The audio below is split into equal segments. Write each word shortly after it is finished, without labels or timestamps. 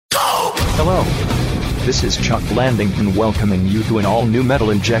Hello. This is Chuck Landington welcoming you to an all-new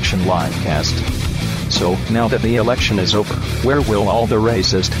Metal Injection livecast. So, now that the election is over, where will all the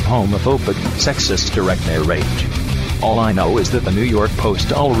racist, homophobic, sexist direct their rage? All I know is that the New York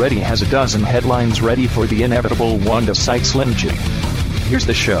Post already has a dozen headlines ready for the inevitable Wanda Sykes lynching. Here's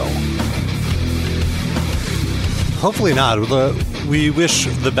the show. Hopefully not. We wish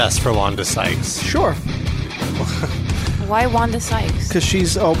the best for Wanda Sykes. Sure. Why Wanda Sykes? Because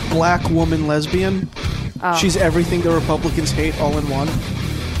she's a black woman lesbian. Oh. She's everything the Republicans hate all in one.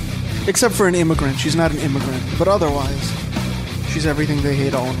 Except for an immigrant. She's not an immigrant. But otherwise, she's everything they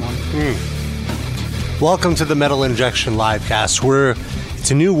hate all in one. Welcome to the Metal Injection livecast.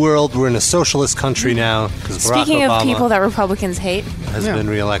 It's a new world. We're in a socialist country now. Speaking of people that Republicans hate, has been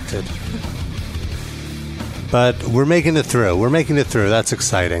reelected. But we're making it through. That's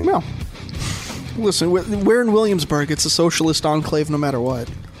exciting. Well, listen, we're in Williamsburg. It's a socialist enclave no matter what.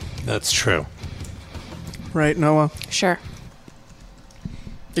 That's true. Right, Noah? sure.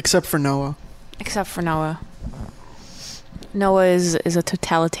 Except for Noah. Except for Noah. Noah is a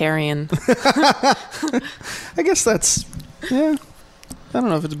totalitarian. I guess that's... Yeah. I don't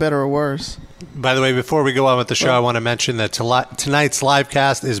know if it's better or worse. By the way, before we go on with the show, I want to mention that tonight's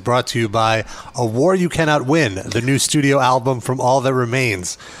livecast is brought to you by A War You Cannot Win, the new studio album from All That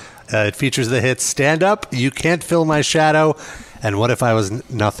Remains. It features the hits Stand Up, You Can't Fill My Shadow, and What If I Was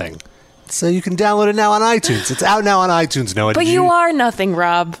Nothing. So you can download it now on iTunes. It's out now on iTunes, Noah. But you are nothing,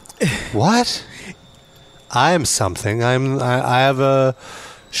 Rob. What? I am something. I have a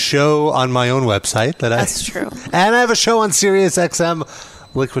show on my own website That's true. And I have a show on Sirius XM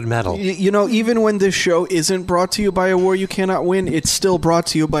Liquid Metal. You know, even when this show isn't brought to you by A War You Cannot Win, it's still brought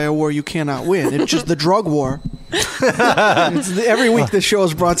to you by A War You Cannot Win. It's just the drug war. Every week this show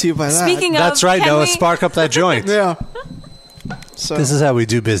is brought to you by that. Speaking of, That's right, Noah. Spark up that joint. Yeah. So This is how we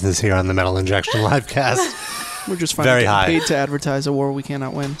do business here on the Metal Injection livecast. we're just very high. paid to advertise A War We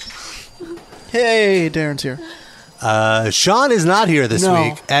Cannot Win. Hey, Darren's here. Sean is not here this No.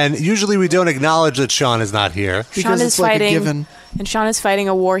 week, and usually we don't acknowledge that Sean is not here. Because Sean it's is like a fighting, given. and Sean is fighting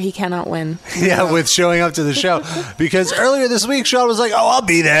a war he cannot win. Yeah, with showing up to the show. Because earlier this week, Sean was like, oh, I'll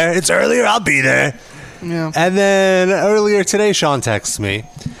be there. It's earlier, I'll be there. Yeah. And then earlier today, Sean texts me,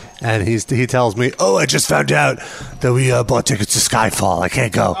 and he tells me, oh, I just found out that we bought tickets to Skyfall. I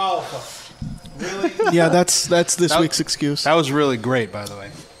can't go. Oh, really? Yeah, that's this week's excuse. That was really great, by the way.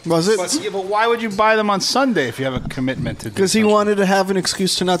 Was it? But why would you buy them on Sunday if you have a commitment to do Because he wanted to have an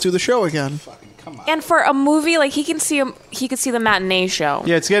excuse to not do the show again. Come on. And for a movie, like he could see the matinee show.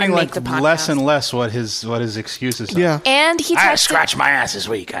 Yeah, it's getting and like make the podcast. less and less what his excuses are. Yeah. And he I texted, scratched my ass this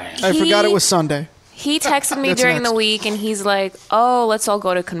week. I forgot it was Sunday. He texted me That's during next. the week, and he's like, "Oh, let's all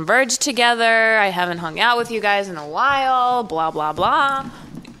go to Converge together. I haven't hung out with you guys in a while. Blah blah blah."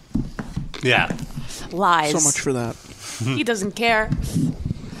 Yeah. Lies. So much for that. He doesn't care.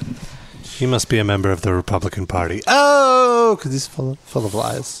 He must be a member of the Republican Party. Oh, because he's full of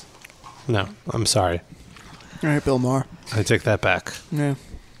lies. No, I'm sorry. All right, Bill Maher. I take that back. Yeah.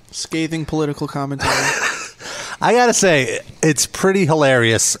 Scathing political commentary. I gotta say, it's pretty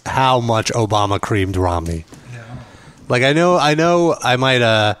hilarious how much Obama creamed Romney. Yeah. Like, I know I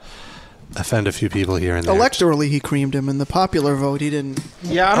might offend a few people here and there. Electorally, he creamed him. In the popular vote, he didn't.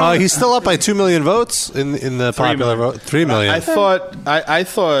 Yeah, I don't He's still up by 2 million votes in the popular vote. 3 million. I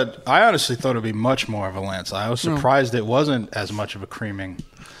honestly thought it would be much more of a landslide. I was surprised it wasn't as much of a creaming.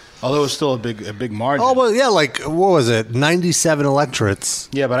 Although it was still a big margin. Oh, well, yeah, like, what was it? 97 electorates.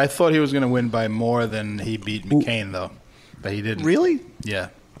 Yeah, but I thought he was going to win by more than he beat McCain, though. But he didn't. Really? Yeah.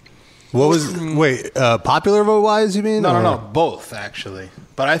 What was... Wait, popular vote-wise, you mean? No, both, actually.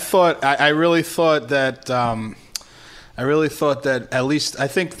 But I really thought that at least, I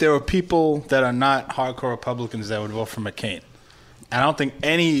think there were people that are not hardcore Republicans that would vote for McCain. I don't think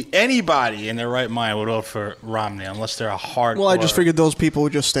anybody in their right mind would vote for Romney unless they're a hardcore. Well, I just figured those people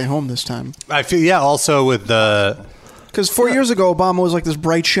would just stay home this time. I feel, yeah, also with the... Because 4 years ago, Obama was like this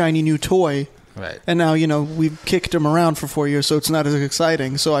bright, shiny new toy. Right. And now, we've kicked him around for 4 years, so it's not as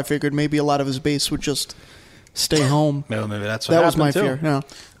exciting. So I figured maybe a lot of his base would just stay home. Maybe that's what That was happened, my too. fear, yeah.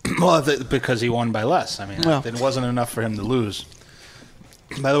 Well, because he won by less. I mean, Yeah. it wasn't enough for him to lose.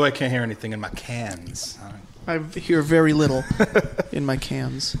 By the way, I can't hear anything in my cans. I hear very little in my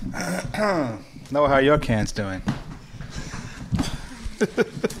cans. Know how your can's doing.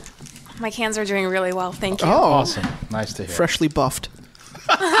 My cans are doing really well, thank you. Oh, Awesome. Nice to hear. freshly buffed.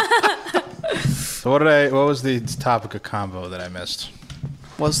 So what was the topic of convo that I missed?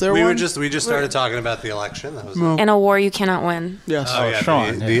 Was there We one? just started talking about the election. That was And a war you cannot win. Yes.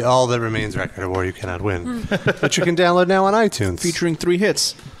 Sean, the All That Remains record, A War You Cannot Win, which you can download now on iTunes. Featuring 3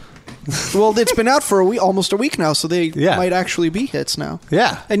 hits. Well, it's been out for almost a week now, so they Yeah. might actually be hits now.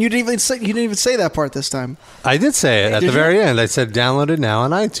 Yeah. And you didn't even say that part this time. I did say it at Did the you? very end. I said download it now on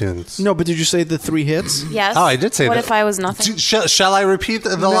iTunes. No, but did you say the 3 hits? Yes. Oh, I did say what that. if I was nothing? Shall I repeat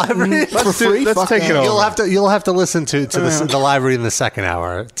the library? For free? Let's Fuck take that. it over. You'll have to listen to the library in the second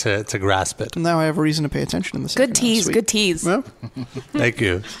hour to grasp it. Now I have a reason to pay attention in the second Good tease. half. Good tease. Well, Thank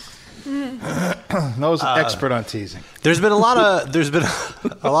you. Noah's an expert on teasing. There's been a lot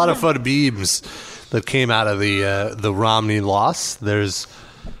of fun memes that came out of the Romney loss. There's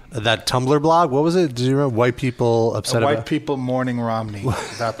that Tumblr blog. What was it? Do you remember? White people upset White about people mourning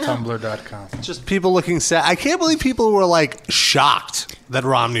Romney.tumblr.com. just people looking sad. I can't believe people were like shocked that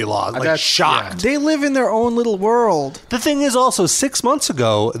Romney lost. Like That's- shocked. they live in their own little world. The thing is also 6 months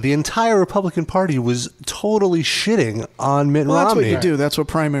ago, the entire Republican Party was totally shitting on Mitt Well, that's Romney. what you do. That's what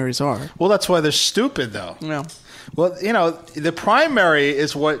primaries are. Well, that's why they're stupid, though. Yeah. Well, the primary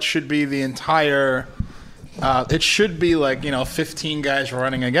is what should be the entire. It should be like 15 guys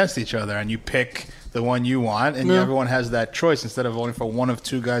running against each other, and you pick the one you want, and everyone has that choice instead of voting for one of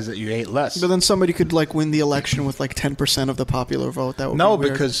two guys that you hate less. But then somebody could win the election with 10% of the popular vote. That would No, be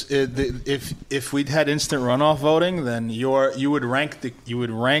weird. because if we'd had instant runoff voting, then you would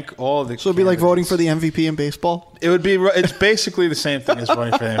rank all the. So it'd be like voting for the MVP in baseball. It would be. It's basically the same thing as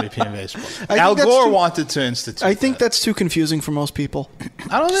voting for the MVP in baseball. I Al think that's Gore too- wanted to institute. I think that. that's too confusing for most people.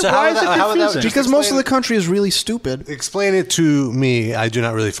 I don't think. So Why how is would it that- how would that- confusing? just Because most of explain the country is really stupid. Explain it to me. I do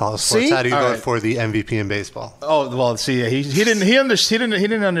not really follow sports. See? How do you All vote right. for the MVP in baseball? Oh well, see, he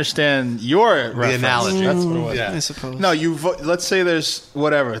didn't understand your reference. analogy. That's what it was. Yeah. I suppose. No, you vote. Let's say there's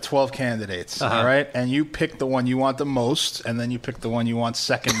 12 candidates, all right, and you pick the one you want the most, and then you pick the one you want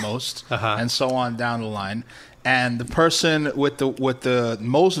second most, and so on down the line. And the person with the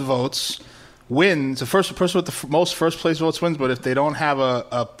most votes wins. The person with the most first place votes wins. But if they don't have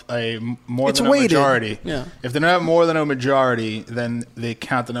a more It's than weighted. a majority, Yeah. if they don't have more than a majority, then they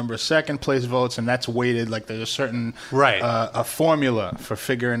count the number of second place votes, and that's weighted. Like there's a certain a formula for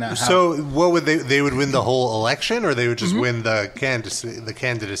figuring out. So what would they would win the whole election, or they would just win the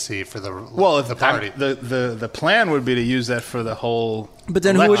candidacy for the the party? the plan would be to use that for the whole. But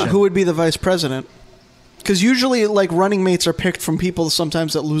then election. who would be the vice president? Because usually, running mates are picked from people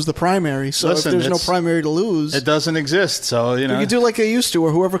sometimes that lose the primary. So Listen, if there's no it's- primary to lose, It doesn't exist, so you could do like they used to,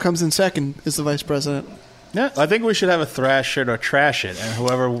 where whoever comes in second is the vice president. Yeah, I think we should have a thrash it or trash it, and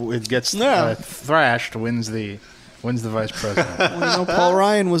whoever it gets thrashed wins the vice president. Well, Paul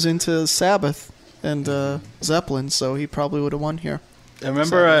Ryan was into Sabbath and Zeppelin, so he probably would have won here. I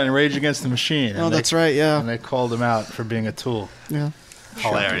remember in Rage Against the Machine. Oh, that's right, yeah. And they called him out for being a tool. Yeah.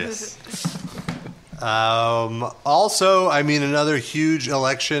 Hilarious. Also, I mean, another huge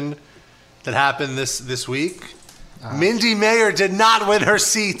election that happened this week. Mindy Mayer did not win her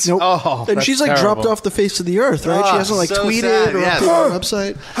seat. Nope. Oh, And that's she's terrible. dropped off the face of the earth, right? She hasn't so tweeted sad, or yes. updated her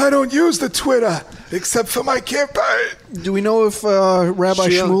website. I don't use the Twitter except for my campaign. Do we know if Rabbi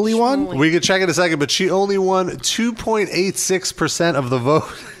She- Shmuley won? We could check in a second, but she only won 2.86% of the vote.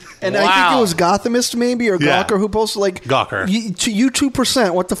 And I think it was Gothamist maybe or Yeah. Gawker who posted Gawker. You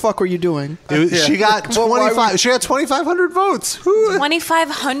 2%. What the fuck were you doing? She got Well, why 25. She got 2,500 votes.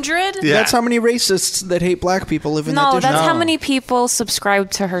 2,500? Yeah. That's how many racists that hate black people live in that No, district. that's how many people subscribe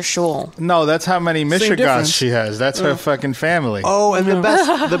to her shul. No, that's how many Michigas difference. she has. That's her fucking family. Oh, and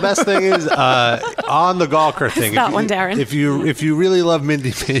the best thing is on the Gawker thing. that if one, you- Darren. If you really love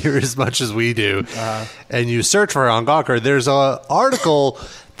Mindy Mayer as much as we do, and you search for her on Gawker, there's an article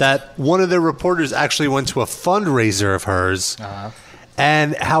that one of the reporters actually went to a fundraiser of hers.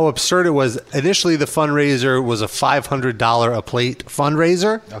 And how absurd it was. Initially, the fundraiser was a $500 a plate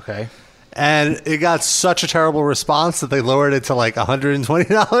fundraiser. Okay. And it got such a terrible response that they lowered it to like $120.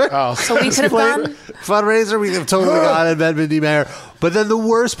 Oh, So we could have gone. Fundraiser, we have totally gone and met Mindy Mayer. But then the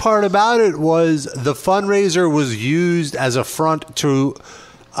worst part about it was the fundraiser was used as a front to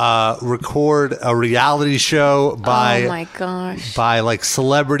record a reality show by Oh my gosh. by like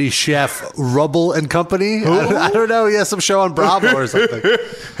celebrity chef Rubble and Company. I don't know. He has some show on Bravo or something.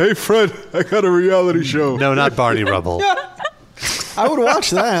 Hey, Fred, I got a reality show. No, not Barney Rubble. I would watch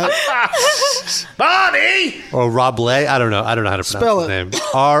that. Bonnie! Or Roble. I don't know. I don't know how to pronounce Spell his it. name.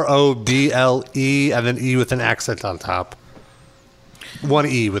 Roble and then E with an accent on top. One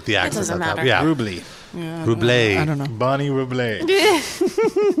E with the accent doesn't on top. matter. Yeah. Rubley. Ruble. I don't know. Bonnie Rubley.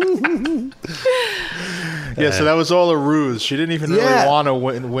 Yeah, so that was all a ruse. She didn't even really Yeah. want to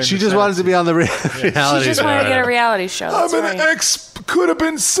win. She the just wanted to Senate be on the She reality just show. wanted to get a reality show. That's I'm an right. could have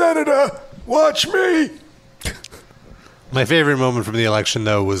been senator. Watch me. My favorite moment from the election,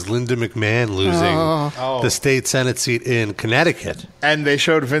 though, was Linda McMahon losing the state Senate seat in Connecticut. And they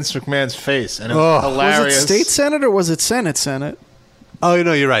showed Vince McMahon's face, and it was hilarious. Was it state Senate or was it Senate? Oh,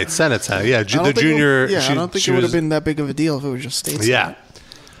 no, you're right. Senate. Yeah, I don't the think junior. I don't think it would have been that big of a deal if it was just state Senate. Yeah.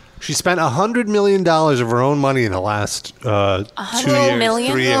 She spent $100 million of her own money in the last 2 years,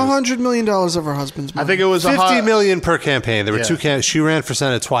 3 years. $100 million of her husband's money. I think it was $50 million per campaign. There were two campaigns. She ran for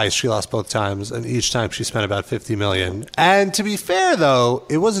Senate twice. She lost both times, and each time she spent about $50 million. And to be fair, though,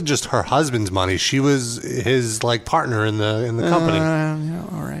 it wasn't just her husband's money. She was his partner in the company. Yeah,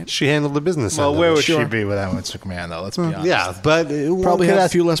 all right. She handled the business. Well, where would she be without Vince McMahon, though? Let's be honest. Yeah, but probably had a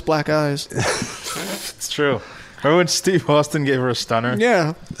few less black eyes. It's true. Remember when Steve Austin gave her a stunner?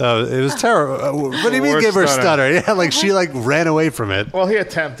 Yeah. It was terrible. What do you mean gave her a stunner? Yeah, she ran away from it. Well, he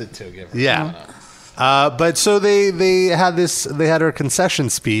attempted to give her a stunner. But so they had her concession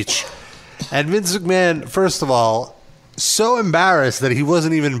speech, and Vince McMahon, first of all, so embarrassed that he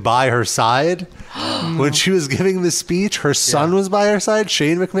wasn't even by her side when she was giving the speech. Her son was by her side,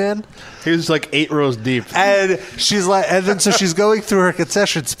 Shane McMahon. He was 8 rows deep. And she's and then so she's going through her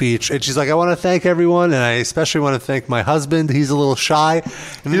concession speech, and she's like, I want to thank everyone, and I especially want to thank my husband. He's a little shy.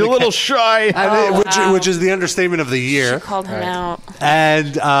 And He's a little shy. Which is the understatement of the year. She called him out.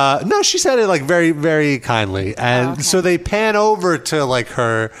 And no, she said it very, very kindly. And so they pan over to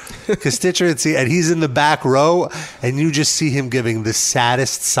her constituency, and he's in the back row, and you just see him giving the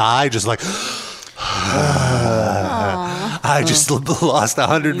saddest sigh, just I just lost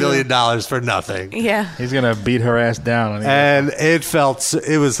 $100 million for nothing. Yeah, he's gonna beat her ass down. And it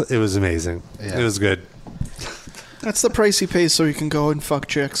was amazing. Yeah. It was good. That's the price he pays so he can go and fuck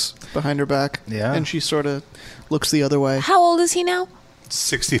chicks behind her back. Yeah, and she sort of looks the other way. How old is he now?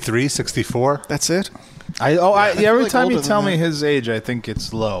 63, 64. That's it. Every time you tell me his age, I think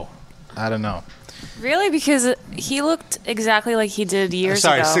it's low. I don't know. Really? Because he looked exactly like he did years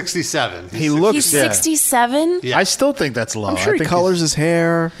ago. 67. He's 67? Yeah. I still think that's low. I'm sure he colors his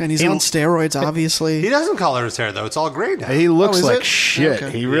hair, and he's on steroids, obviously. He doesn't color his hair, though. It's all gray now. He looks like shit.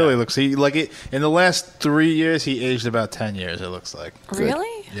 Okay. He really looks... in the last 3 years, he aged about 10 years, it looks like.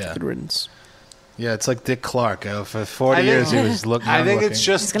 Really? Yeah. Good riddance. Yeah, it's like Dick Clark. For 40 years, he was looking. I think it's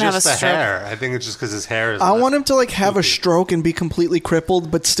just the hair. I think it's just because his hair is. I want him to have a stroke and be completely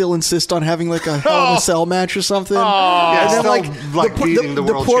crippled, but still insist on having a Hell in a Cell match or something. Yeah, and then beating the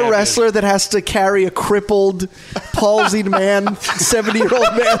poor champion. wrestler that has to carry a crippled, palsied man,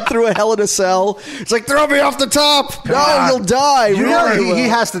 70-year-old man through a Hell in a Cell. It's throw me off the top. No, you'll die. He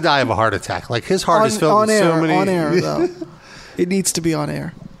has to die of a heart attack. His heart is filled with so many. On air, though. It needs to be on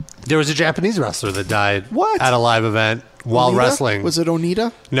air. There was a Japanese wrestler that died at a live event while wrestling. Was it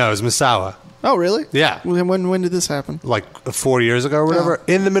Onita? No, it was Misawa. Oh, really? Yeah. When did this happen? 4 years ago or whatever. Oh.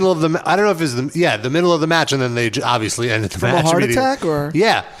 In the middle of the... I don't know if it was the middle of the match, and then they obviously ended the match. From a heart attack? Or?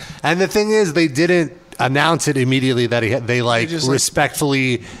 Yeah. And the thing is, they didn't announce it immediately that they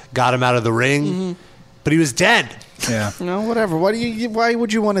respectfully got him out of the ring, but he was dead. Yeah. No, whatever. Why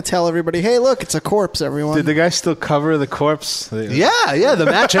would you want to tell everybody, hey, look, it's a corpse, everyone? Did the guy still cover the corpse? Yeah, the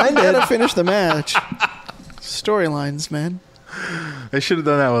match ended. Gotta finish the match. Storylines, man. They should have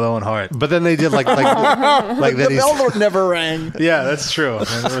done that with Owen Hart. But then they did the bell never rang. Yeah, that's true.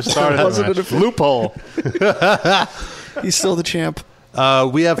 Wasn't it a loophole? He's still the champ.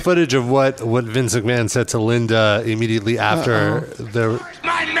 We have footage of what Vince McMahon said to Linda immediately after the...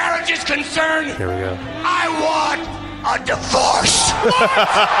 My marriage is concerned. Here we go. I want a divorce.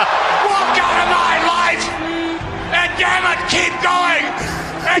 Walk out of my life, and damn it, keep going,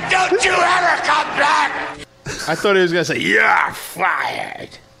 and don't you ever come back. I thought he was going to say, "You're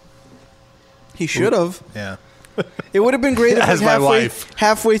fired." He should have. Yeah. It would have been great if As my wife.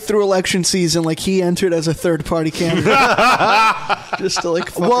 halfway through election season, he entered as a third-party candidate. Just to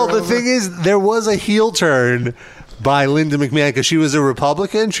fuck Well, her the over. thing is, there was a heel turn by Linda McMahon because she was a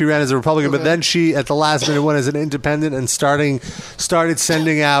Republican. She ran as a Republican, but then she, at the last minute, went as an independent and started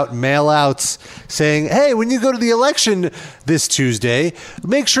sending out mail-outs saying, hey, when you go to the election this Tuesday,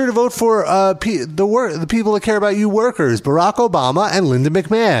 make sure to vote for the people that care about you workers, Barack Obama and Linda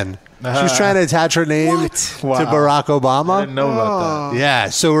McMahon. She was trying to attach her name to Barack Obama. I didn't know about that. Yeah,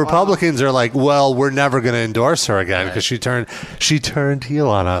 so Republicans are like, well, we're never going to endorse her again because she turned heel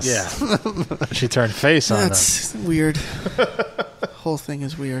on us. Yeah, she turned face on us. That's weird. Whole thing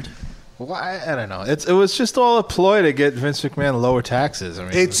is weird. Well, I don't know. It was just all a ploy to get Vince McMahon lower taxes. I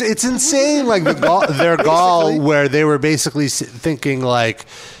mean, it's insane. Their gall, where they were basically thinking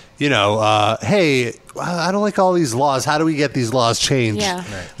hey, I don't like all these laws. How do we get these laws changed? Yeah.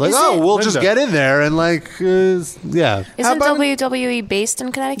 Like, we'll just get in there and yeah. Isn't WWE based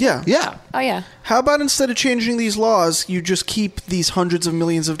in Connecticut? Yeah. Yeah. Oh, yeah. How about instead of changing these laws, you just keep these hundreds of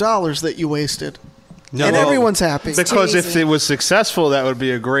millions of dollars that you wasted? No, And everyone's happy. Because if easy. it was successful, that would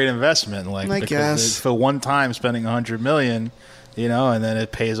be a great investment. I because guess. for one time spending $100 million, and then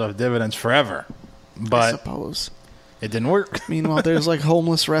it pays off dividends forever. I But suppose. it didn't work. Meanwhile, there's like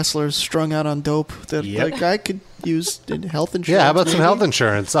homeless wrestlers strung out on dope that like I could use in health insurance. Yeah, how about some maybe? health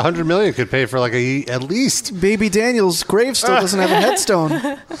insurance? $100 million could pay for at least. Baby Daniel's grave still doesn't have a headstone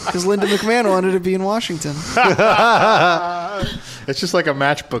because Linda McMahon wanted to be in Washington. It's just like a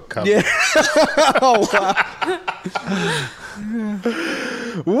matchbook cover. Yeah. Oh, wow.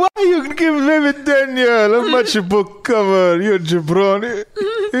 Why you give Baby Daniel a matchbook cover? You're jabroni.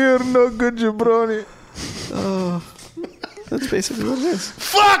 You're no good jabroni. Oh, that's basically what it is.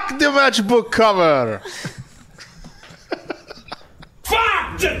 Fuck the matchbook cover.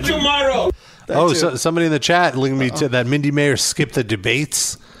 Fuck tomorrow. Somebody in the chat linked me to that Mindy Mayer skipped the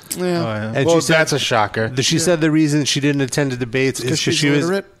debates. Yeah. And Well, she said, that's a shocker. She said the reason she didn't attend the debates is because she's she was.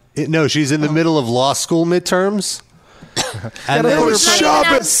 illiterate? No, she's in the middle of law school midterms. And Gotta then- put her She's not even out of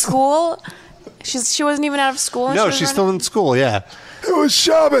Shabbos. school. She wasn't even out of school. and no, she was she's running- still in school. Yeah, It was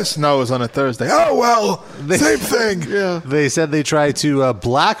Shabbos. No, it was on a Thursday. Oh, well, same thing. Yeah. they said they tried to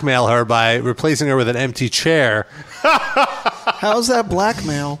blackmail her by replacing her with an empty chair. How's that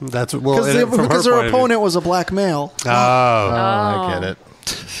blackmail? That's from Because her her point of view. opponent was a black male. I get it.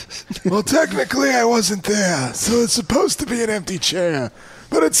 Well, technically, I wasn't there, so it's supposed to be an empty chair.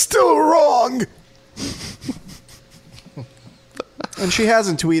 But it's still wrong. And she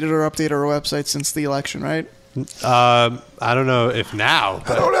hasn't tweeted or updated her website since the election, right? I don't know if now.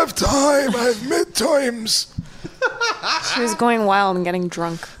 I don't have time. I have midterms. She was going wild and getting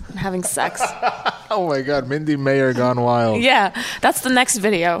drunk and having sex. Oh my God, Mindy Mayer gone wild. Yeah, that's the next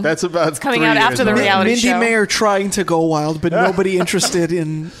video. That's about It's coming 3 out years after the old. reality Mindy show. Mayer trying to go wild, but nobody interested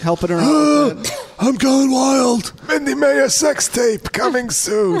in helping her out with that. I'm going wild. Mindy Mayer sex tape coming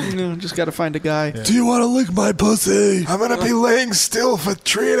soon. You know, just got to find a guy. Do you want to lick my pussy? I'm going to be laying still for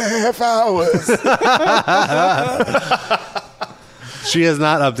 3.5 hours. She has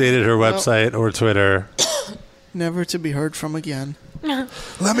not updated her website or Twitter. Never to be heard from again.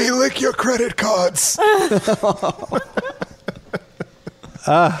 Let me lick your credit cards.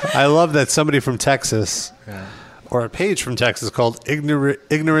 I love that somebody from Texas, or a page from Texas called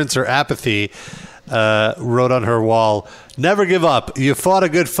Ignorance or Apathy, wrote on her wall, "Never give up. You fought a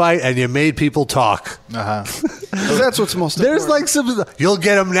good fight and you made people talk." Because that's what's most There's important. like some. You'll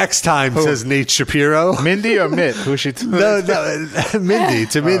get them next time, says Nate Shapiro. Mindy or Mitt? Who's she? No, Mindy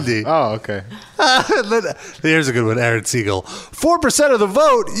to Mindy. Oh, okay. Here's a good one, Aaron Siegel. 4% of the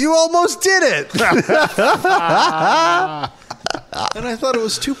vote. You almost did it. And I thought it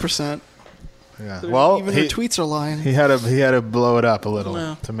was 2%. Yeah. Well, Even her tweets are lying. he had to blow it up a little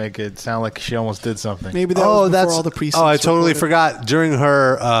Yeah. to make it sound like she almost did something. Maybe that was before all the precincts. Oh, I were totally voted. forgot. During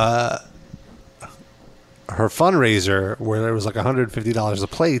her fundraiser, where there was like $150 a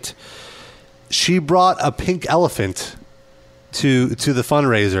plate, she brought a pink elephant to the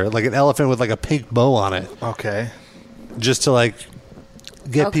fundraiser, like an elephant with like a pink bow on it, Okay. just to like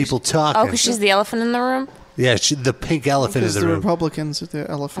get people talking. Oh, because she's the elephant in the room? Yeah, the pink elephant is Because the the room. Republicans, the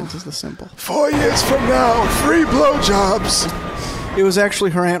elephant is the symbol. 4 years from now, free blowjobs. It was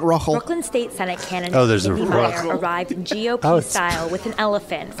actually her Aunt Ruchel. Brooklyn State Senate candidate Oh, there's a Mindy rock. Meyer arrived GOP Oh, it's- style with an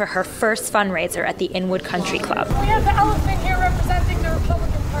elephant for her first fundraiser at the Inwood Country Club. We have the elephant here representing the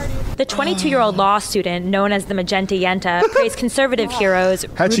Republican Party. The 22-year-old law student, known as the Magenta Yenta, praised conservative heroes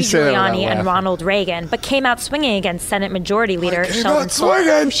How'd she Rudy say that without Giuliani and laughing? Ronald Reagan, but came out swinging against Senate Majority Leader came Sheldon out Schultz,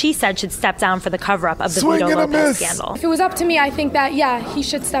 swinging. who she said should step down for the cover-up of the Swing Vito and a Lopez miss. scandal. If it was up to me, I think that, yeah, he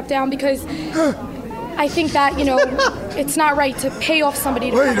should step down because I think that, it's not right to pay off somebody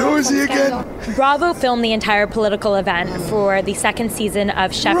to Wait, cover who up is some he again? scandal. Bravo filmed the entire political event for the second season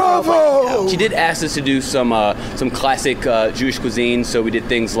of Chef Bravo! She did ask us to do some classic Jewish cuisine, so we did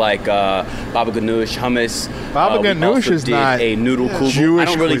things like baba ganoush, hummus. Baba We ganoush also is did not a noodle kugel. Jewish I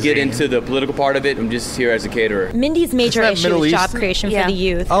don't really get cuisine. into the political part of it. I'm just here as a caterer. Mindy's major that issue Middle is job Eastern? creation Yeah. for the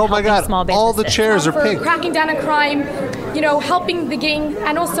youth. Oh my helping God! small All the businesses. chairs are For pink. cracking down on crime, helping the gang,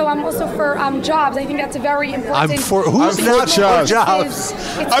 and also I'm also for jobs. I think that's a very important. I'm for who's I'm not for for jobs. jobs?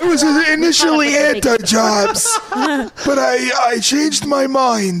 I was initially anti-jobs, but I changed my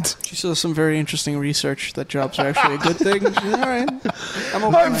mind. She saw some very interesting research that jobs are actually a good thing. All right.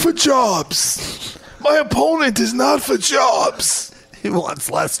 I'm for jobs. My opponent is not for jobs. He wants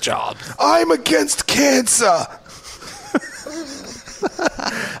less jobs. I'm against cancer.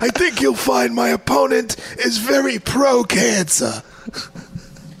 I think you'll find my opponent is very pro-cancer.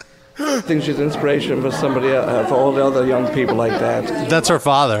 I think she's an inspiration for somebody, for all the other young people like that. That's her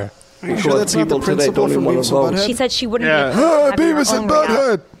father. Are you sure that's not the principal from Beavis and Butthead? She said she wouldn't Yeah. be able to have Beavis her and own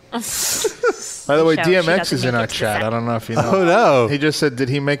Butthead. By the way, Show, she DMX doesn't is in make our it to chat. the I don't know if you know. Oh, no. He just said, did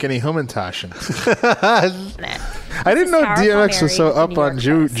he make any Humantaschen? Senate. I didn't know Powerful DMX was so Mary, up New on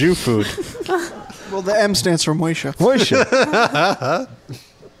York Jew food. Well, the M stands for Moisha.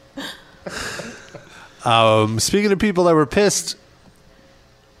 Speaking of people that were pissed,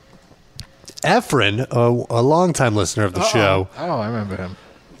 Efren, a longtime listener of the show, Oh, I remember him.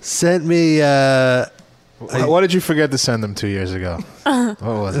 sent me. What did you forget to send them 2 years ago? What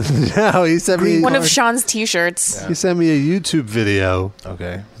was it? No, he sent me One of Sean's T-shirts. He sent me a YouTube video.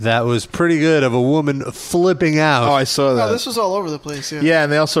 Okay. That was pretty good of a woman flipping out. Oh, I saw that. Oh, this was all over the place. Yeah. Yeah,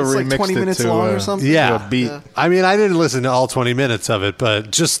 and they also It's remixed like 20 it minutes to long or something. Yeah. to a beat. Yeah. I mean, I didn't listen to all 20 minutes of it, but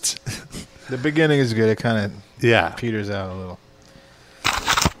just The beginning is good. It kind of yeah. peters out a little.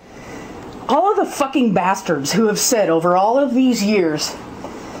 All of the fucking bastards who have said over all of these years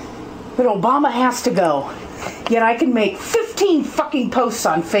that Obama has to go, yet I can make 15 fucking posts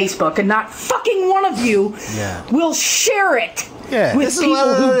on Facebook and not fucking one of you will share it Yeah. with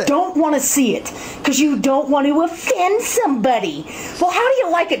people who don't want to see it because you don't want to offend somebody. Well, how do you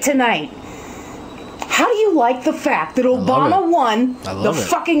like it tonight? How do you like the fact that Obama won the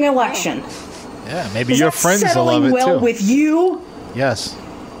fucking election? Yeah, maybe Is your that friends will settling love it well too. with you? Yes.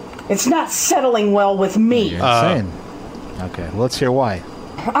 It's not settling well with me. You're insane. Okay, well, let's hear why.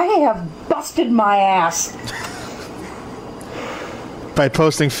 I have busted my ass. By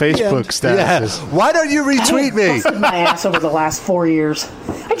posting Facebook statuses. Why don't you retweet me? I have busted my ass over the last 4 years.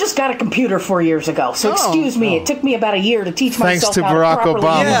 I just got a computer 4 years ago, so excuse me. It took me about a year to teach Thanks myself to how Barack to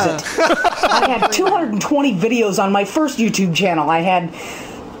properly Obama. use it. I had 220 videos on my first YouTube channel. I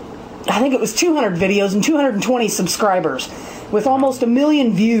think it was 200 videos and 220 subscribers, with almost 1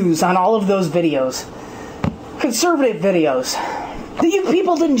 million views on all of those videos. Conservative videos that you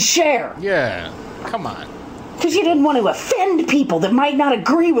people didn't share. Yeah, come on. Because you didn't want to offend people that might not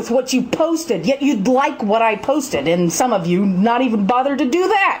agree with what you posted, yet you'd like what I posted, and some of you not even bother to do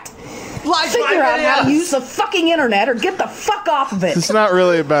that. Figure out how to use the fucking internet or get the fuck off of it. It's not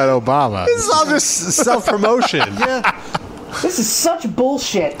really about Obama. This is all just self-promotion. Yeah. This is such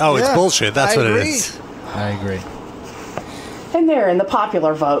bullshit. Oh, it's bullshit. That's what agree. it is. I agree. And there in the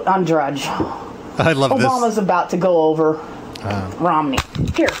popular vote on Drudge, I love Obama's about to go over Romney.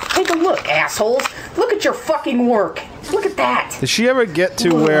 Here, take a look, assholes. Look at your fucking work. Look at that. Did she ever get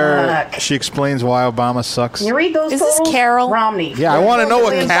to where she explains why Obama sucks? You read those Is this totals? Carol? Romney. Yeah, I want to know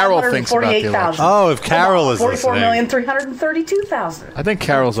what Carol thinks about the election. Oh, if Carol is listening. 44,332,000. I think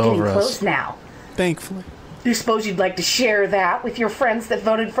Carol's Getting over close us. now. Thankfully. Do you suppose you'd like to share that with your friends that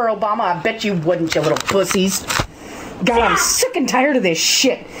voted for Obama? I bet you wouldn't, you little pussies. God, I'm sick and tired of this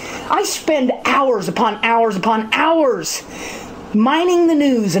shit. I spend hours upon hours upon hours mining the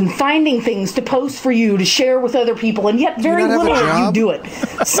news and finding things to post for you to share with other people, and yet very not have a little of you job? do it.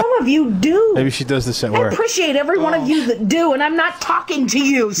 Some of you do. Maybe she does this at I work. appreciate every one of you that do, and I'm not talking to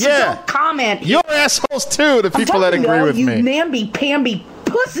you, so Yeah. don't comment. You're assholes too, the I'm people that talking to agree all with you me. namby-pamby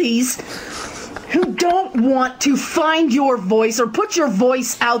pussies who don't want to find your voice or put your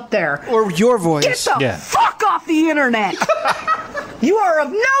voice out there. Or your voice. Get the fuck off the internet. You are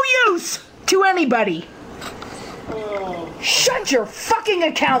of no use to anybody. Shut your fucking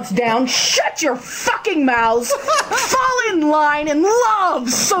accounts down. Shut your fucking mouths. Fall in line and love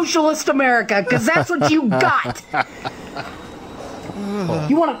socialist America, because that's what you got.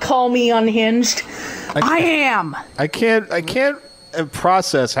 You want to call me unhinged? I am. I can't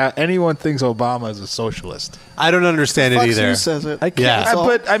process how anyone thinks Obama is a socialist. I don't understand it Fox either. News says it. I can't. Yeah.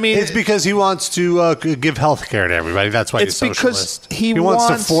 But I mean, It's because he wants to give health care to everybody. That's why he's It's because socialist. he wants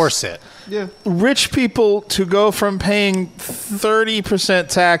to wants- force it. Yeah. rich people to go from paying 30%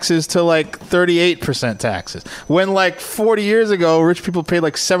 taxes to like 38% taxes. When like 40 years ago, rich people paid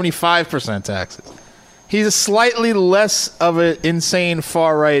like 75% taxes. He's a slightly less of an insane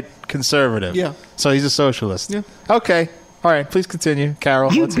far-right conservative. Yeah. So he's a socialist. Yeah. Okay. All right. Please continue,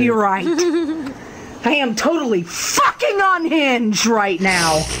 Carol. You'd let's be hear it. right. I am totally fucking unhinged right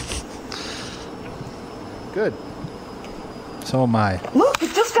now. Good. So am I. Look,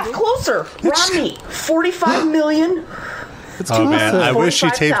 it just got closer. Romney, 45 million. Oh, man. I wish she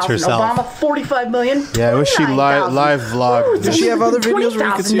taped 45,000. herself. Obama, 45 million. Yeah, I wish she 29,000. live vlogged. Ooh, it's Does she have other videos where you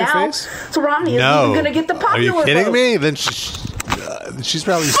 20,000 can see her now. face? So Romney isn't No. even going to get the Are popular you kidding vote. me? Then she's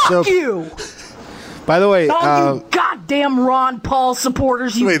probably so. Fuck you. By the way, All you goddamn Ron Paul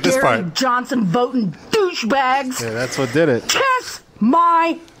supporters, you Wait, this Gary part. Johnson voting douchebags. yeah, that's what did it. Kiss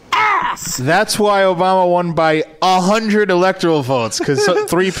my ass. That's why Obama won by 100 electoral votes, because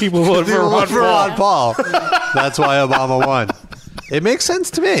 3 people voted for Ron Paul. That's why Obama won. It makes sense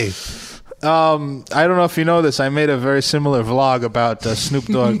to me. I don't know if you know this. I made a very similar vlog about Snoop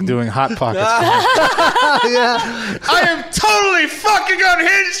Dogg doing Hot Pockets. Yeah. I am totally fucking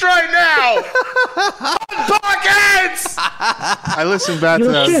unhinged right now. Hot Pockets! I listened back to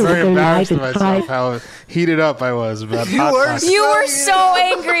that. I was very embarrassed of myself how heated up I was about Hot Pockets. You were so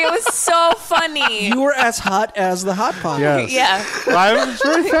angry. It was so funny. You were as hot as the Hot Pocket. Yes. Yeah. I was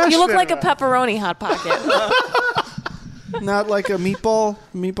very passionate. You look like a pepperoni Hot Pocket. Not like a meatball.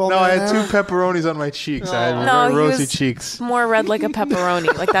 No, I had 2 pepperonis on my cheeks. I had very rosy cheeks. More red like a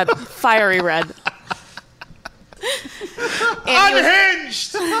pepperoni, like that fiery red.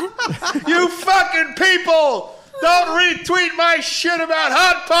 Unhinged! You fucking people! Don't retweet my shit about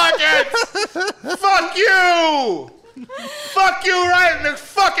Hot Pockets! Fuck you! Fuck you right in the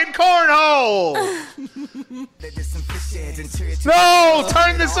fucking cornhole! No!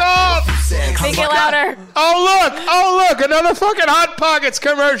 Turn this off! Make it louder. Oh look! Another fucking Hot Pockets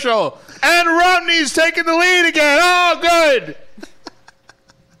commercial! And Romney's taking the lead again! Oh, good!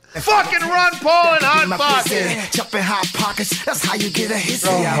 Fucking Ron Paul and Hot Pockets! Jumping Hot Pockets, that's how you get a hit.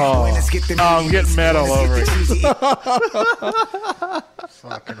 I'm getting mad all over it.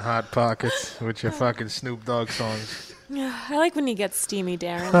 Fucking Hot Pockets with your fucking Snoop Dogg songs. I like when you get steamy,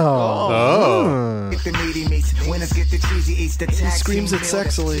 Darren. Oh. He screams it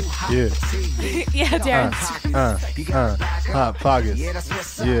sexily. Yeah. Yeah, Darren. Hot Pockets.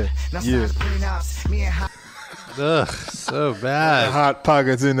 Yeah. Ugh, so bad. Hot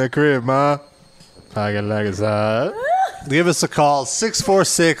Pockets in the crib, ma. Pocket like it's hot. Give us a call,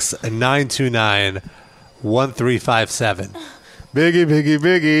 646-929-1357.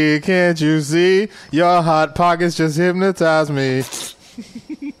 Biggie, can't you see? Your Hot Pockets just hypnotize me.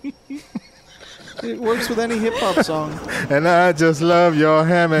 It works with any hip hop song. And I just love your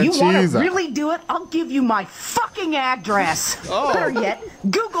ham and You want cheese. to really do it? I'll give you my fucking address. Better yet,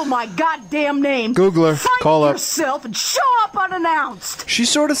 Google my goddamn name. Googler, Find call up. yourself and show up unannounced. She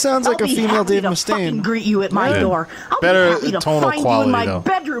sort of sounds like I'll a be female happy Dave to Mustaine. fucking greet you at my Yeah. door. I'll Better be happy to tonal find quality, you in my though.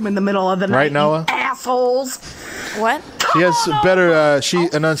 bedroom in the middle of the night. Right, Noah? You assholes. What? She has better. She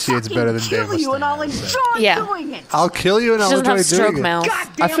enunciates better than Dave Kill you and I'll Mustaine. enjoy doing it. I'll kill you and She I'll doesn't enjoy have stroke doing it. mouth.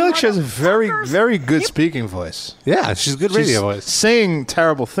 I feel like she has a very, very good speaking voice. Yeah, she's good radio voice. Saying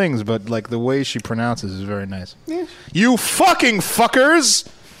terrible things, but like the way she pronounces is very nice. Yeah. You fucking fuckers!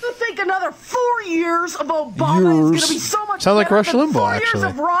 You think another 4 years of Obama is going to be so much Sounds like better Rush than Limbaugh, 4 actually.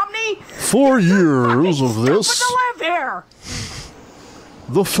 years of Romney? 4 years of this. To live here.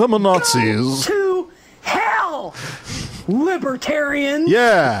 The feminazis. To hell. Libertarians.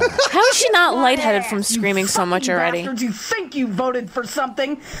 Yeah. How is she not lightheaded from screaming so much already? Bastards, you think you voted for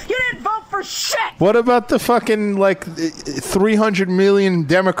something? You didn't vote for shit. What about the fucking 300 million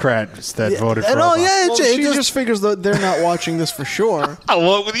Democrats that voted for Obama? Well, she just figures that they're not watching this for sure.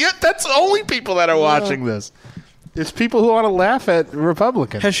 Well, that's the only people that are watching this. It's people who want to laugh at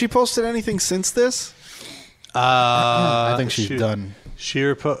Republicans. Has she posted anything since this? I think she's done. She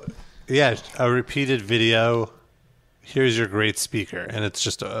a repeated video. Here's your great speaker, and it's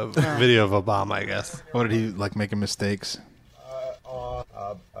just a video of Obama, I guess. What did he making mistakes? Oh,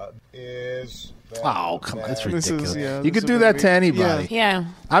 come on, that's ridiculous. You could do that to anybody. Yeah.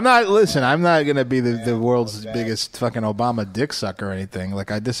 I'm not going to be the world's biggest fucking Obama dick sucker or anything.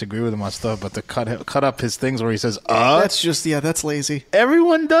 Like, I disagree with him on stuff, but to cut up his things where he says, That's just, that's lazy.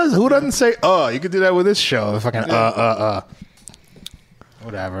 Everyone does. Who doesn't say, You could do that with this show. Fucking,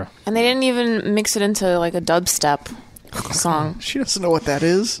 Whatever. And they didn't even mix it into like a dubstep song. She doesn't know what that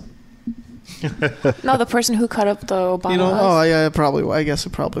is. No, the person who cut up the Obama. Probably. I guess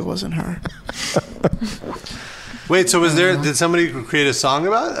it probably wasn't her. Wait, so did somebody create a song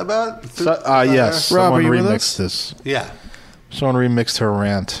about yes. Rob, are someone you with remixed us? this. Yeah. Someone remixed her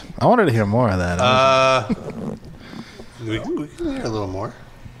rant. I wanted to hear more of that. We can hear a little more.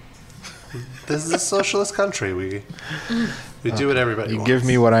 This is a socialist country. We do what everybody wants. Give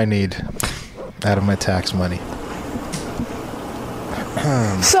me what I need out of my tax money.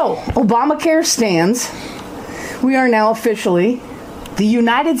 So, Obamacare stands. We are now officially, the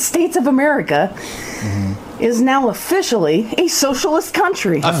United States of America is now officially a socialist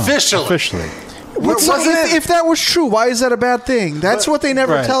country. Officially. If that was true, why is that a bad thing? That's what they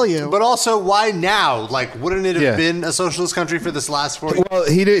never tell you. But also, why now? Like, wouldn't it have been a socialist country for this last 4 years? Well,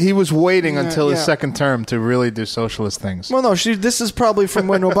 he was waiting until his second term to really do socialist things. Well, no, this is probably from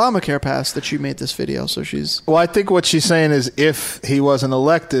when Obamacare passed that she made this video. So she's. Well, I think what she's saying is if he wasn't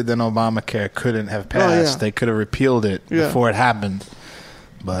elected, then Obamacare couldn't have passed. They could have repealed it before it happened.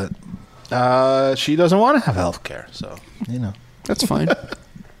 but she doesn't want to have health care. So, That's fine.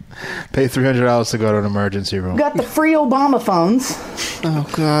 Pay $300 to go to an emergency room. Got the free Obama phones. Oh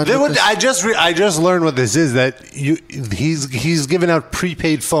God! I just learned what this is. That he's giving out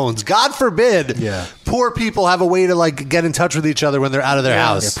prepaid phones. God forbid, poor people have a way to get in touch with each other when they're out of their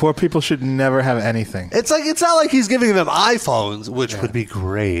house. Yeah, poor people should never have anything. It's not like he's giving them iPhones, which would be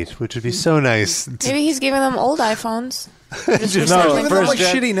great, which would be so nice. Maybe he's giving them old iPhones.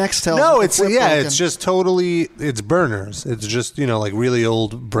 shitty Nextel. No, it's just totally it's burners. It's just like really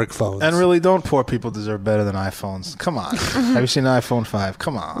old brick phones. And really, don't poor people deserve better than iPhones? Come on, have you seen an iPhone 5?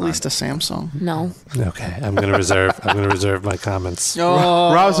 Come on, at least a Samsung. No. Okay, I'm gonna reserve my comments.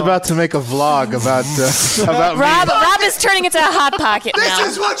 Rob's about to make a vlog about Rob is turning into a hot pocket now.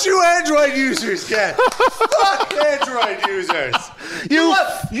 This is what you Android users get. Fuck Android users. You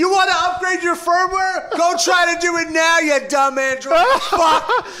want to upgrade your firmware? Go try to do it now, you dumb Android. Fuck.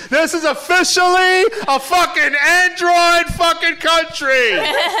 This is officially a fucking Android fucking country.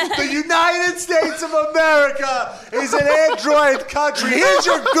 The United States of America is an Android country. Here's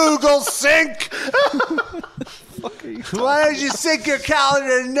your Google sync. Why don't you sync your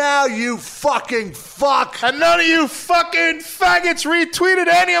calendar now, you fucking fuck? And none of you fucking faggots retweeted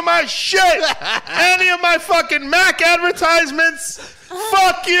any of my shit. Any of my fucking Mac advertisements.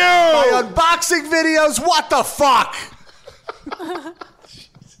 Fuck you. My unboxing videos. What the fuck?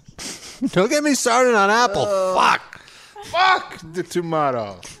 Don't get me started on Apple. Fuck the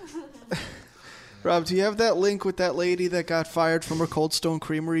tomato. Rob, do you have that link with that lady that got fired from her Cold Stone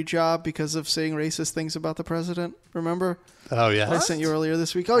Creamery job because of saying racist things about the president? Remember? Oh, yeah. I sent you earlier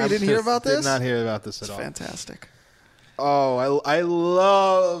this week. Oh, you didn't hear about this? Did not hear about this at all. Fantastic. Oh, I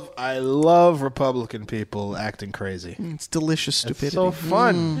love Republican people acting crazy. It's delicious stupidity. It's so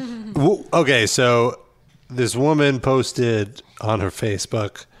fun. Okay, so this woman posted on her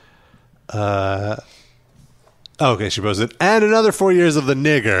Facebook. Okay, she posted, and another 4 years of the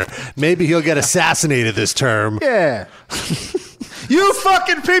nigger. Maybe he'll get assassinated this term. Yeah. You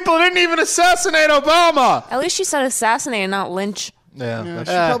fucking people didn't even assassinate Obama. At least she said assassinate and not lynch. Yeah, she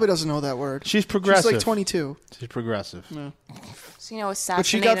probably doesn't know that word. She's progressive. She's like 22. She's progressive. Yeah. So, assassinate. But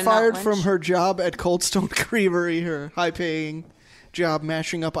she got fired from her job at Cold Stone Creamery, her high-paying job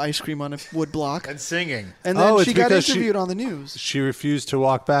mashing up ice cream on a wood block. And singing. And then she got interviewed on the news. She refused to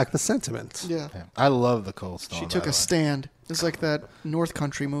walk back the sentiment. Yeah. I love the Cold Stone. She took a stand. It's like that North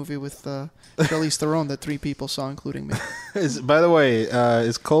Country movie with Charlize Theron that 3 people saw, including me. By the way,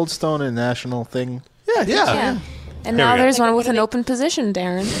 is Cold Stone a national thing? Yeah. And now there's one with an open position,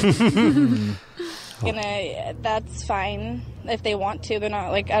 Darren. That's fine if they want to. They're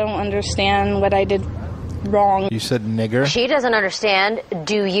not I don't understand what I did wrong. You said nigger? She doesn't understand.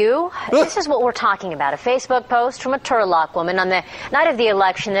 Do you? This is what we're talking about. A Facebook post from a Turlock woman on the night of the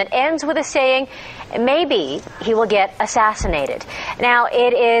election that ends with a saying, maybe he will get assassinated. Now,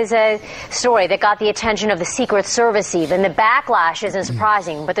 it is a story that got the attention of the Secret Service even. The backlash isn't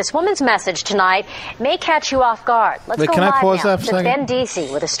surprising, but this woman's message tonight may catch you off guard. Let's go can I live pause now that for a to second? Ben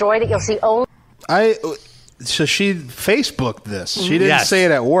DC with a story that you'll see only... So she Facebooked this. She didn't say it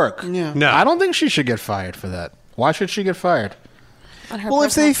at work. Yeah. No. I don't think she should get fired for that. Why should she get fired? Well,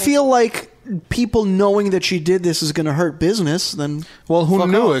 if they feel like people knowing that she did this is going to hurt business, then Well, who fuck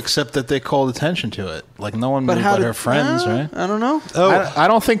knew off. except that they called attention to it? Like no one But knew how but did- her friends, right? I don't know. I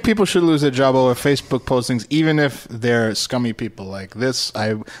don't think people should lose their job over Facebook postings, even if they're scummy people like this.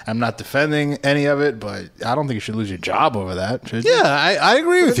 I'm not defending any of it, but I don't think you should lose your job over that. Should you? Yeah, I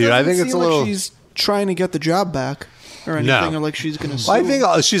agree with you. I think it's a little... She's trying to get the job back or anything, or like she's going to sue. Well, I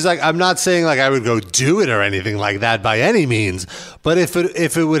think she's like, I'm not saying like I would go do it or anything like that by any means, but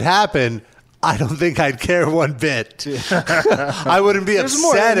if it would happen, I don't think I'd care one bit. I wouldn't be There's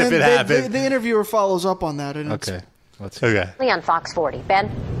more, upset and if it then happened. The interviewer follows up on that. And Okay. Okay. on Fox 40.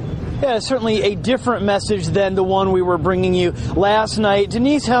 Ben? Yeah, certainly a different message than the one we were bringing you last night.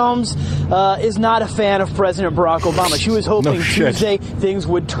 Denise Helms is not a fan of President Barack Obama. She was hoping Tuesday things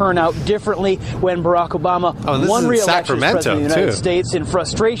would turn out differently when Barack Obama won re-election as President of the United States. In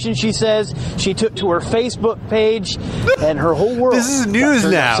frustration, she says, she took to her Facebook page and her whole world. This is news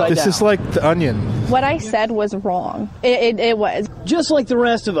now. This is like The Onion. What I said was wrong. It was. Just like the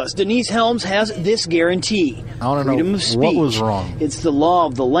rest of us, Denise Helms has this guarantee. I want to freedom know of speech. what was wrong. It's the law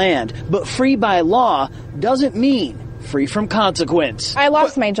of the land. But free by law doesn't mean free from consequence. I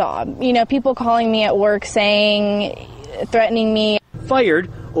lost my job. People calling me at work threatening me. Fired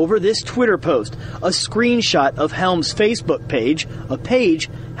over this Twitter post, a screenshot of Helms' Facebook page, a page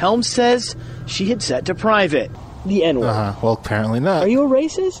Helms says she had set to private. The N-word. Well, apparently not. Are you a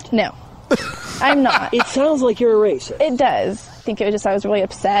racist? No. I'm not. It sounds like you're a racist. It does. I think it was just I was really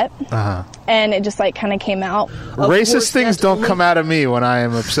upset, and it just like kind of came out. Racist things don't come out of me when I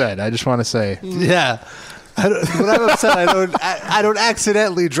am upset. I just want to say. Yeah. When I'm upset, I don't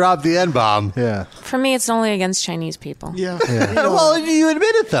accidentally drop the N-bomb. Yeah. For me, it's only against Chinese people. Yeah. Well, you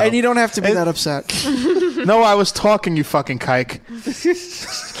admit it, though. And you don't have to be that upset. No, I was talking, you fucking kike.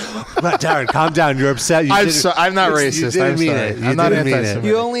 Darren, calm down. You're upset. I'm not racist. You didn't mean it. I'm not anti-Semitic.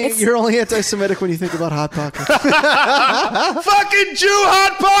 You're only anti-Semitic when you think about Hot Pockets. Fucking Jew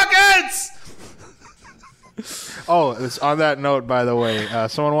Hot Pockets! Oh, it's on that note, by the way,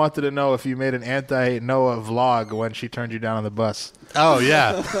 someone wanted to know if you made an anti-Noah vlog when she turned you down on the bus. Oh,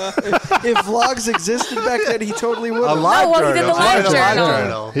 yeah. If vlogs existed back then, he totally would. A live journal. He did the live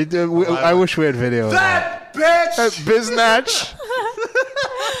journal. He did. I wish we had video of that. Bitch! Biznatch.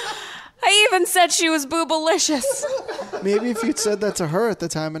 I even said she was boobalicious. Maybe if you'd said that to her at the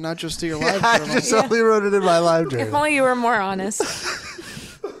time and not just to your live I journal. just only wrote it in my live If journal. only you were more honest.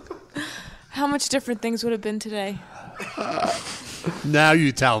 How much different things would have been today? Now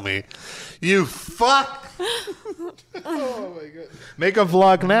you tell me. You fuck. Oh my god! Make a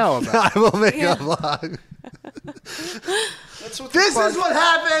vlog now. I will make a vlog. This is what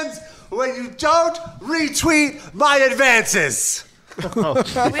happens when you don't retweet my advances. We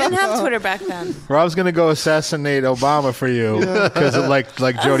didn't have Twitter back then. Rob's gonna go assassinate Obama for you because of like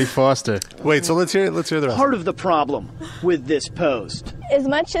Jodie Foster. Wait, so let's hear the rest. Part of the problem with this post. As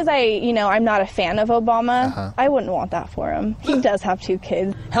much as I'm not a fan of Obama, I wouldn't want that for him. He does have 2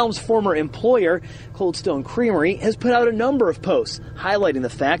 kids. Helm's former employer, Cold Stone Creamery, has put out a number of posts highlighting the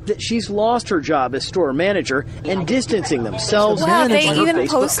fact that she's lost her job as store manager and distancing themselves Wow, from they her even Facebook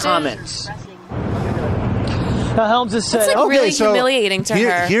posted- comments. Now, Helms has said, It's like really humiliating to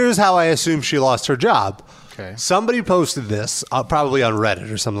her. Here's how I assume she lost her job. Okay. Somebody posted this, probably on Reddit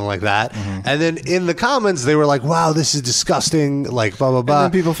or something like that. And then in the comments, they were like, wow, this is disgusting, like, blah, blah, blah.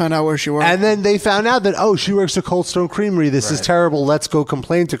 And then people found out where she worked. And then they found out that, oh, she works at Cold Stone Creamery. This is terrible. Let's go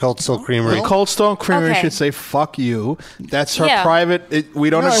complain to Cold Stone Creamery. The Cold Stone Creamery Okay. should say, fuck you. That's her Yeah. private. We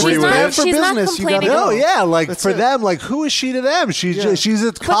don't No, agree she's with not it. for She's not business. You gotta complaining. go. No, yeah, like That's for it. them, like who is she to them? She's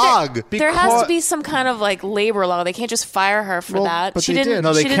a But cog. there has to be some kind of like labor law. They can't just fire her for Well, that. but She they didn't. did.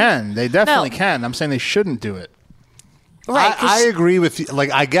 No, they she didn't- can. They definitely No. can. I'm saying they shouldn't do it. Right, 'cause I agree with you.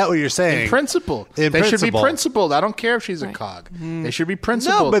 Like, I get what you're saying. In principle. In They should be principle. principled. I don't care if she's a cog. They should be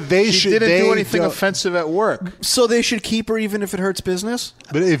principled. No, but they she should- didn't they do anything don't- offensive at work. So they should keep her even if it hurts business?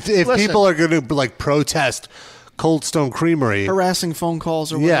 But if Listen. people are going to like protest Cold Stone Creamery, Harassing phone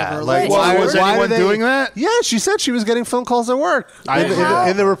calls or yeah, whatever. like Why was why anyone are they doing that? Yeah, she said she was getting phone calls at work.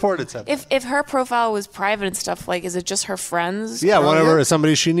 In the report, it said. If her profile was private and stuff, like, is it just her friends? Yeah, Or- whatever.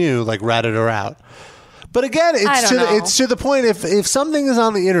 Somebody she knew like ratted her out. But again, I don't know. it's to the point. If something is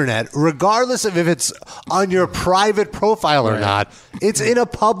on the internet, regardless of if it's on your private profile or not, it's in a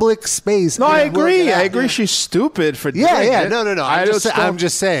public space. No, I And we're agree. gonna- I agree. She's stupid for doing Yeah. it. No. I'm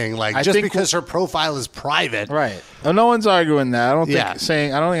just saying, like, I just think- because her profile is private, Right. Well, no one's arguing that. I don't Yeah.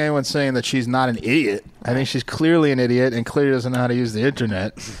 think anyone's saying that she's not an idiot. I think she's clearly an idiot and clearly doesn't know how to use the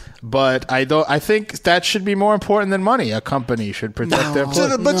internet. But I think that should be more important than money. A company should protect their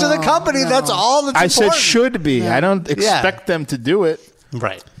employees. But to the company, that's all that's I important. said should be. I don't expect them to do it.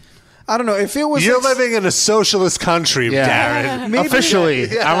 Right. I don't know. If it was You're like, living in a socialist country, Darren. Maybe- Officially.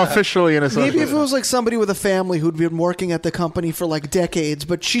 Yeah. I'm officially in a social. maybe if it was like somebody with a family who'd been working at the company for like decades,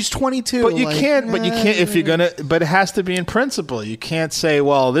 but she's 22. But you like, can't if you're gonna. But it has to be in principle. You can't say,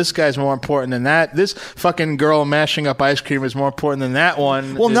 "Well, this guy's more important than that. This fucking girl mashing up ice cream is more important than that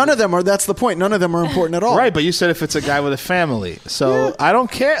one." Well, none of them are. That's the point. None of them are important at all. Right, but you said if it's a guy with a family, so I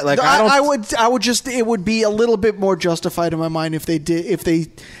don't care. Like No, I don't. I would just. It would be a little bit more justified in my mind if they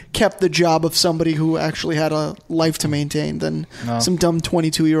kept the job of somebody who actually had a life to maintain than some dumb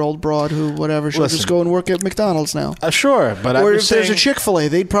 22-year-old broad who whatever she'll Listen. just go and work at McDonald's now. Sure, but or I'm if there's a saying, Chick-fil-A,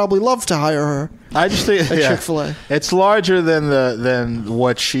 they'd probably love to hire her. I just think at Chick-fil-A. It's larger than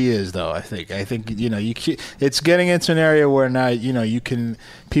what she is, though. I think it's getting into an area where now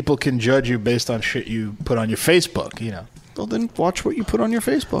people can judge you based on shit you put on your Facebook. Well, then watch what you put on your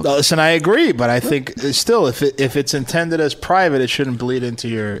Facebook. No, listen, I agree, but I think still, if it's intended as private, it shouldn't bleed into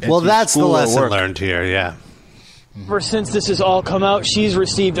your. Well, into your that's the school or lesson work. learned here. Yeah. Ever since this has all come out, she's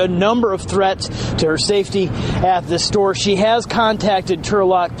received a number of threats to her safety at the store. She has contacted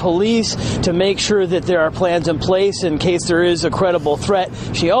Turlock police to make sure that there are plans in place in case there is a credible threat.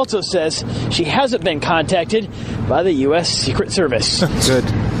 She also says she hasn't been contacted by the U.S. Secret Service. Good.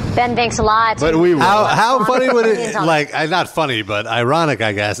 Ben, thanks a lot. But we will. How funny would it, like, not funny, but ironic,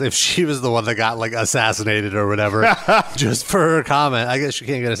 I guess, if she was the one that got, like, assassinated or whatever, just for her comment. I guess she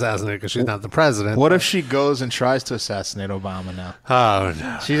can't get assassinated because she's not the president. What if she goes and tries to assassinate Obama now? Oh,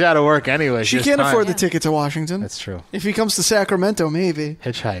 no. She's out of work anyway. She can't afford the ticket to Washington. That's true. If he comes to Sacramento, maybe.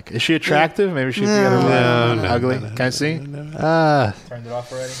 Hitchhike. Is she attractive? Maybe she'd be ugly. Can I see? Turned it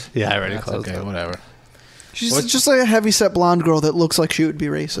off already? Yeah, I already That's closed okay, it. whatever. She's just like a heavy-set blonde girl that looks like she would be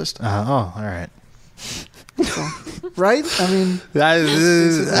racist. Oh, all right. Right? I mean,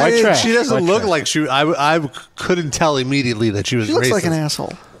 she doesn't look like she. I couldn't tell immediately that she was she looks racist. like an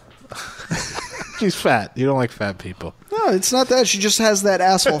asshole. She's fat. You don't like fat people. No, it's not that. She just has that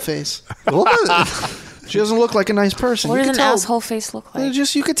asshole face. She doesn't look like a nice person. What You does can an tell- asshole face look like?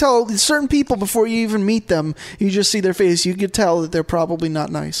 You could tell certain people before you even meet them. You just see their face. You could tell that they're probably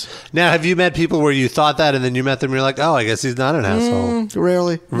not nice. Now, have you met people where you thought that and then you met them and you're like, oh, I guess he's not an asshole?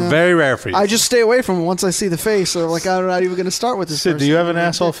 Rarely. No. Very rare for you. I just stay away from them once I see the face. So like, I'm not even going to start with this Sid, person. do you have an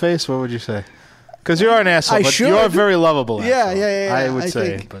asshole face? What would you say? Because you are an asshole, I but should. you're a very lovable Yeah, asshole. yeah. I would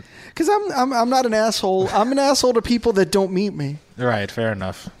say. But Because I'm not an asshole. I'm an asshole to people that don't meet me. right, fair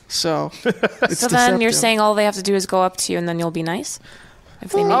enough. So, it's So then you're deceptive. saying all they have to do is go up to you and then you'll be nice?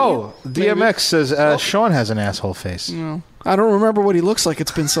 If they meet Oh, you? DMX says Sean has an asshole face. No. I don't remember what he looks like.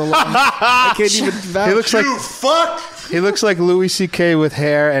 It's been so long. I can't even vouch. He looks like He looks like Louis C.K. with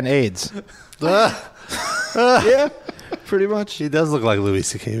hair and AIDS. Yeah, pretty much. He does look like Louis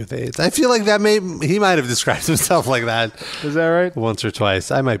C.K. with AIDS. I feel like he might have described himself like that. Is that right? Once or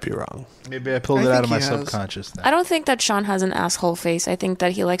twice. I might be wrong. Maybe I pulled it out of my subconscious. I don't think that Sean has an asshole face. I think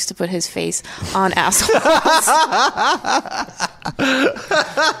that he likes to put his face on assholes.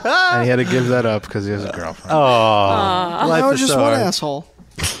 And he had to give that up because he has a girlfriend. No, just one asshole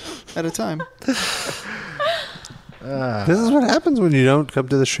at a time. This is what happens when you don't come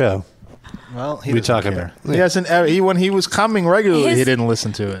to the show. Well, he we doesn't talk care. about. He hasn't. When he was coming regularly, he His- didn't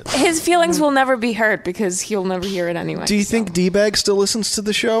listen to it. His feelings will never be hurt because he'll never hear it anyway. Do you think D-Bag still listens to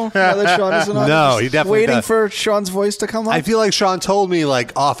the show now that Sean isn't on? No, Just he definitely waiting does. for Sean's voice to come up. I feel like Sean told me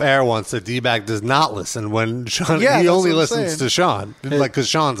like off air once that D-Bag does not listen when Sean. Yeah, he that's only what I'm listens saying. to Sean, like because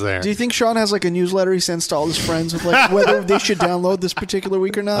Sean's there. Do you think Sean has like a newsletter he sends to all his friends with like whether they should download this particular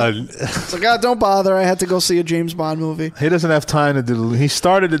week or not? It's like, don't bother. I had to go see a James Bond movie. He doesn't have time to do. He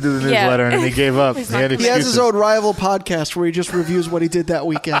started to do the Yeah. newsletter and then he gave up. He had He has excuses. his own rival podcast where he just reviews what he did that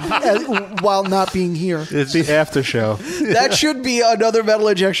weekend while not being here. It's the after show. That should be another Metal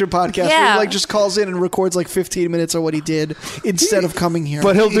Injection podcast where Yeah. he like just calls in and records like 15 minutes of what he did instead of coming here.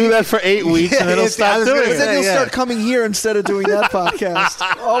 But he'll do that for 8 weeks and then he'll stop doing But it. then he'll start coming here instead of doing that podcast.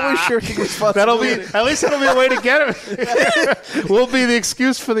 Always shirking responsibility. At least that'll be a way to get him. We'll be the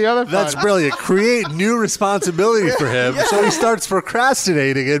excuse for the other. That's podcast. brilliant. Create new responsibility for him, so he starts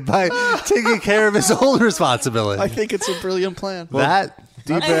procrastinating it by taking care of his own responsibility. I think it's a brilliant plan.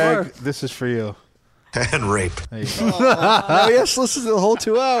 D-Bag, this is for you. And rape. Oh, yes, listen to the whole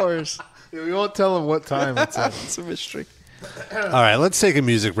 2 hours. We won't tell him what time it's at. It's a mystery. All right, let's take a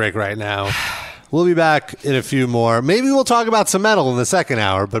music break right now. We'll be back in a few more. Maybe we'll talk about some metal in the second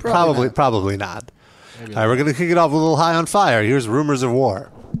hour, but probably not. All right, we're going to kick it off with a little High on Fire. Here's Rumors of War.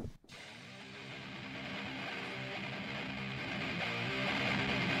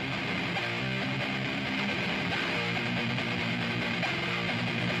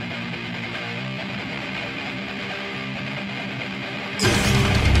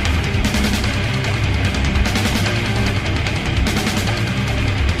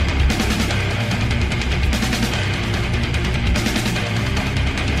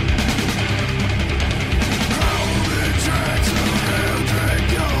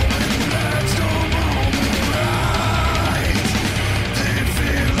 Drag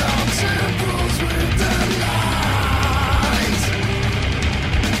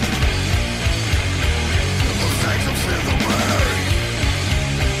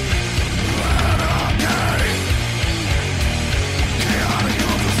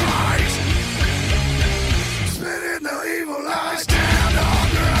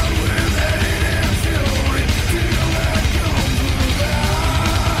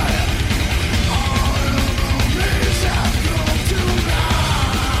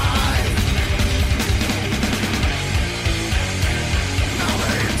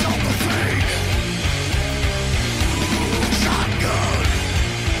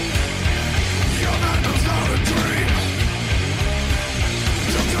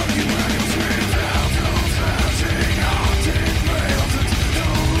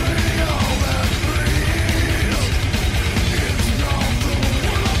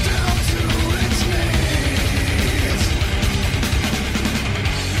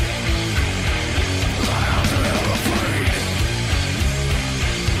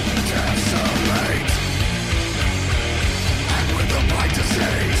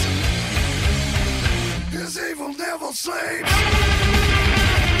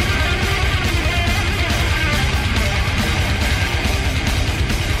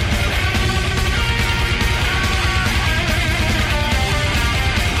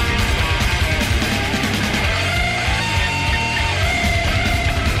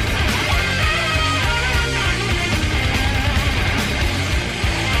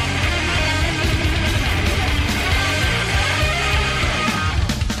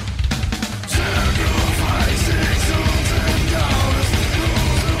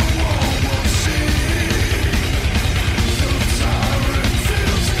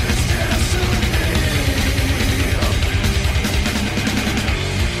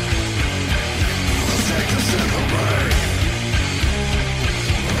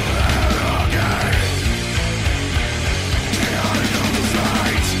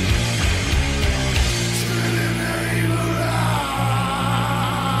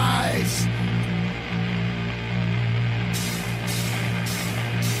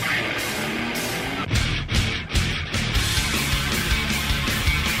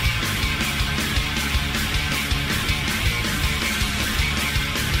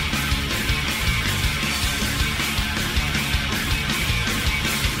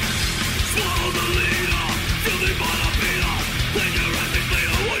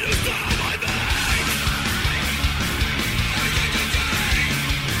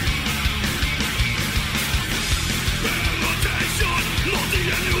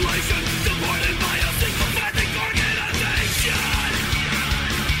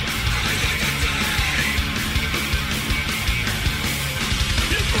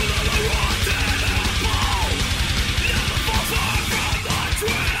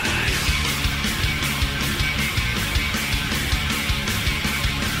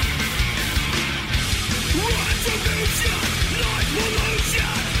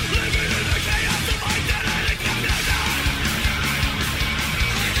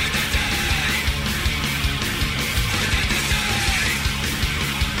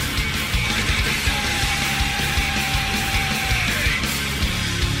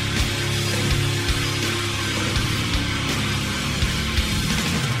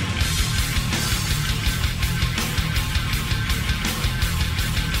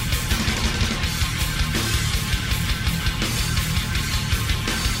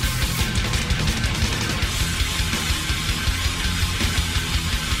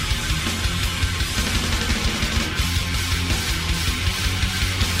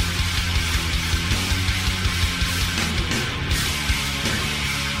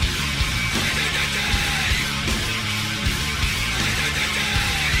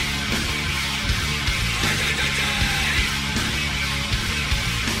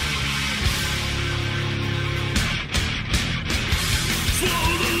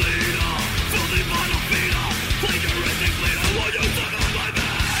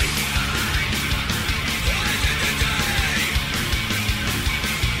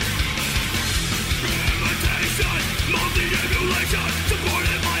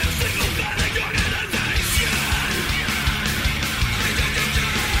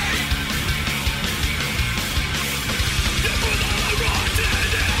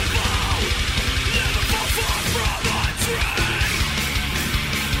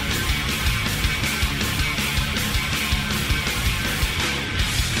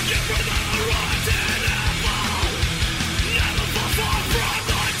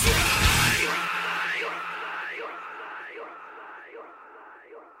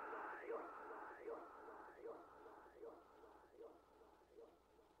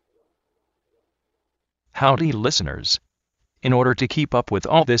Howdy, listeners. In order to keep up with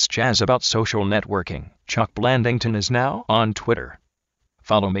all this jazz about social networking, Chuck Blandington is now on Twitter.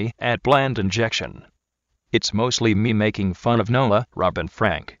 Follow me at BlandInjection. It's mostly me making fun of Nola, Rob, and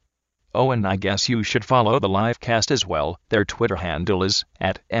Frank. Oh, and I guess you should follow the Livecast as well. Their Twitter handle is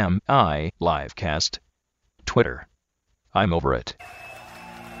at @MILivecast. Twitter. I'm over it.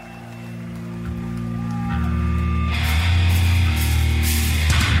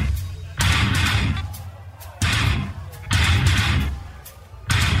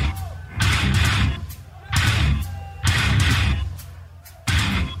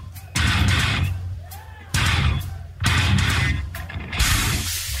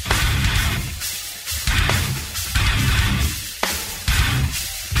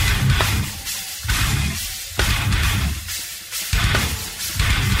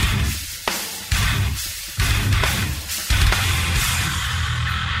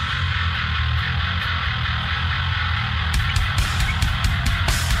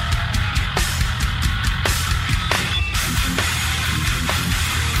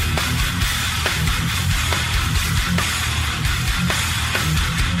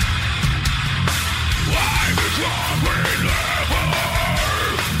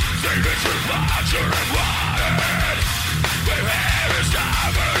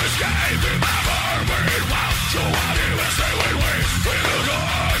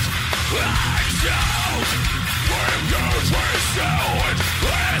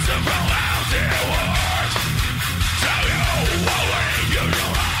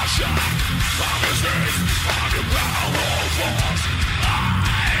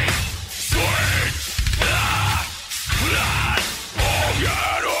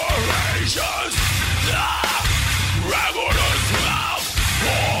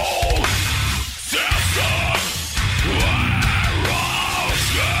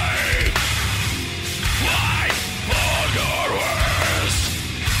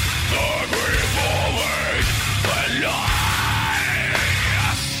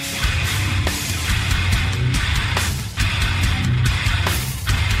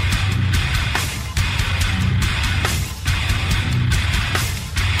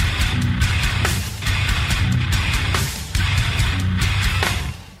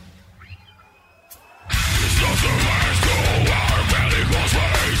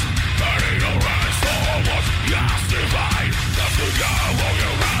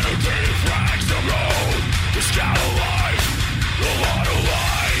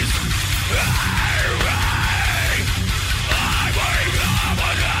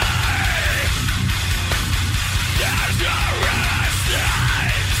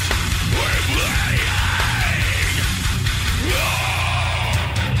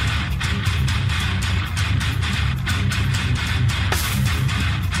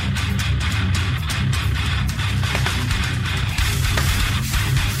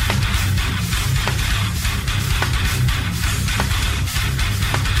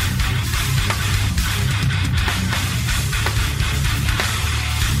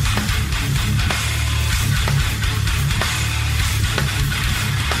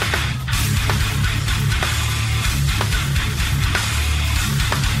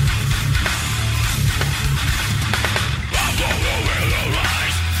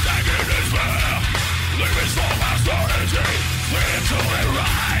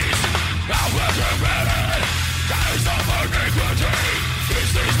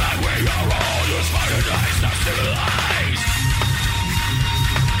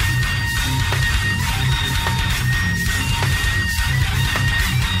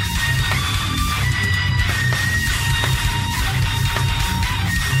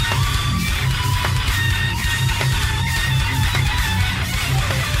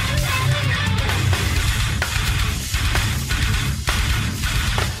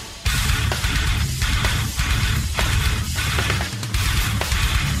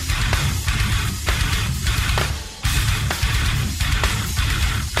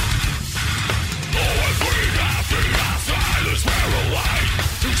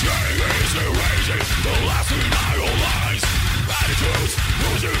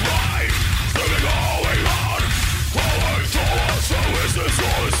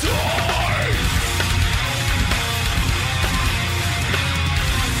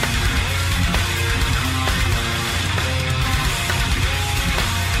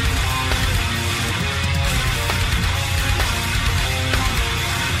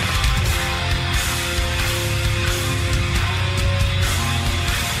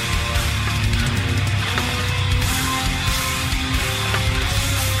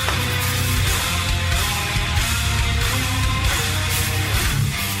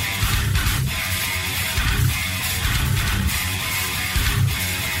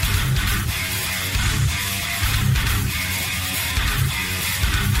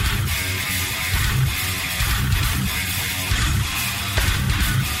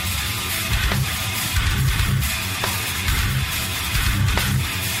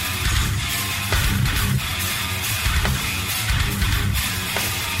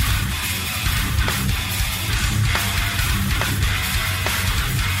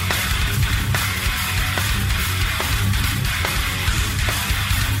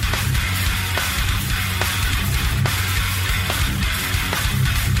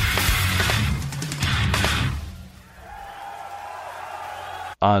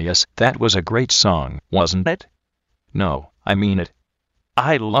 Ah yes, that was a great song, wasn't it? No, I mean it.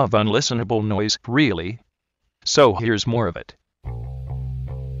 I love unlistenable noise, really. So here's more of it.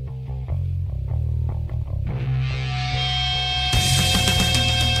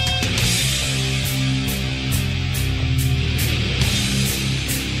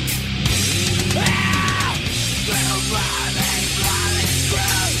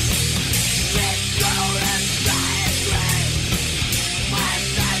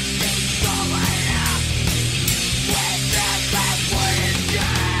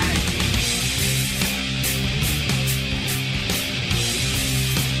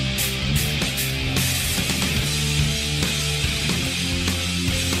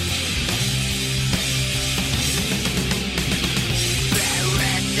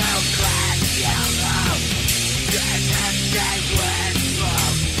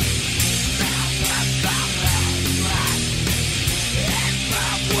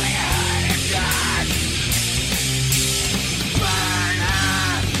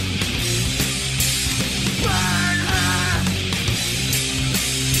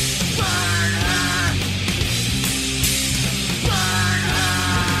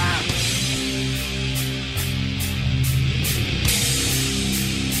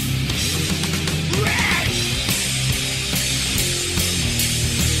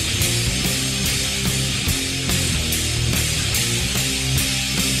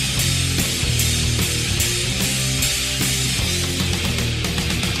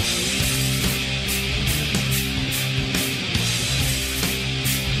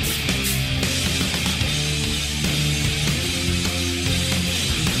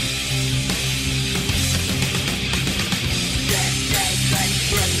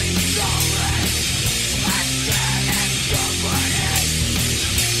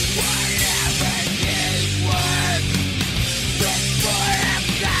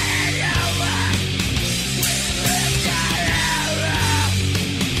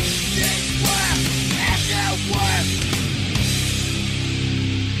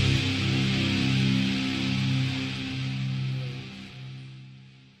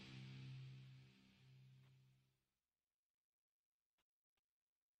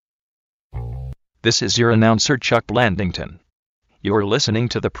 This is your announcer Chuck Blandington. You're listening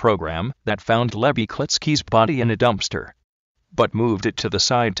to the program that found Lebby Klitsky's body in a dumpster, but moved it to the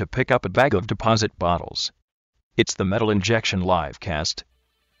side to pick up a bag of deposit bottles. It's the Metal Injection Livecast.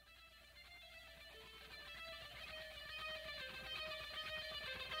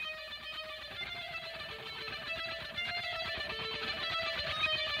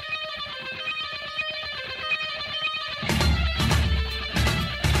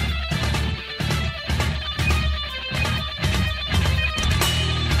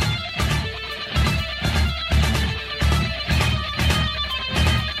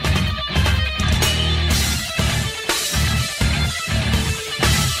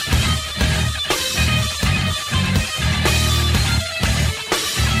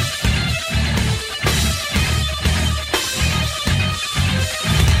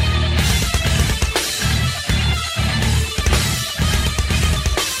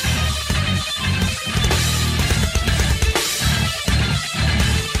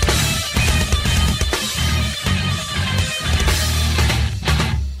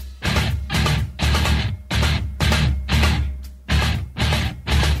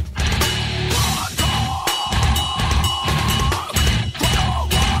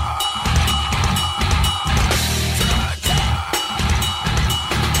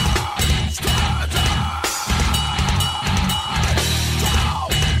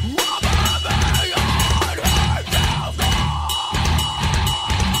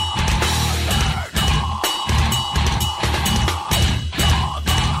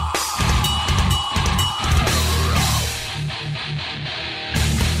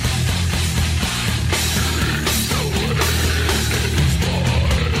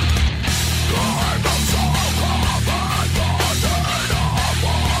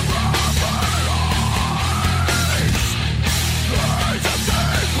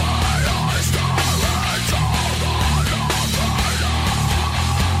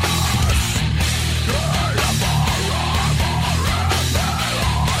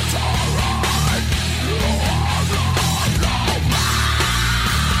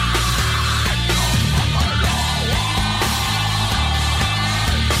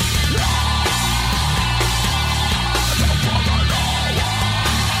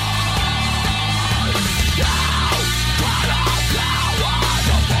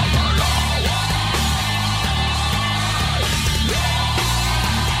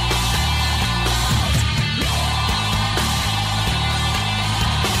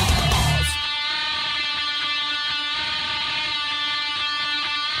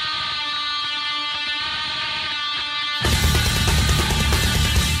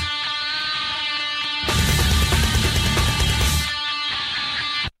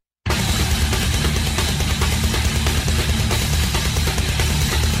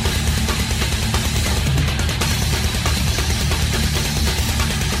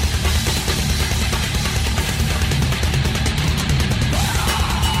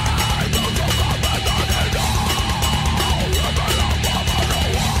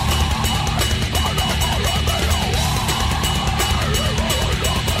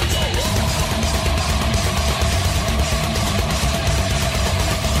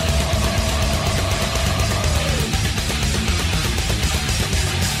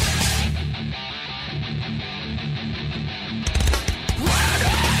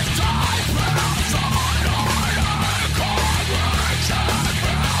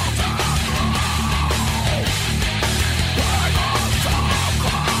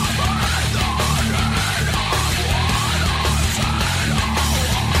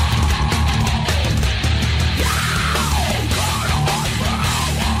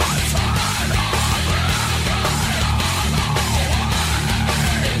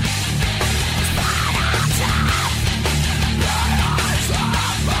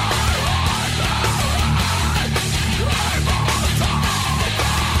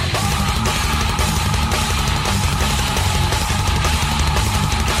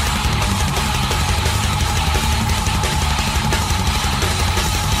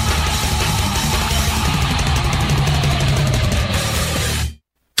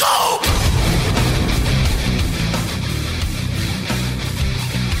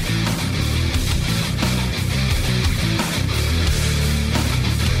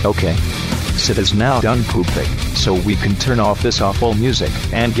 Okay. Sid is now done pooping, so we can turn off this awful music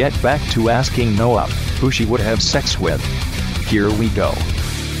and get back to asking Noah who she would have sex with. Here we go.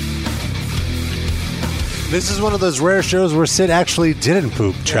 This is one of those rare shows where Sid actually didn't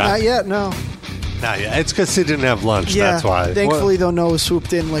poop, Chuck. Not yet, no. Not yet. It's because Sid didn't have lunch. Yeah, That's why. thankfully, though, Noah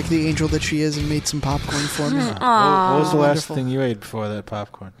swooped in like the angel that she is and made some popcorn for me. What was the last Wonderful. thing you ate before that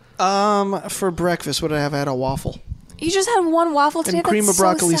popcorn? For breakfast, what did I have? I had a waffle. You just had one waffle today? And cream That's of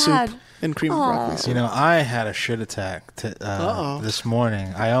broccoli so sad. soup. And cream of broccoli soup. You know, I had a shit attack this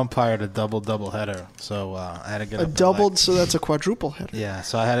morning. I umpired a double header, so I had to get A up. doubled, so that's a quadruple header. Yeah,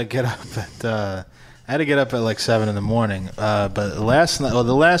 so I had to get up at like 7 in the morning. But last night, the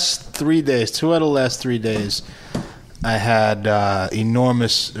last 3 days, 2 out of the last 3 days, I had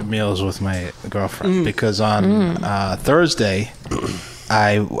enormous meals with my girlfriend because on Thursday,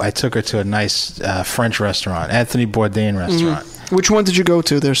 I took her to a nice French restaurant, Anthony Bourdain restaurant. Which one did you go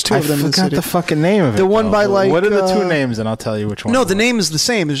to? There's two of them in the I forgot city. the fucking name of it. The one though. by like. What are the two names? And I'll tell you which one. No, the name is the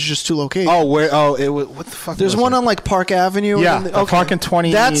same. It's just two locations. Oh, where? Oh, it was. What the fuck? There's was one it? on like Park Avenue. Yeah, and then Park and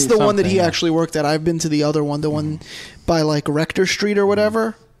 20. That's the one that he something, yeah. actually worked at. I've been to the other one, the one by like Rector Street or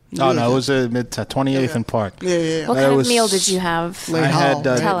whatever. Oh no, it was at 28th and Park. Yeah. What kind of meal did you have? I had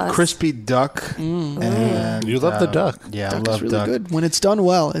Tell us. crispy duck. And, You love the duck. Yeah, Duck I love is really duck. good when it's done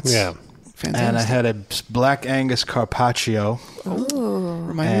well. It's fantastic. And I had a black Angus carpaccio.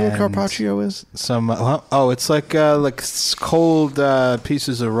 Remind me what carpaccio is. Some it's like cold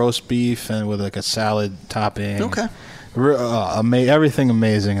pieces of roast beef and with like a salad topping. Okay. Everything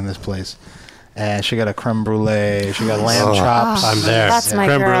amazing in this place. And she got a creme brulee. She got lamb chops. I'm there. That's my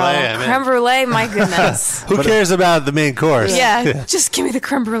Creme girl. brulee, I'm in. Creme brulee, my goodness. Who cares about the main course? Yeah, just give me the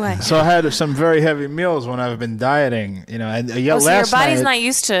creme brulee. So I had some very heavy meals when I've been dieting. You know, and So your last body's night, not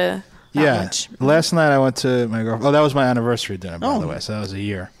used to that much. Last night I went to my girlfriend. Oh, that was my anniversary dinner, by the way. So that was a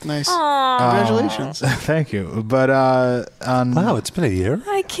year. Nice. Congratulations. Thank you. But wow, it's been a year.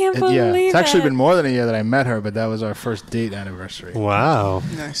 I can't believe yeah, it's actually it. been more than a year that I met her, but that was our first date anniversary. Wow.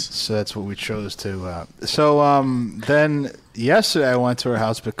 Nice. So that's what we chose to. Then yesterday I went to her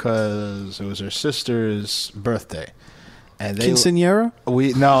house because it was her sister's birthday. And Quinceañera?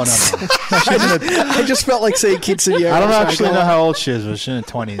 No. I just felt like saying quinceañera. I don't so actually go know on. how old she is, but she's in her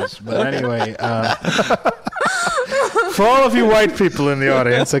 20s. But anyway, for all of you white people in the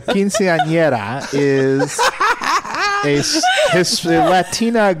audience, a quinceañera is his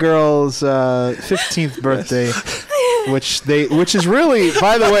Latina girl's 15th birthday, which is really,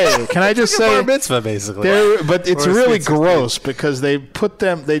 by the way, can I just say, bar mitzvah basically. But it's Or really it's gross because they put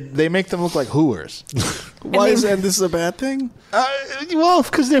them, they make them look like hooers. Why is that? This is a bad thing? Well,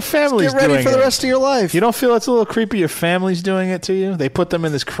 because their families Get ready doing for the it. rest of your life. You don't feel it's a little creepy? Your family's doing it to you. They put them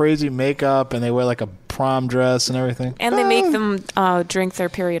in this crazy makeup and they wear like a prom dress and everything. And they make them drink their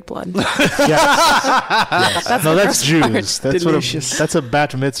period blood. Yes. That's No, the that's worst part. Jews. That's a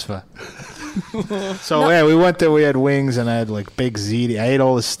bat mitzvah. So No. yeah, we went there. We had wings and I had like baked ziti. I ate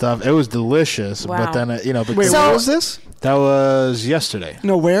all this stuff. It was delicious. Wow. But then Wait, because where was this? that was yesterday.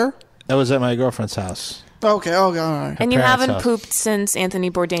 No, where? That was at my girlfriend's house. Okay, all right. And you parents' haven't house. pooped since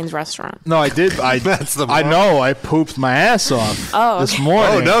Anthony Bourdain's restaurant. No, I did. That's the I know. I pooped my ass off Oh, this okay.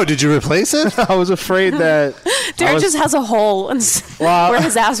 morning. Oh no! Did you replace it? I was afraid that Derek just has a hole where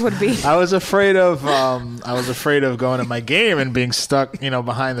his ass would be. I was afraid of going to my game and being stuck,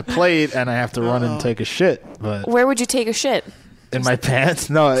 behind the plate, and I have to run and take a shit. But Where would you take a shit? in my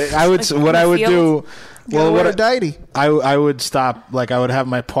pants, no. I would. Like What I would field? do. Well, What what a deity. I would stop. Like I would have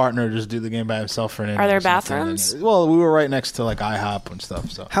my partner just do the game by himself for an inning. Are there or something. bathrooms? Well, we were right next to like IHOP and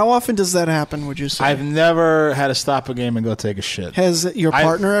stuff. So How often does that happen, would you say? I've never had to stop a game and go take a shit. Has your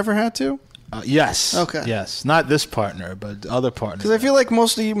partner ever had to? Yes. Okay. Yes. Not this partner, but other partners. Because I feel like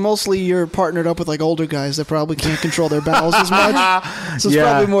mostly you're partnered up with like older guys that probably can't control their bowels as much. So it's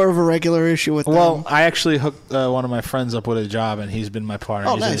Yeah. probably more of a regular issue with Well, them. I actually hooked one of my friends up with a job, and he's been my partner.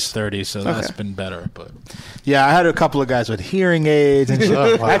 Oh, He's in nice. his 30s, so Okay. that's been better. But yeah, I had a couple of guys with hearing aids. And shit.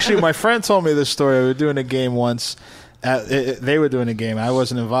 Oh, wow. Actually, my friend told me this story. We were doing a game once. They were doing a game. I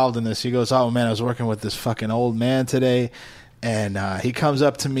wasn't involved in this. He goes, "Oh man, I was working with this fucking old man today." And he comes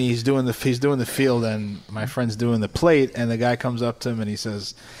up to me. He's doing the field, and my friend's doing the plate. And the guy comes up to him and he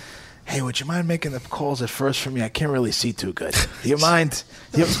says, "Hey, would you mind making the calls at first for me? I can't really see too good. Do you mind?"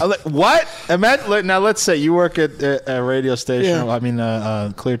 I'm like, what? Now let's say you work at a radio station. Yeah. I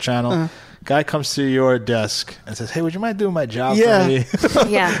mean, Clear Channel. Guy comes to your desk and says, "Hey, would you mind doing my job Yeah. for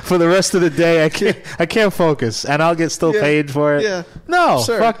me? Yeah. For the rest of the day, I can't focus, and I'll get still Yeah. paid for it." Yeah. No,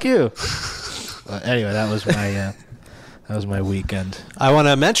 Sir. fuck you. Anyway, that was my That was my weekend. I want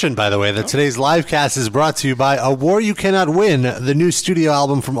to mention, by the way, that today's live cast is brought to you by A War You Cannot Win, the new studio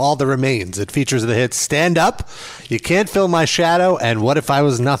album from All That Remains. It features the hits Stand Up, You Can't Fill My Shadow, and What If I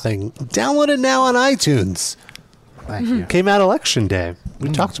Was Nothing. Download it now on iTunes. Thank you. Came out election day. We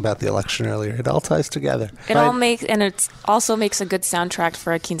talked about the election earlier. It all ties together. It all makes, and it also makes a good soundtrack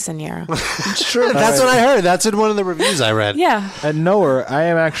for a quinceañera. Sure, that's what I heard. That's in one of the reviews I read. Yeah. And Noah, I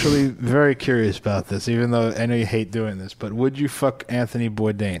am actually very curious about this, even though I know you hate doing this, but would you fuck Anthony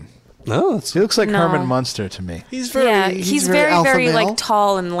Bourdain? No. He looks like No. Herman Munster to me. He's very, yeah, he's very, alpha very male. like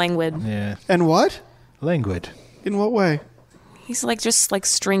tall and languid. Yeah. And what? Languid. In what way? He's like just like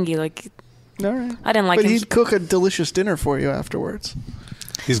stringy. Like All right. I didn't like but him. he'd cook a delicious dinner for you afterwards.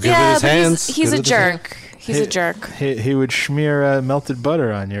 He's good yeah, with his but hands. he's good a with his hands. jerk. He's a jerk. He would smear melted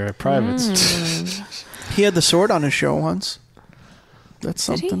butter on your privates. He had the sword on his show once. That's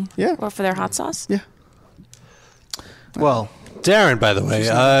Did he? something. Yeah. Or for their hot sauce? Yeah. Well, Darren, by the way,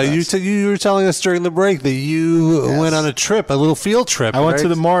 you were telling us during the break that you went on a trip, a little field trip. I went to right?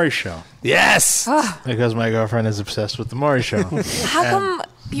 the Maury show. Yes! Because my girlfriend is obsessed with the Maury show. How come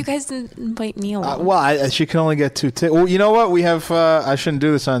you guys didn't invite me along? Well, she can only get 2 tickets. Well, you know what? We have, I shouldn't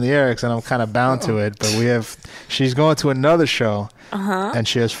do this on the air because I'm kind of bound to it, but she's going to another show. And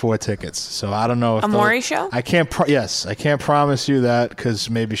she has 4 tickets, so I don't know if A Maury show? I can't. I can't promise you that because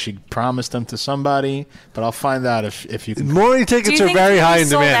maybe she promised them to somebody, but I'll find out if you can. Maury tickets are very high in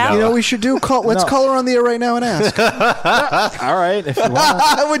demand. You know what we should do? Let's call her on the air right now and ask. All right, if you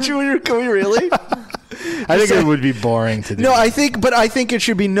want. Can we really? I think it would be boring to do. No, I think it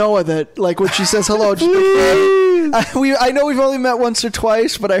should be Noah that, like, when she says hello. Just I know we've only met once or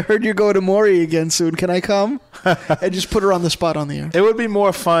twice, but I heard you're going to Maury again soon. Can I come? And just put her on the spot on the air. It would be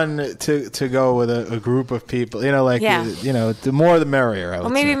more fun to go with a group of people. You know, like Yeah. the more the merrier. I would Well,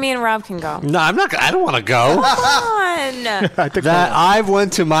 maybe me and Rob can go. No, I'm not. I don't want to go. Come on. That I've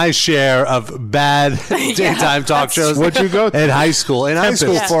went to my share of bad daytime talk shows. What'd you go to? In high school? In high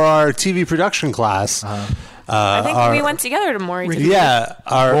school Yeah. for our TV production class. I think we went together to Maury. didn't we? Yeah.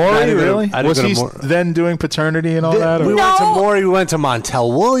 I Maury, didn't go to- really? I didn't Was go to he Maury. then doing paternity and all that? or- We went to Maury. We went to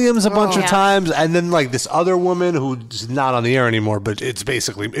Montel Williams a bunch of Yeah. times, and then like this other woman who's not on the air anymore. But it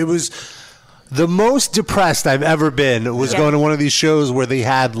was the most depressed I've ever been. Was going to one of these shows where they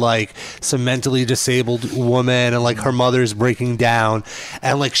had like some mentally disabled woman, and like her mother's breaking down,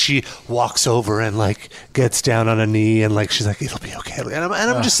 and like she walks over and like gets down on a knee, and like she's like, "It'll be okay." And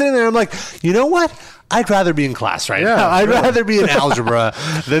I'm just sitting there. I'm like, you know what? I'd rather be in class right now. I'd rather be in algebra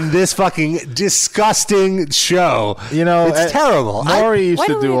than this fucking disgusting show. You know, it's terrible. Maury used Why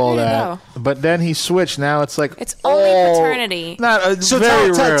to do do we all agree to that, but then he switched. Now it's like It's only paternity. Not So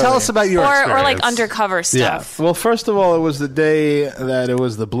very tell rarely. us about your or experience. like undercover stuff. Well, first of all, it was the day that it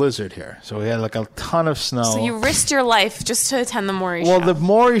was the blizzard here, so we had like a ton of snow. So you risked your life just to attend the Maury Well, show. the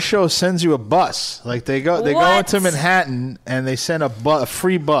Maury show sends you a bus. Like they go What? into Manhattan and they send a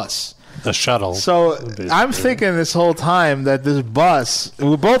free bus. A shuttle. So I'm thinking this whole time that this bus,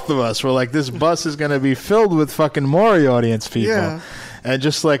 well, both of us were like, this bus is going to be filled with fucking Maury audience people. Yeah. And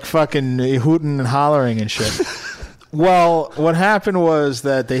just like fucking hooting and hollering and shit. Well, what happened was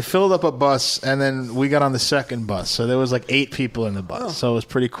that they filled up a bus and then we got on the second bus. So there was like 8 people in the bus. So it was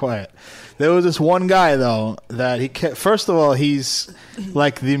pretty quiet. There was this one guy though that he kept, first of all, he's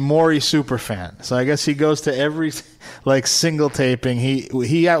like the Maury super fan. So I guess he goes to every like single taping. He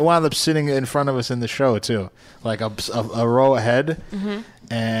wound up sitting in front of us in the show too, like a row ahead.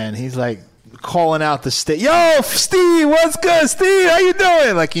 And he's like calling out the stage, "Yo, Steve, what's good, Steve? How you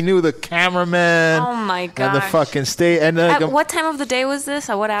doing?" Like he knew the cameraman. Oh my And the gosh. fucking stage. And like, At what time of the day was this?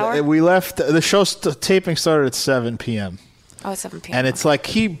 At what hour? we left. The show taping started at 7 p.m. Oh, it's 7 p.m. And it's like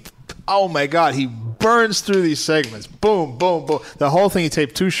oh my God, he burns through these segments. Boom, boom, boom. The whole thing, he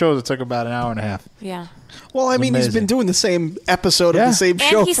taped 2 shows. It took about an hour and a half. Yeah. Well, I mean, he's Amazing. been doing the same episode of the same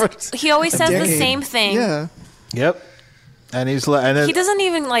show And for he always a says the decade. same thing. Yeah. Yep. And he's like, and then, He doesn't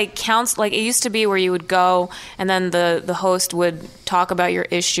even like count. Like it used to be where you would go and then the host would talk about your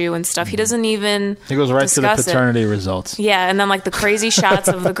issue and stuff. He doesn't even. he goes right to the discuss it. paternity results. Yeah, and then like the crazy shots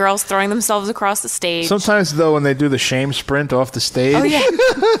of the girls throwing themselves across the stage. Sometimes though, when they do the shame sprint off the stage, Oh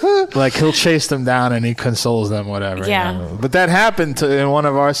yeah. like he'll chase them down and he consoles them, whatever. Yeah. you know. But that happened in one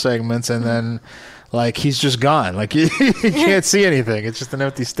of our segments, and then like he's just gone. Like you can't see anything. It's just an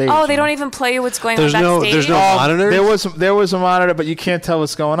empty stage. Oh, they don't even play you what's going on backstage. There was a monitor, but you can't tell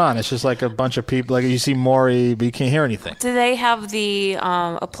what's going on. It's just like a bunch of people. Like you see Maury, but you can't hear anything. Do they have the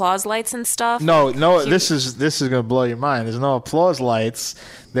applause lights and stuff? No. This is gonna blow your mind. There's no applause lights.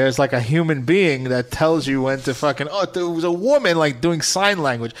 there's like a human being that tells you when to fucking. Oh, there was a woman like doing sign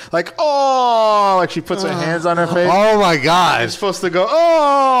language, like oh, like she puts her hands on her face. Oh my god! You're supposed to go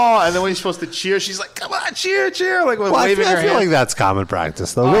oh, and then when you're supposed to cheer, she's like, come on, cheer, like waving her I feel hand. like that's common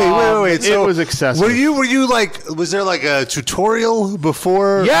practice, though. Wait. It was excessive. Were you like? Was there like a tutorial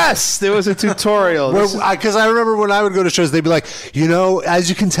before? Yes, there was a tutorial. Because I remember when I would go to shows, they'd be like, as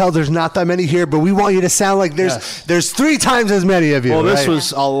you can tell, there's not that many here, but we want you to sound like there's 3 times as many of you. Well, this right?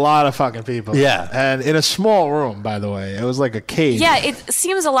 was a lot of fucking people. Yeah. And in a small room, by the way. It was like a cage. Yeah, it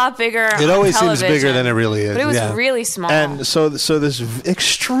seems a lot bigger. It always on seems bigger than it really is. But it was really small. And so this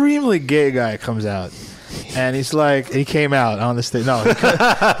extremely gay guy comes out. And he's like, he came out on the stage. No, he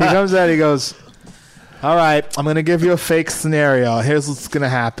comes out, he goes, all right, I'm going to give you a fake scenario. Here's what's going to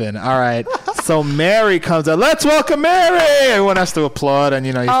happen. All right. So Mary comes out. Let's welcome Mary. Everyone has to applaud. And,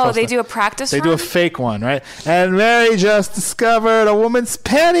 they do a practice run? They do a fake one, right? And Mary just discovered a woman's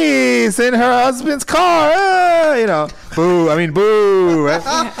panties in her husband's car. Boo.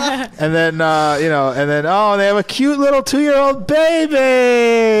 Right? And then, they have a cute little 2-year-old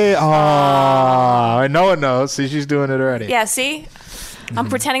baby. Oh, and no one knows. See, she's doing it already. Yeah, see? I'm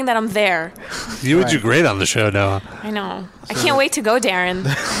pretending that I'm there. You would do great on the show, Noah. I know. I can't wait to go, Darren.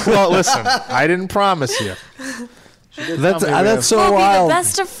 Well, listen, I didn't promise you. That's so we'll wild. We'll be the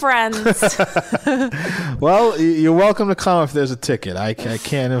best of friends. Well, you're welcome to come if there's a ticket. I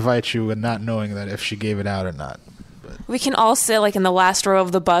can't invite you with not knowing that if she gave it out or not. We can all sit like in the last row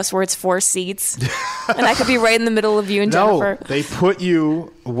of the bus where it's 4 seats, and I could be right in the middle of you and Jennifer. No, they put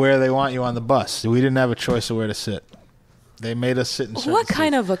you where they want you on the bus. We didn't have a choice of where to sit. They made us sit in certain What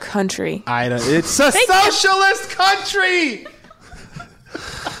kind of a country? It's a socialist country!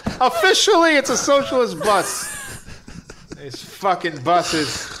 Officially, it's a socialist bus. These fucking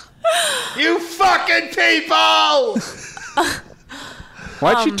buses. You fucking people!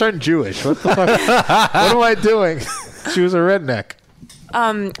 Why'd she turn Jewish? What the fuck? What am I doing? She was a redneck.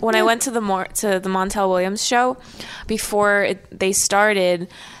 When I went to the Montel Williams show, before they started,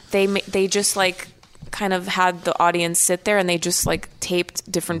 they just like kind of had the audience sit there and they just like taped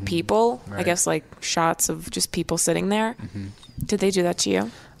different people. Right. I guess like shots of just people sitting there. Mm-hmm. Did they do that to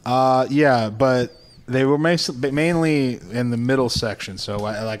you? Yeah, but they were mainly in the middle section. So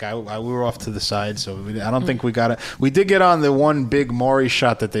we were off to the side. So I don't think we got it. We did get on the one big Maury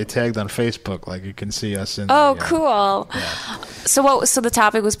shot that they tagged on Facebook. Like you can see us in. Oh, cool. Yeah. So the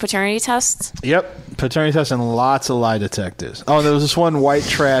topic was paternity tests? Yep. Paternity tests and lots of lie detectors. Oh, there was this one white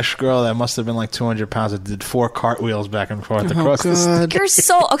trash girl that must have been like 200 pounds that did 4 cartwheels back and forth across the stage. You're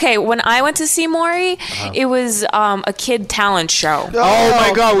so... Okay, when I went to see Maury, it was a kid talent show. Oh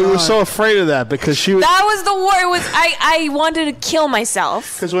my God, we were so afraid of that because she was... That was the war. I wanted to kill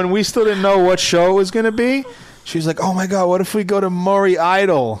myself. Because when we still didn't know what show it was going to be, she was like, oh my God, what if we go to Maury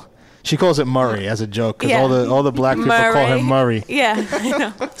Idol? She calls it Murray as a joke because all the black people call him Murray. Yeah, I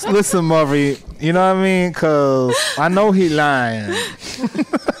know. Listen, Murray, you know what I mean? Because I know he lying.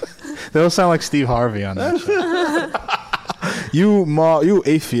 They all sound like Steve Harvey on that show. You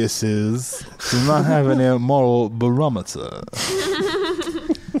atheists do not have any moral barometer.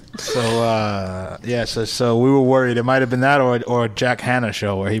 So we were worried it might have been that or a Jack Hanna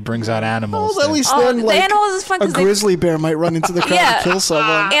show where he brings out animals. Well, at least then, the animals is fun a grizzly bear might run into the crowd and kill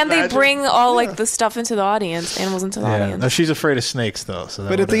someone. And they bring all like the stuff into the audience, animals into the audience. No, she's afraid of snakes though. So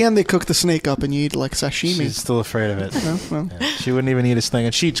but at the end, they cook the snake up and you eat like sashimi. She's still afraid of it. Yeah. She wouldn't even eat a snake,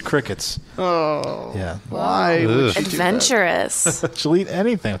 and she eats crickets. Oh, yeah. Why? Would she adventurous. She'll eat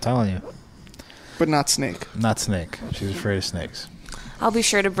anything. I'm telling you. But not snake. Not snake. She's afraid of snakes. I'll be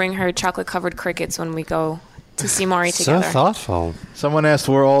sure to bring her chocolate-covered crickets when we go to see Maury together. So thoughtful. Someone asked,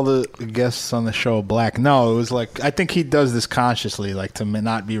 were all the guests on the show black? No, it was like, I think he does this consciously, like to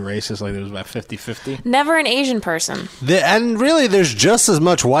not be racist, like it was about 50-50. Never an Asian person. And really, there's just as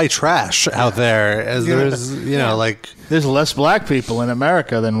much white trash out there as there's, like... There's less black people in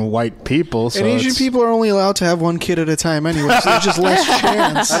America than white people. So and Asian people are only allowed to have one kid at a time anyway, so there's just less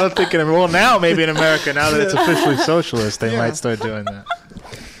chance. I don't think now maybe in America, now that it's officially socialist, they might start doing that.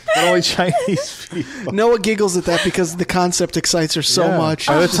 But only Chinese people. Noah giggles at that because the concept excites her so much.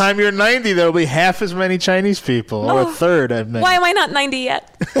 By the time you're 90, there'll be half as many Chinese people, or a third. Why am I not 90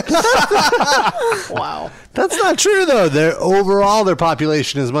 yet? Wow. That's not true, though. Their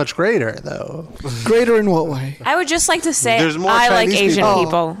population is much greater, though. Greater in what way? I would just like to say There's more I like Chinese Asian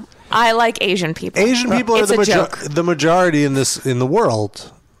people. people. I like Asian people. Asian people are It's the majority in the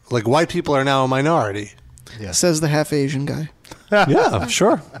world. Like, white people are now a minority. Yeah. Says the half Asian guy. Yeah,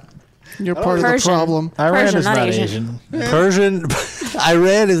 sure. You're part of the problem. Iran is not Asian. Persian.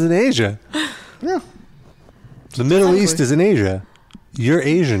 Iran is in Asia. Yeah. The Middle East is in Asia. You're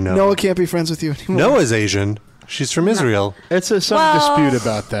Asian, Noah. Noah can't be friends with you anymore. Noah's Asian. She's from Israel. It's some dispute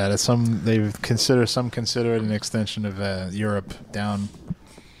about that. It's some consider it an extension of Europe down.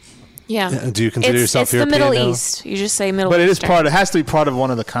 Yeah. Do you consider yourself It's the European Middle now? East. You just say Middle But it is Eastern. part. It has to be part of one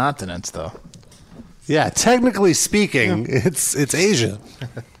of the continents, though. Yeah, technically speaking, it's Asia.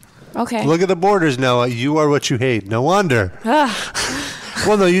 Okay. Look at the borders, Noah. You are what you hate. No wonder.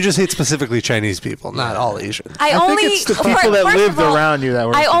 Well, no, you just hate specifically Chinese people, not all Asians. I only think it's the people that first lived of all, around you that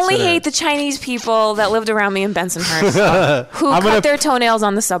were I only considered. hate the Chinese people that lived around me in Bensonhurst who cut their toenails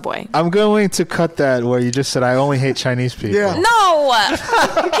on the subway. I'm going to cut that where you just said I only hate Chinese people. Yeah. No,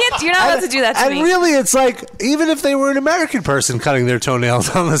 you're not allowed to do that to And me. really, it's like, even if they were an American person cutting their toenails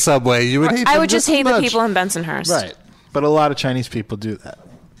on the subway, you would hate I them would just hate as the much. people in Bensonhurst. Right. But a lot of Chinese people do that.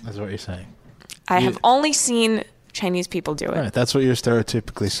 That's what you're saying. I have only seen Chinese people do it. Right. That's what you're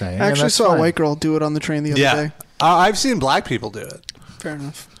stereotypically saying. I and actually that's saw fine. a white girl do it on the train the other day. I've seen black people do it. Fair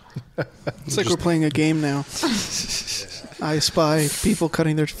enough. It's like we're playing a game now. I spy people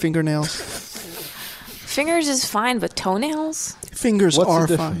cutting their fingernails. Fingers is fine, but toenails? Fingers What's the are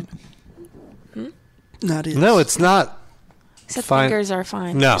difference? fine. Not it. No, it's not. I said Fine. fingers are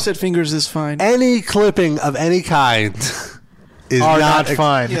fine. No. You said fingers is fine. Any clipping of any kind is Are not, not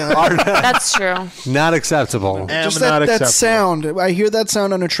fine. Yeah. are That's true. not acceptable. Just that sound. I hear that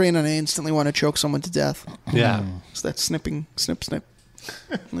sound on a train and I instantly want to choke someone to death. Yeah. It's that snipping, snip, snip.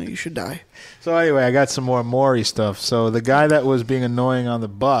 No, you should die. So anyway, I got some more Maury stuff. So the guy that was being annoying on the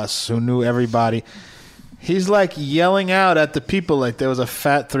bus, who knew everybody, he's like yelling out at the people like there was a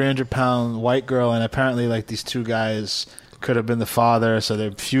fat 300-pound white girl, and apparently like these two guys could have been the father, so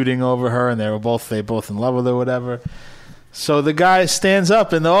they're feuding over her, and they both in love with her, or whatever. So the guy stands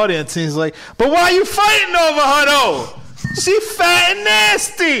up in the audience and he's like, "But why are you fighting over her though? She fat and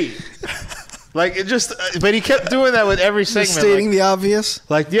nasty." Like it just, but he kept doing that with every segment. Just stating the obvious.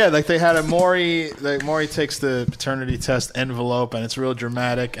 Like they had a Maury. Like Maury takes the paternity test envelope, and it's real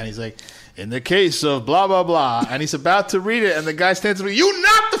dramatic. And he's like, "In the case of blah blah blah," and he's about to read it, and the guy stands up, "You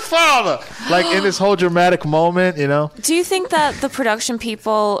not the father!" Like in this whole dramatic moment, you know. Do you think that the production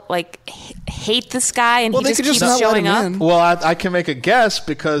people like hate this guy and Well, he they just could just keeps not let showing him up? in. Well, I can make a guess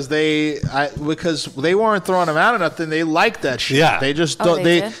because they weren't throwing him out or nothing. They liked that shit. Yeah. They just Oh, don't,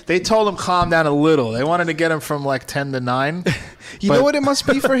 they they did? they told him calm down a little. They wanted to get him from like 10 to 9. You know what it must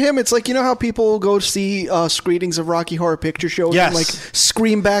be for him? It's like, you know how people go see screenings of Rocky Horror Picture Show and Yes. like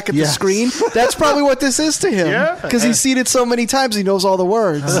scream back at the Yes. screen? That's probably what this is to him. Yeah. Because he's seen it so many times, he knows all the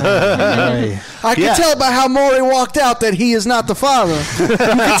words. Right. I can Yeah. tell by how Maury walked out that he is not the father. You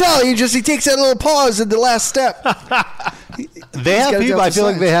can tell he takes that little pause at the last step. They He's have gotta people. tell I the feel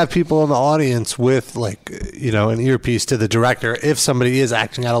like signs. they have people in the audience with like an earpiece to the director. If somebody is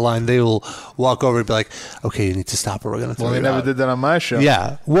acting out of line, they will walk over and be like, "Okay, you need to stop, or we're going to throw Well, they you never out." did that on my show.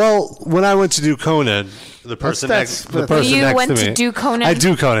 Yeah. Well, when I went to do Conan, the person That's- next, the person You next went to to me, do Conan? I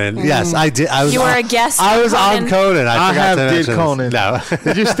do Conan. Yes, I did. I was. You were on- a guest I on was on Conan? Conan. I I forgot have to did mention Conan. this. No.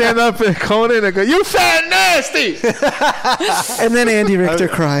 Did you stand up in Conan and go, "You fat and nasty"? And then Andy Richter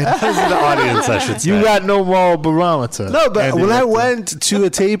cried. I was in the audience, I should say. You got no moral barometer. No, but Andy when I Richter. went to a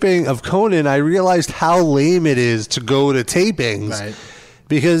taping of Conan, I realized how lame it is to go to tapings Right.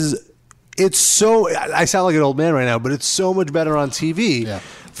 because it's so. I sound like an old man right now, but it's so much better on TV. Yeah.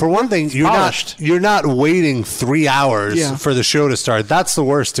 For one thing, you're not waiting 3 hours Yeah. for the show to start. That's the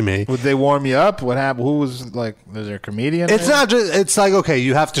worst to me. Would they warm you up? What happened? Who was like? Was there a comedian? It's there? not just. It's like, okay,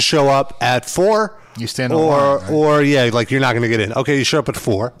 you have to show up at 4. You stand in or line, right? or yeah, like you're not going to get in. Okay, you show up at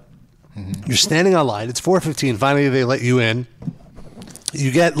 4. Mm-hmm. You're standing on line. It's 4:15. Finally, they let you in. You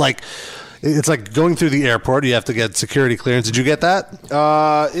get like, it's like going through the airport. You have to get security clearance. Did you get that?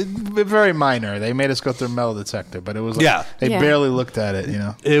 Very minor. They made us go through a metal detector, but it was like, Yeah. They Yeah. barely looked at it. You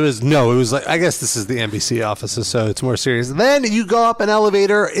know. It was like, I guess this is the NBC offices, so it's more serious. Then you go up an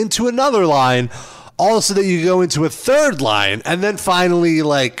elevator into another line, also that you go into a third line, and then finally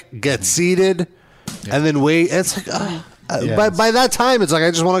like get seated, and then wait. It's like, by that time, it's like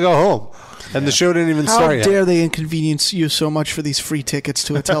I just want to go home, and the show didn't even How start yet. dare they inconvenience you so much for these free tickets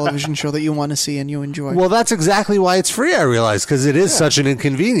to a television show that you want to see and you enjoy? Well, that's exactly why it's free. I realize because it is such an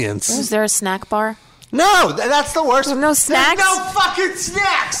inconvenience. Is there a snack bar? No, that's the worst. No snacks? fucking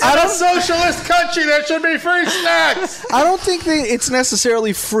snacks. In a socialist country, there should be free snacks. I don't think it's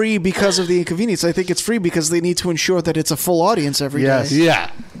necessarily free because of the inconvenience. I think it's free because they need to ensure that it's a full audience every day. Yes.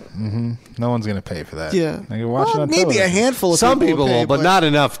 Yeah. Mm-hmm. No one's gonna pay for that. Yeah. Like, you're watching Well, on maybe a television. handful of Some people pay, will, but not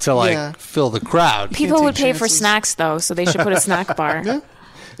enough to like Yeah. fill the crowd. People take would pay for chances. snacks though, so they should put a snack bar. Yeah.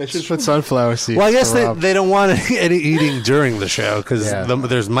 They should put sunflower seeds. Well, I guess for Rob. they don't want any eating during the show because Yeah.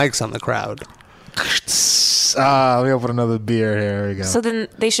 there's mics on the crowd. Yes. Let me open another beer here. Here we go. So then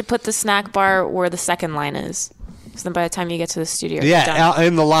they should put the snack bar where the second line is. So then by the time you get to the studio, you're done. out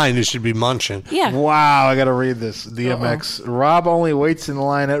in the line, you should be munching. Yeah. Wow, I got to read this. DMX. Rob only waits in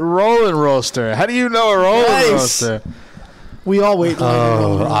line at Rollin' Roaster. How do you know a Rollin' Roaster? We all wait.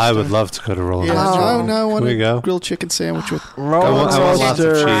 Oh, I would love to go to Rollin' Yeah, Roaster. I want Here we go. a grilled chicken sandwich with Rollin' I want lots of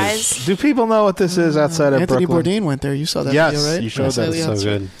Roaster. cheese. Do people know what this is outside of Anthony Brooklyn? Bourdain went there. You saw that Yes, video, right? you showed that. So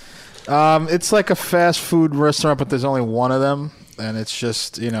good. It's like a fast food restaurant, but there's only one of them, and it's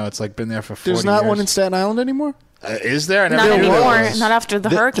just it's like been there for 40 There's not years. one in Staten Island anymore? Is there? I Not never knew there anymore. was. Not after the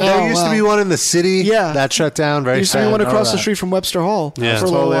hurricane. There used to be one in the city. Yeah. That shut down very There used to be sad. one across know the that. street from Webster Hall. Yeah. for a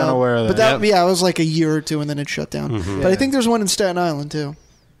Totally little while. unaware of But that. that, it was like a year or two, and then it shut down. Mm-hmm. But I think there's one in Staten Island too.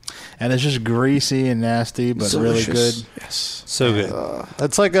 And it's just greasy and nasty, but really Delicious. good. Yes. So good.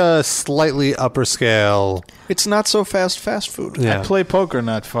 That's like a slightly upper scale. It's not so fast food. Yeah. I play poker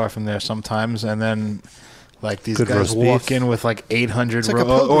not far from there sometimes, and then like these Good guys roast walk beef. in with like 800 It's like a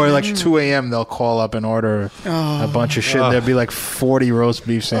or like pilgrimage. 2 a.m. they'll call up and order a bunch of shit. There'll be like 40 roast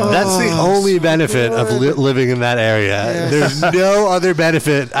beef sandwiches. That's the only benefit of living in that area. There's no other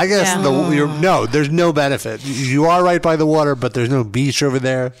benefit. I guess there's no benefit. You are right by the water, but there's no beach over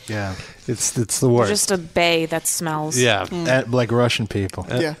there. Yeah. It's the worst. Just a bay that smells. Yeah. And, like Russian people.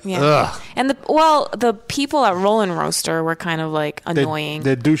 Yeah. Yeah. Ugh. And the people at Rollin' Roaster were kind of like annoying.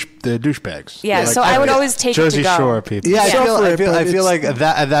 They're douchebags. Yeah, Like, so I would always take it to Jersey go. Shore people. Yeah, Suffer it, but I feel it's- like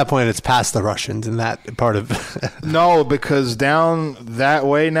at that point it's past the Russians in that part of. No, because down that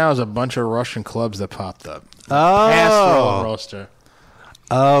way now is a bunch of Russian clubs that popped up. Past Rollin' Roaster.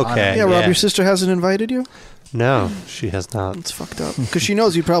 Okay. Yeah, Rob, your sister hasn't invited you? No, she has not. It's fucked up. Because she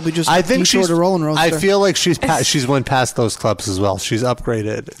knows you probably just I think detour she's. to Rollin' Roaster. I feel like she's went past those clubs as well. She's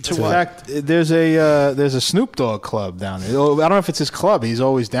upgraded. In fact, there's a Snoop Dogg club down there. Oh, I don't know if it's his club. He's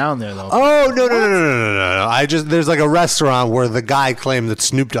always down there though. Oh no! There's like a restaurant where the guy claimed that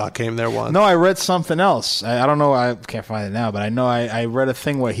Snoop Dogg came there once. No, I read something else. I don't know. I can't find it now, but I know I read a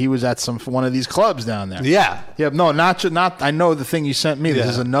thing where he was at one of these clubs down there. Yeah. Yeah. No, not. I know the thing you sent me. This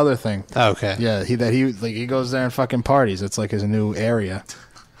Yeah. is another thing. Okay. Yeah. He goes there and fucking parties. It's like his new area.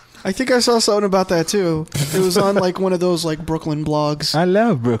 I think I saw something about that too. It was on like one of those like Brooklyn blogs. I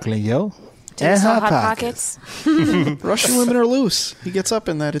love Brooklyn, yo. Do you sell Hot Pockets? Russian women are loose. He gets up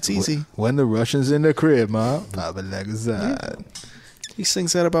in that. It's easy. When the Russians in the crib, ma, Papa like a side. He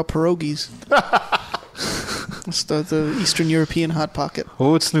sings that about pierogies. It's the Eastern European Hot Pocket. What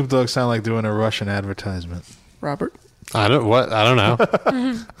would Snoop Dogg sound like doing a Russian advertisement? Robert? I don't know.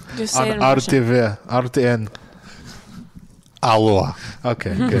 Just say it in Russian. RTN. Aloha.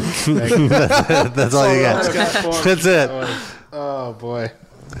 Okay, good. Thank you. That's all you got. That's it. Oh boy.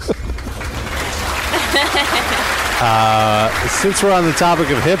 Since we're on the topic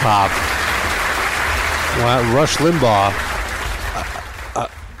of hip hop, Rush Limbaugh,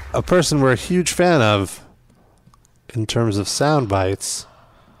 a person we're a huge fan of in terms of sound bites.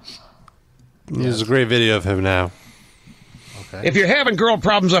 There's a great video of him now. If you're having girl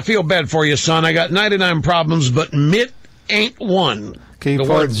problems, I feel bad for you, son. I got 99 problems, but mitt ain't one. Can you The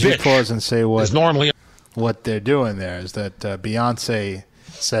word pause and say is normally what they're doing there? Is that Beyonce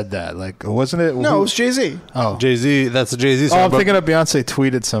said that? Like, wasn't it? No, it was Jay-Z. Oh, Jay-Z. That's a Jay-Z Oh, song. I'm but- thinking of Beyonce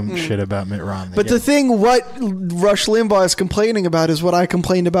tweeted some shit about Mitt Romney. But the thing, what Rush Limbaugh is complaining about is what I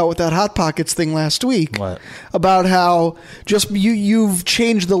complained about with that Hot Pockets thing last week. What? About how just you've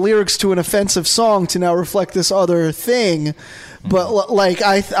changed the lyrics to an offensive song to now reflect this other thing. But like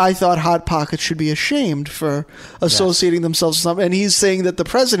I thought Hot Pockets should be ashamed for associating themselves with something, and he's saying that the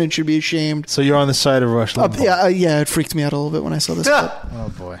president should be ashamed. So you're on the side of Rush Limbaugh. Yeah, it freaked me out a little bit when I saw this clip. Oh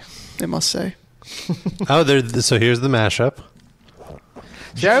boy. I must say. so here's the mashup.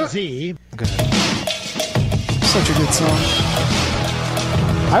 Jay-Z. Such a good song.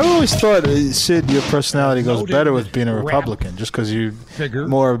 I always thought, Sid, your personality goes better with being a Republican, just because you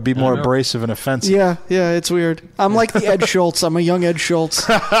be more abrasive and offensive. Yeah, it's weird. I'm like the Ed Schultz. I'm a young Ed Schultz.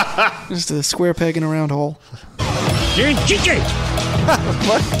 Just a square peg in a round hole.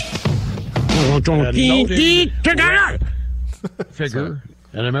 What? Figure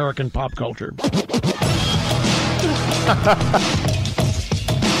in American pop culture.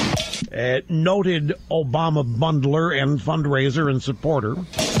 Noted Obama bundler and fundraiser and supporter.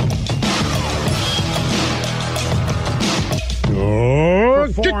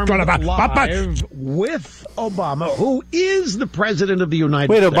 Performed live with Obama, who is the president of the United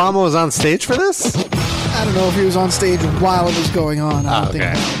Wait, States. Obama was on stage for this? I don't know if he was on stage while it was going on. I don't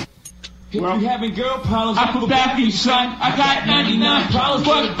think. Well, if you having girl problems, I feel bad for you, son. I got 99 problems,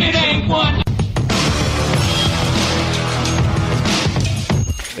 but it ain't one.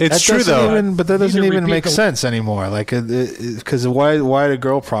 It's true though. But that doesn't even make repeat the- sense anymore. Like, because why do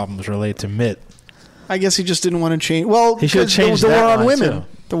girl problems relate to Mitt? I guess he just didn't want to change. Well, He should have 'cause changed the war that on line, women. too.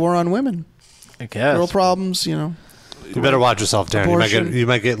 The war on women. I guess. Girl problems, you know. You better watch yourself, Darren. Abortion. You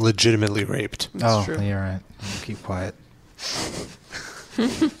might get legitimately raped. Oh, true. you're right. Keep quiet.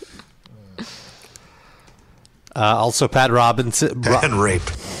 Also, Pat Robinson And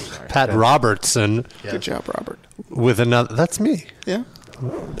raped. Pat Robertson Good job, Robert. with another. That's me. Yeah.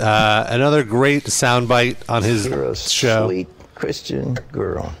 Another great soundbite on his You're a show. sweet Christian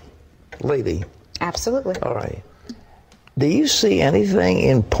girl. Lady. Absolutely. All right. Do you see anything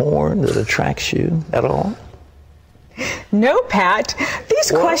in porn that attracts you at all? No, Pat.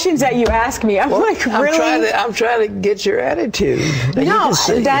 These questions that you ask me, I'm like, really? I'm trying to get your attitude. Now, you No, can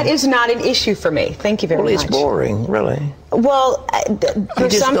see. that is not an issue for me. Thank you very Well, much. it's boring, really. Well, You for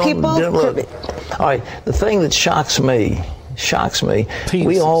just some don't- people, don't look. All right, the thing that shocks me,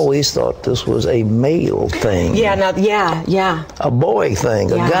 we always thought this was a male thing. yeah. A boy thing,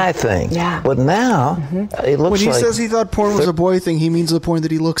 Yeah. a guy thing. Yeah. But now, it looks When he like... says he thought porn was a boy thing, he means the porn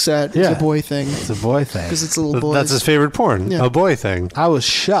that he looks at is a boy thing. It's a boy thing. Because it's little boys. That's his favorite porn. Yeah. A boy thing. I was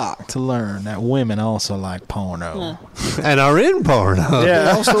shocked to learn that women also like porno. And are in porno.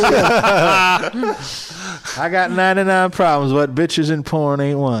 Yeah. Also, I got 99 problems, but bitches in porn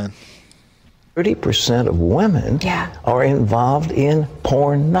ain't one. 30% of women are involved in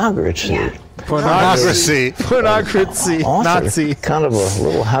pornography. Pornography. Pornography. Author, Nazi. kind of a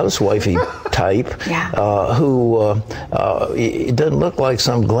little housewifey type who it doesn't look like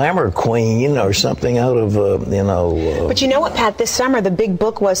some glamour queen or something out of But you know what, Pat? This summer, the big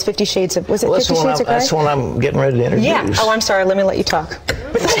book was 50 Shades of... Was it 50 Shades of Grey? That's what I'm getting ready to introduce. Yeah. Oh, I'm sorry. Let me let you talk.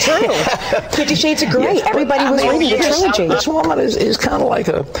 But that's true. 50 Shades of Grey. Yeah, Everybody was reading the trilogy. This woman is kind of like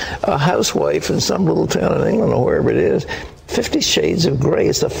a housewife in some little town in England or wherever it is. 50 Shades of Grey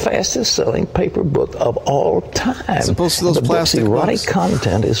is the fastest selling paper book of all time. As opposed to those the book's plastic erotic books.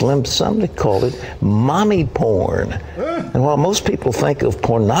 content is limited. Some call it mommy porn. And while most people think of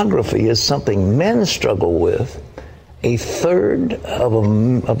pornography as something men struggle with, a third of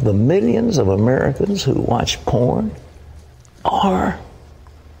the millions of Americans who watch porn are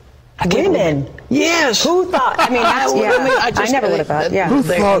Women. Yes. Who thought? I mean, that's, I never would have thought. Yeah. Who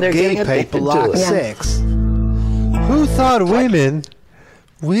thought they're gay getting addicted people to like it. sex? Who thought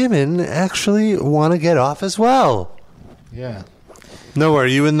women actually want to get off as well? Yeah. No, are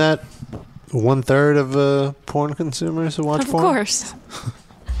you in that 1/3 of porn consumers who watch Of porn? course.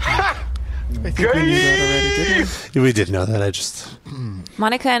 I think we knew that already, didn't we? We did know that. I just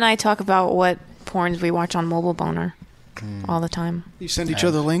Monica and I talk about what porns we watch on Mobile Boner all the time. You send each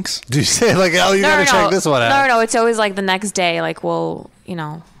other links? do you say like, oh, you gotta check this one out? No, it's always like the next day. Like we'll,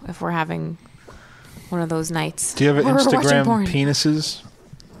 if we're having one of those nights. Do you have We're watching Instagram porn. penises?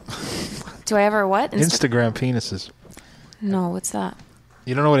 Do I ever what? Instagram penises. No, what's that?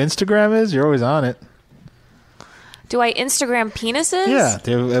 You don't know what Instagram is? You're always on it. Do I Instagram penises? Yeah,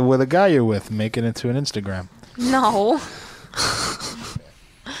 with a guy you're with, make it into an Instagram. No.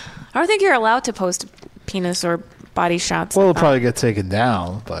 I don't think you're allowed to post penis or body shots. Well, like it'll probably get taken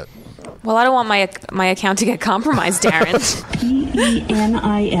down, but... Well, I don't want my account to get compromised, Darren.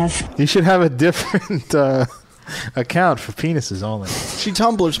 PENIS. You should have a different account for penises only. She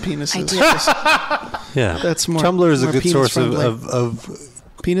Tumblr's penises. Yeah, That's more. Tumblr is a more good penis source friendly. of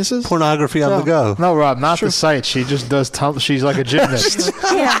penises. pornography on the go. No, Rob, not the site. She just does she's like a gymnast.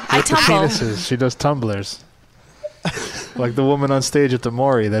 Yeah, I With the tumble. penises. She does tumblers. Like the woman on stage at the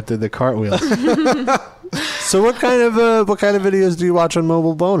Maury that did the cartwheels. So what kind of videos do you watch on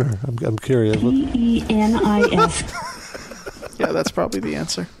Mobile Boner? I'm curious. PENIS. Yeah, that's probably the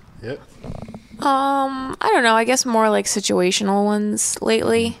answer. Yep. I don't know. I guess more like situational ones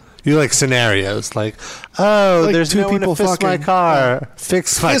lately. You like scenarios, like, oh, Like there's two no one to people fix my fucking. car.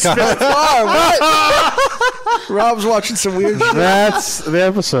 Fix my Fix car. my car, what? Rob's watching some weird shit. That's the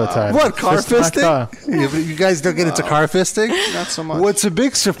episode title. What, car Fist my car. fisting? You guys don't get into car fisting? Not so much. What's a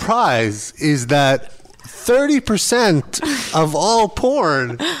big surprise is that 30% of all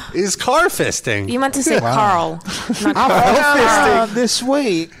porn is car fisting. You meant to say Carl, not I Carl. found this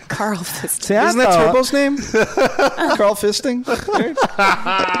week. Carl fisting. See, I Isn't that thought- Turbo's name? Carl Fisting?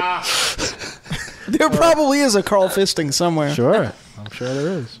 There probably is a Carl Fisting somewhere. Sure. I'm sure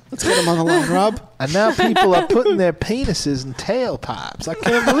there is. Let's get him on the line, Rob. And now people are putting their penises in tailpipes. I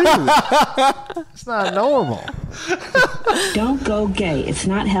can't believe it. It's not normal. Don't go gay. It's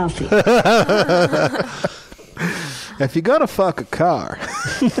not healthy. If you're going to fuck a car,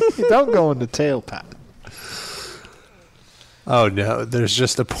 you don't go in the tailpipe. Oh, no. There's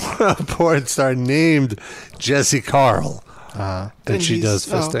just a porn star named Jesse Carl And she does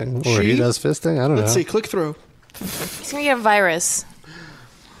fisting. Or he does fisting? I don't know. Let's see. Click through. He's going to get a virus.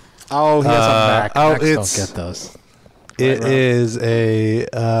 Oh, he has a Mac. Macs it's- don't get those. It is a...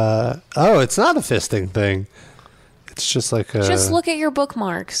 it's not a fisting thing. It's just like a... Just look at your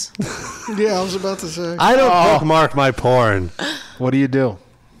bookmarks. Yeah, I was about to say. I don't bookmark my porn. What do you do?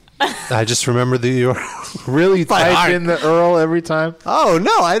 I just remember the URL. Really type in the URL every time? Oh,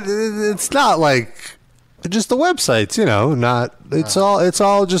 no. It's not like... Just the websites, not... It's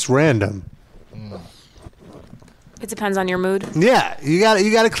all just random. It depends on your mood. Yeah, you got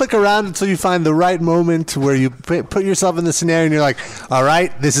to click around until you find the right moment where you put yourself in the scenario and you're like, all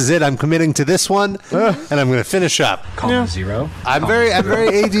right, this is it. I'm committing to this one, and I'm going to finish up. Call 0. I'm very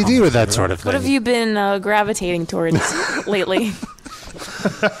ADD with that sort of thing. What have you been gravitating towards lately?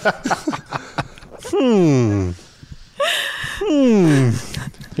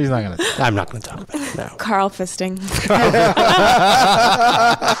 He's not going to. I'm not going to talk about it. No. Carl fisting.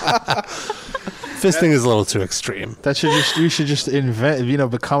 Fisting is a little too extreme. You should just invent,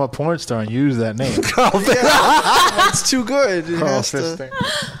 become a porn star and use that name. It's too good. It Carl has to- Fisting.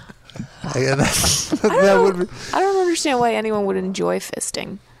 I don't understand why anyone would enjoy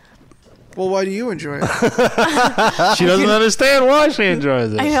fisting. Well, why do you enjoy it? She doesn't understand why she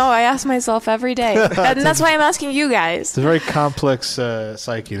enjoys it. I know. I ask myself every day, and that's why I'm asking you guys. It's a very complex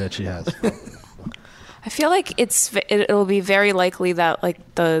psyche that she has. I feel like it'll be very likely that like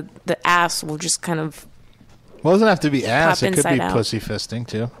the ass will just kind of. Well, it doesn't have to be ass. Pop It could be inside out. pussy fisting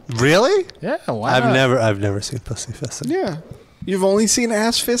too. Really? Yeah. Why I've not? never seen pussy fisting. Yeah. You've only seen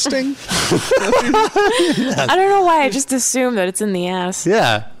ass fisting? I don't know why. I just assume that it's in the ass.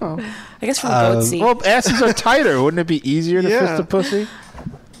 Yeah. Oh. I guess from goat seed. Well, asses are tighter. Wouldn't it be easier to Yeah. fist a pussy?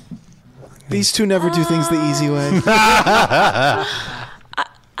 These two never do things the easy way. I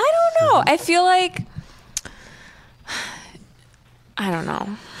don't know. I feel like I don't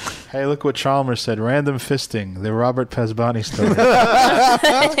know. Hey, look what Chalmers said. Random fisting. The Robert Pesbani story.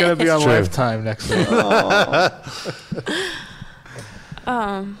 It's going to be on True. Lifetime next week.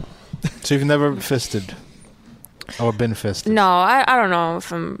 So you've never fisted or been fisted? No, I don't know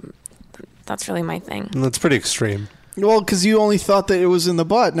if that's really my thing. That's pretty extreme. Well, because you only thought that it was in the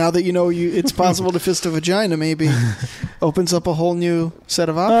butt. Now that you know it's possible to fist a vagina, maybe opens up a whole new set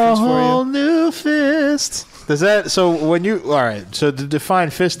of options for you. New fist. Does that all right? So to define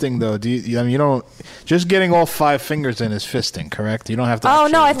fisting though, you don't just getting all 5 fingers in is fisting, correct? You don't have to. Oh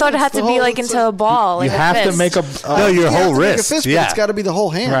no, I thought it had to be like into a ball. You like have a to fist. make a No, your You have whole to make a wrist. fist, but Yeah. it's got to be the whole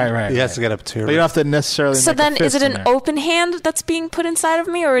hand. right. He has to get up to your But you don't have to necessarily. So make then, a fist is it in an there. open hand that's being put inside of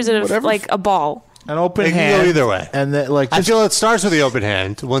me, or is it like a ball? An open It can hand. go either way. And then, like, I feel it starts with the open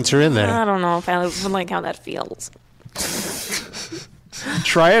hand once you're in there. I don't know if I would like how that feels.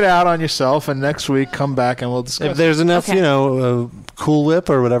 try it out on yourself, and next week come back and we'll discuss. If there's enough, Cool Whip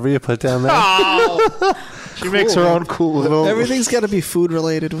or whatever you put down there. She makes her own Cool Whip. Everything's got to be food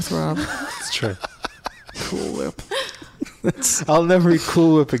related with Rob. It's true. Cool Whip. I'll never eat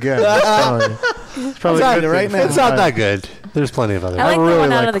Cool Whip again. I'm telling you. It's probably It's a good right thing. now. It's not that good. There's plenty of other. I like the really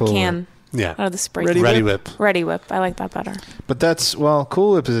one out like of the Cool can. Whip. Yeah. Out of the spray. Ready Whip. Ready Whip. I like that better. But that's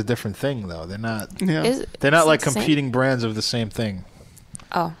Cool Whip is a different thing though. They're not. Is- They're not is like it the same? competing brands of the same thing.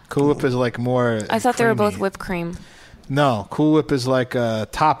 Oh. Cool Whip is like more. I thought they were both creamy. whipped cream. No, Cool Whip is like a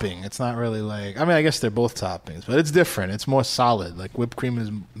topping. It's not really like. I mean, I guess they're both toppings, but it's different. It's more solid. Like whipped cream is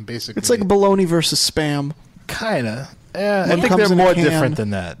basically. It's like bologna versus Spam. Kinda. Yeah, One I think comes they're in a more can. different than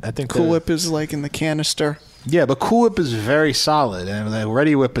that. I think Cool they're- Whip is like in the canister. Yeah, but Cool Whip is very solid, and the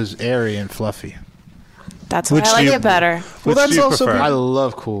Ready Whip is airy and fluffy. That's why I like it better. Well, that's also. I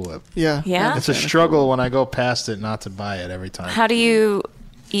love Cool Whip. Yeah. Yeah? It's a struggle when I go past it not to buy it every time. How do you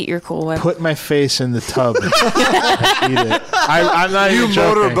eat your Cool Whip? Put my face in the tub and eat it. I'm not even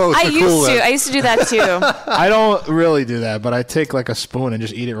joking. I used to do that too. I don't really do that, but I take like a spoon and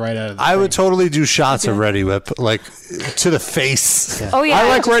just eat it right out of the I would totally do shots of Ready Whip, like to the face. Oh, yeah, I I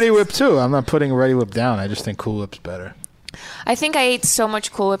like just- Ready Whip too. I'm not putting Ready Whip down. I just think Cool Whip's better. I think I ate so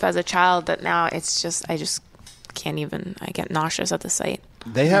much Cool Whip as a child that now it's just I just can't even. I get nauseous at the sight.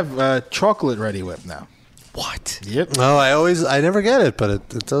 They have chocolate Ready Whip now. What? Yep. No, I never get it, but it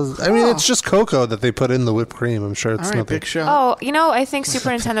does. I mean, it's just cocoa that they put in the whipped cream. I'm sure it's All right, nothing. big shot. Oh, I think Super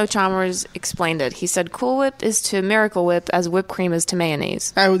Nintendo Chalmers explained it. He said Cool Whip is to Miracle Whip as whipped cream is to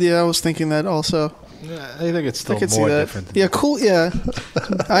mayonnaise. I was thinking that also. Yeah, I think it's still I could see more that. different. Yeah, cool. Yeah.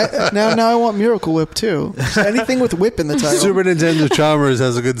 Now I want Miracle Whip too. Anything with whip in the title. Super Nintendo Chalmers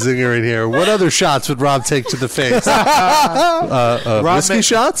has a good zinger in here. What other shots would Rob take to the face? Whiskey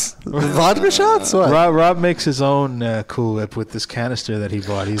shots? Vodka shots? What? Rob makes his own Cool Whip with this canister that he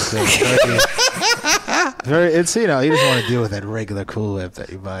bought. He's It's he doesn't want to deal with that regular Cool Whip that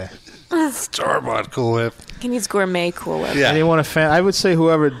you buy. Store-bought Cool Whip. He needs gourmet Cool Whip. Yeah. Anyone a fan? I would say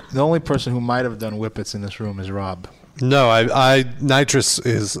the only person who might have done Whippets in this room is Rob. No, I nitrous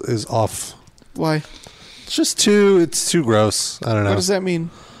is off. Why? It's just too gross. I don't know. What does that mean?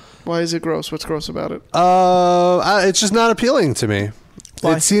 Why is it gross? What's gross about it? It's just not appealing to me.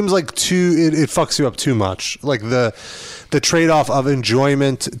 Why? It seems like it fucks you up too much. Like the trade-off of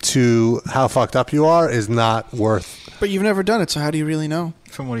enjoyment to how fucked up you are is not worth. But you've never done it, so how do you really know?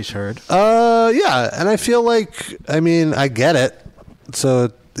 From what he's heard. Yeah, and I feel like, I get it.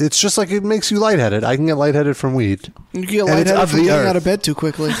 So it's just like it makes you lightheaded. I can get lightheaded from weed. You get lightheaded from getting out of bed too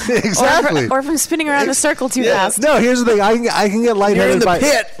quickly. Exactly. Or from spinning around in a circle too fast. No, here's the thing. I can get lightheaded. You're in the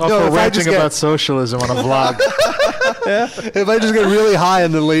pit. For ranting about socialism on a vlog. If I just get really high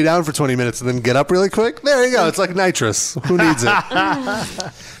and then lay down for 20 minutes and then get up really quick, there you go. It's like nitrous. Who needs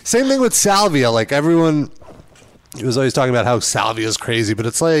it? Same thing with salvia. Like everyone was always talking about how salvia is crazy, but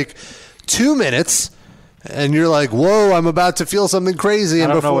it's like 2 minutes and you're like, whoa, I'm about to feel something crazy. I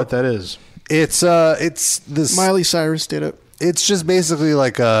And don't know what that is. It's this. Miley Cyrus did it. It's just basically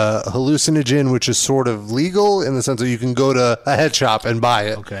like a hallucinogen, which is sort of legal in the sense that you can go to a head shop and buy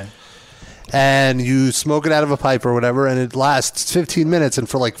it. Okay. And you smoke it out of a pipe or whatever, and it lasts 15 minutes. And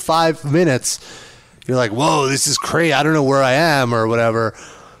for like 5 minutes, you're like, whoa, this is crazy. I don't know where I am or whatever.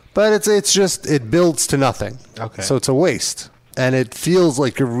 But it's just, it builds to nothing. Okay. So it's a waste. And it feels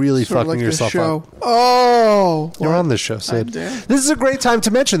like you're really Sort of fucking like this yourself show. up. Oh, You're on this show, Sid. This is a great time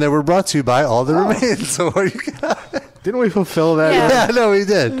to mention that we're brought to you by All the Remains. So are you Didn't we fulfill that? Yeah, no, we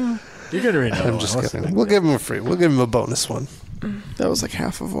did. You're gonna read. I'm just kidding. We'll give him a free. We'll give him a bonus one. That was like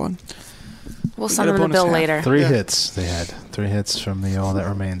half of one. We'll send them the bill later. 3 hits. They had 3 hits from the All That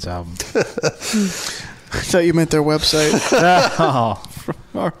Remains album. I thought you meant their website.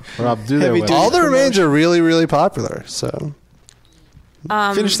 Rob, do their website. All the Remains are really, really popular. So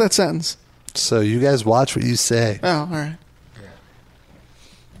Finish that sentence. So you guys watch what you say. Oh, all right.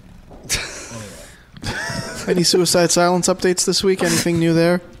 Any Suicide Silence updates this week? Anything new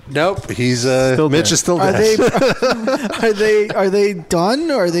there? Nope. He's Mitch is still Are dead. are they done?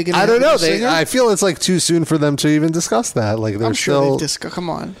 Or are they going to? I don't know. I feel it's like too soon for them to even discuss that. Like they're I'm sure still. they've come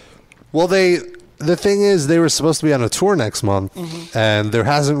on. Well, the thing is, they were supposed to be on a tour next month, and there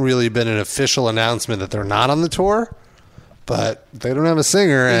hasn't really been an official announcement that they're not on the tour. But they don't have a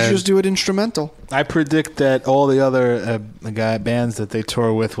singer. They and just do it instrumental. I predict that all the other bands that they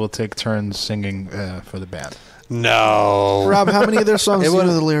tour with will take turns singing for the band. No. Rob, how many of their songs do you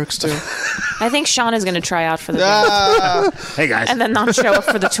know the lyrics to? I think Sean is going to try out for the band. Hey guys, and then not show up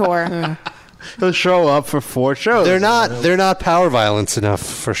for the tour. He'll show up for 4 shows. They're not power violence enough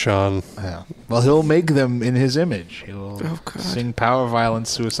for Sean. Yeah. Well, he'll make them in his image. He'll sing power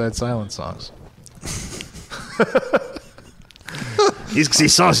violence, Suicide Silence songs.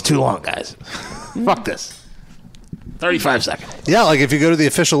 These songs are too long, guys. Fuck this. 35 seconds. Yeah, like if you go to the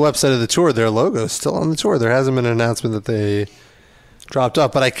official website of the tour, their logo is still on the tour. There hasn't been an announcement that they dropped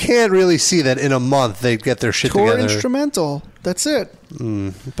off, but I can't really see that in a month they'd get their shit Tour together. instrumental. That's it.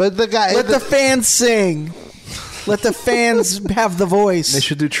 But the guy, Let the fans sing. Let the fans have the voice. They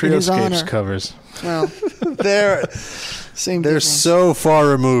should do in his honor. Trioscapes covers. Well, they're so far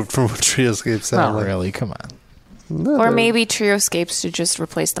removed from what Trioscapes sound Not like. really. Come on. No, Or maybe Trioscapes to just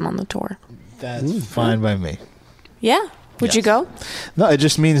replace them on the tour. That's fine by me. Yeah. Would you go? No, it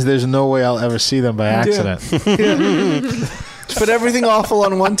just means there's no way I'll ever see them by accident. Just put everything awful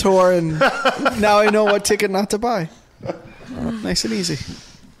on one tour, and now I know what ticket not to buy. Nice and easy.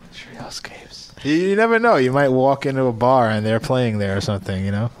 Trioscapes. You never know. You might walk into a bar and they're playing there or something,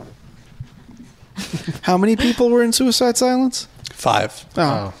 you know? How many people were in Suicide Silence? 5.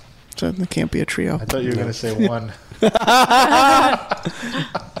 Oh. So it can't be a trio. I thought you were going to say 1. Good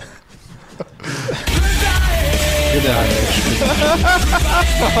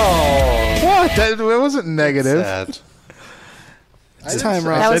What? That wasn't negative. It's time,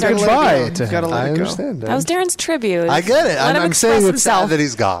 Rob. That was our goodbye to him. Gotta let I it go. understand. That was Darren's tribute. I get it. Let him I'm express saying it's himself. sad that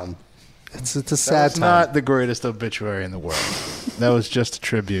he's gone. It's a sad That's time. not the greatest obituary in the world. That was just a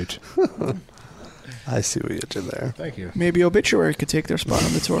tribute. I see what you did there. Thank you. Maybe Obituary could take their spot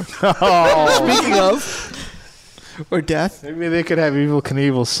on the tour. Oh. Speaking of. Or death. Maybe they could have Evel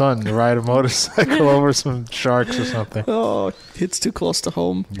Knievel's son ride a motorcycle over some sharks or something. Oh, it's too close to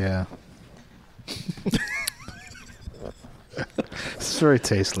home. Yeah. It's very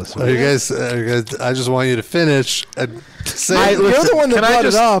tasteless. You guys, I just want you to finish and say. You're the one that brought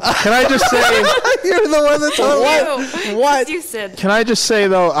it up. Can I just say? You're the one that told me. What? You said. Can I just say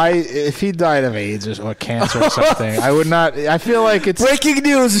though, if he died of AIDS or cancer or something, I would not. I feel like it's breaking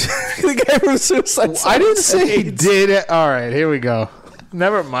news. The guy from Suicide Squad. I didn't say he did it. All right, here we go.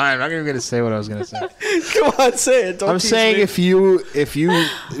 Never mind. I'm not even going to say what I was going to say. Come on, say it. Don't I'm tease saying me. if you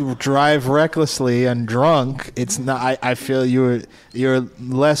drive recklessly and drunk, it's not. I feel you're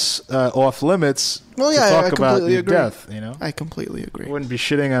less off limits. Well, yeah, to I talk about completely your agree. death. You know, I completely agree. I wouldn't be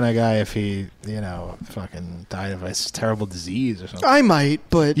shitting on a guy if he, fucking died of a terrible disease or something. I might,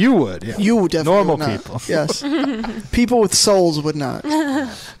 but you would. Yeah. You definitely Normal would not. people. Yes, people with souls would not.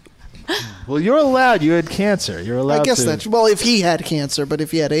 Well, you're allowed. You had cancer. You're allowed. I guess to, that's well. If he had cancer, but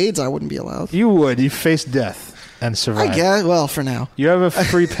if he had AIDS, I wouldn't be allowed. You would. You face death and survive. I guess. Well, for now, you have a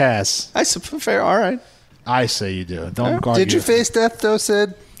free pass. I suppose. Fair. All right. I say you do. Don't guard. Did you face death though,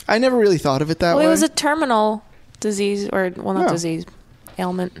 Sid? I never really thought of it that Well, way. it was a terminal disease, or well, not Yeah. disease,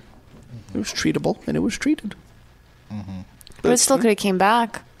 ailment. It was treatable, and it was treated. But it still could have came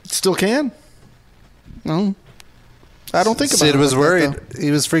back. It still can. No, I don't think about it. Sid was like that, worried. though.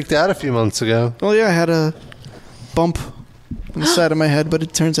 He was freaked out a few months ago. Well, yeah, I had a bump on the side of my head, but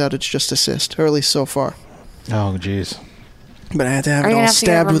it turns out it's just a cyst, or at least so far. Oh, jeez. But I had to have Are it you all gonna have to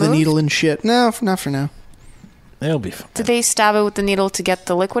get it stabbed with a removed? needle and shit. No, not for now. It'll be fine. Did they stab it with the needle to get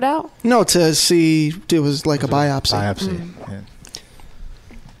the liquid out? No, to see it was like a biopsy.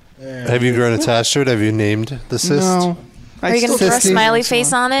 Have you grown attached to it? Have you named the cyst? No. Are you going to throw a smiley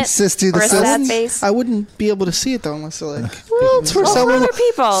face on it? Sisty the or a cyst? sad face? I wouldn't be able to see it though unless they're like. Well, it's for someone, other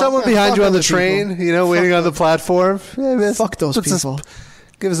people. someone Yeah, behind fuck you on the other train, people. waiting on the platform. Yeah, miss. Fuck those Puts us- people.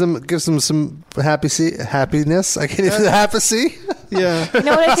 Gives them some happiness. I can't even happy. Yeah. You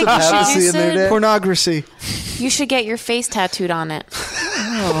know what I think you should Happy do, in their Sid? day. Pornography. You should get your face tattooed on it.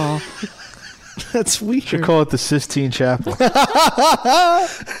 Oh, that's weird. Should call it the Sistine Chapel. All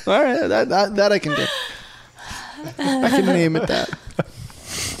right, that I can do. I can name it that.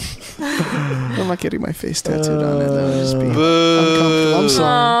 I'm not getting my face tattooed on it. That would just be uncomfortable. I'm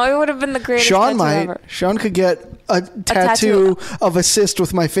sorry. Oh, it would have been the greatest Sean tattoo might. ever. Sean could get a tattoo of a cyst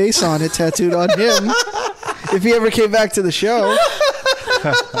with my face on it tattooed on him if he ever came back to the show.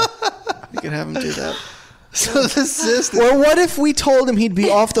 You could have him do that. So the cyst. Or what if we told him he'd be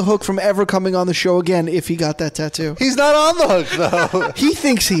off the hook from ever coming on the show again if he got that tattoo? He's not on the hook though. He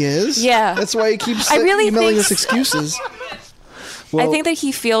thinks he is. Yeah. That's why he keeps I really emailing think- us excuses. I think that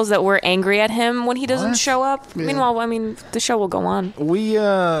he feels that we're angry at him when he doesn't show up. Yeah. Meanwhile, I mean, the show will go on. We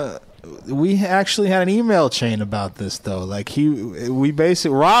actually had an email chain about this though. Like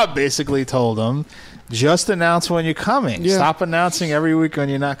Rob basically told him, just announce when you're coming. Yeah. Stop announcing every week when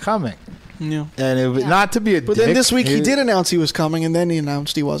you're not coming. Yeah. And it was not to be a But dick. then this week he did announce he was coming, and then he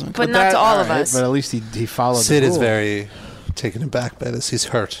announced he wasn't. But not to all of us. But at least he followed. Sid the is rule. very taken aback by this. He's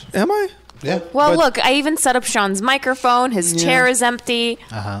hurt. Am I? Yeah. Well, look, I even set up Sean's microphone. His Yeah. chair is empty.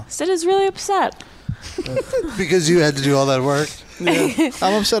 Uh-huh. Sid is really upset. Because you had to do all that work. Yeah.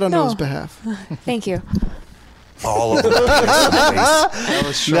 I'm upset on No. his behalf. Thank you. All of them. That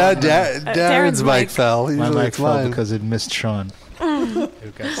was Sean. No, Darren's Darren's mic mic. fell. My Usually mic it's fell mine. because it missed Sean. Who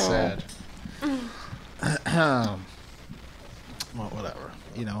got sad. Well, whatever.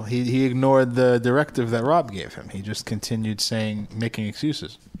 He ignored the directive that Rob gave him. He just continued making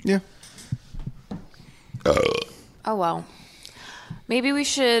excuses. Yeah. Oh, well. Maybe we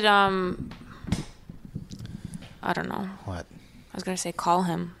should, I don't know. What? I was going to say call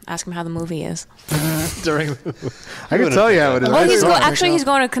him, ask him how the movie is. I can tell you how it is. Well, he's I saw it. he's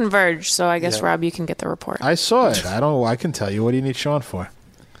going to Converge, so I guess, Rob, you can get the report. I saw it. I can tell you. What do you need Sean for?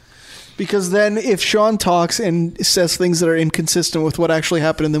 Because then if Sean talks and says things that are inconsistent with what actually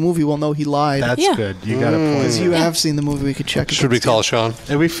happened in the movie, we'll know he lied. That's good. You got a point. Because you have seen the movie, we could check it. Should we call Sean?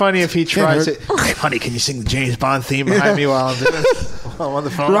 It'd be funny if he tries hurt. it. Honey, can you sing the James Bond theme behind me while I'm doing it? While I'm on the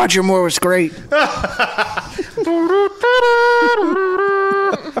phone. Roger Moore was great. That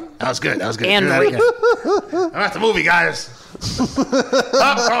was good. And Do that Rick. again. I'm at the movie, guys.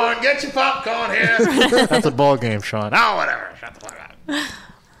 Popcorn. Get your popcorn here. That's a ball game, Sean. Oh, whatever. Shut the fuck up.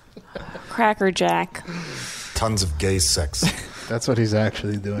 Cracker Jack. Tons of gay sex. That's what he's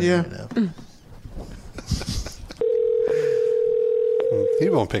actually doing Yeah. right now. He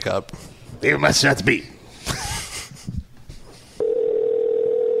won't pick up. Leave a message at the beat.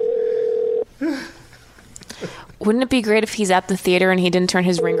 Wouldn't it be great if he's at the theater and he didn't turn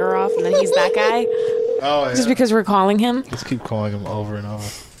his ringer off and then he's that guy? Oh, yeah. Just because we're calling him? Let's keep calling him over and over.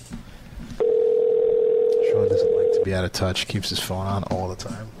 Sean doesn't like to be out of touch. Keeps his phone on all the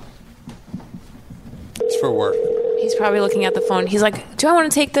time. It's for work. He's probably looking at the phone. He's like, do I want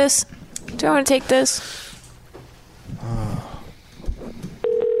to take this? Do I want to take this?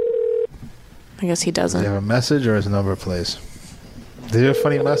 I guess he doesn't. Does he have a message or his number, please? Did he have a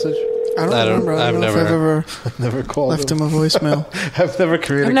funny message? I don't remember. I don't know if I've never called left him a voicemail. I've never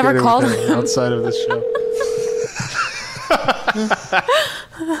communicated I've never called with him outside of this show.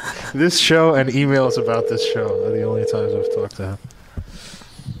 This show and emails about this show are the only times I've talked to him.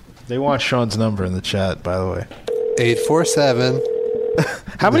 They want Sean's number in the chat, by the way. 847.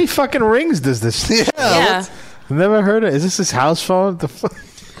 How many fucking rings does this? Yeah. I've never heard it. Is this his house phone? The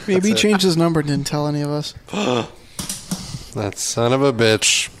Maybe he changed his number and didn't tell any of us. That son of a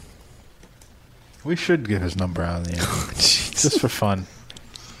bitch. We should give his number out in the end. Just for fun.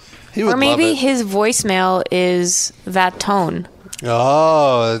 He would Or maybe love it. his voicemail is that tone.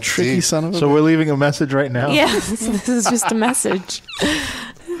 Oh, Tricky son of a So we're leaving a message right now? Yeah, this is just a message.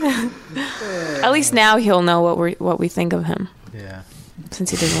 At least now he'll know what we think of him. Yeah.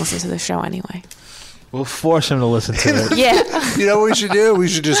 Since he doesn't listen to the show anyway. We'll force him to listen to it. Yeah. You know what we should do? We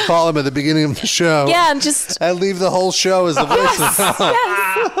should just call him at the beginning of the show. Yeah, and just... And leave the whole show as the voicemail.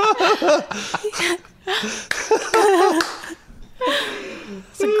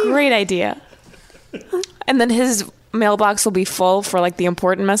 It's a great idea. And then his mailbox will be full for like the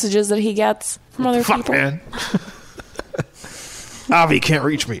important messages that he gets from other people. Man. Avi can't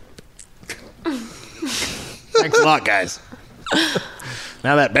reach me. Thanks a lot, guys.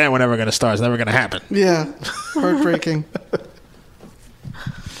 Now that band we're never going to start is never going to happen. Yeah. Heartbreaking.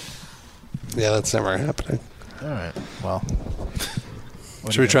 Yeah, that's never happening. All right. Well.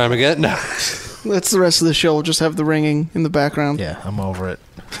 Should we try him again? No. That's the rest of the show. We'll just have the ringing in the background. Yeah, I'm over it.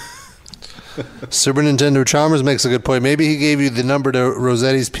 Super Nintendo Chalmers makes a good point. Maybe he gave you the number to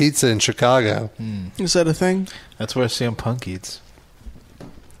Rossetti's Pizza in Chicago. Is that a thing? That's where CM Punk eats.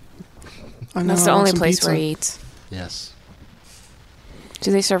 I know, That's the I want only some place pizza. where he eats. Yes.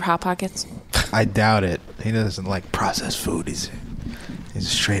 Do they serve Hot Pockets? I doubt it. He doesn't like processed food. He's a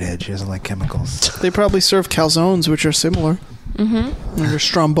straight edge. He doesn't like chemicals. They probably serve calzones, which are similar. Mm-hmm. Or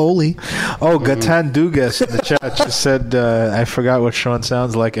Stromboli. Oh, Gatan Dugas in the chat just said, I forgot what Sean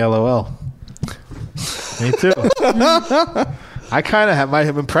sounds like, LOL. Me too. I kind of have, my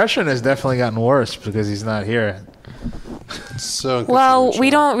impression has definitely gotten worse because he's not here. So Well, we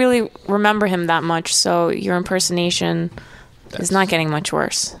don't really remember him that much, so your impersonation is not getting much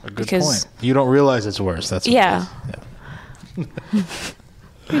worse. A good point. You don't realize it's worse. That's what Yeah. it is.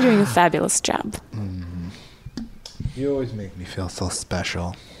 You're doing a fabulous job. You always make me feel so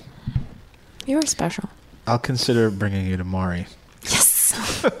special. You are special. I'll consider bringing you to Maury. Yes.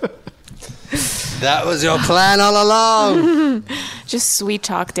 That was your plan all along. Just sweet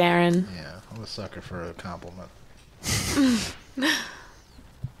talk, Darren. Yeah, I'm a sucker for a compliment.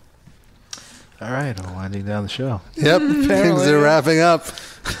 All right, we're winding down the show. Yep, things are wrapping up.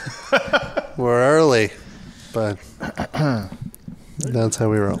 We're early, but that's how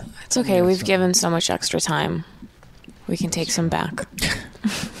we roll. It's okay. We've given so much extra time. We can take some back.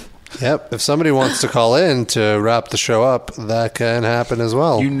 Yep, if somebody wants to call in to wrap the show up, that can happen as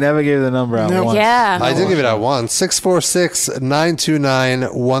well. You never gave the number out once. Yeah. I did give it out once.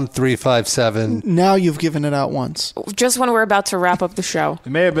 646-929-1357. Now you've given it out once. Just when we're about to wrap up the show.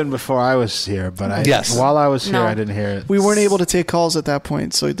 It may have been before I was here, but Yes. while I was here, No. I didn't hear it. We weren't able to take calls at that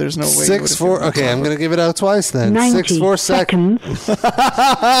point, so there's no way. you would've 64. given it Okay, out. I'm going to give it out twice then. 90 seconds.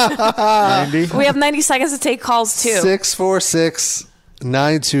 90? We have 90 seconds to take calls, too. 646-929.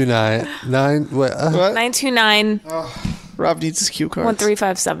 What? 929 Rob needs his cue card.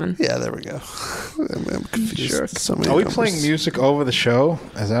 1357. Yeah, there we go. I'm confused. Sure. So many Are we numbers. playing music over the show?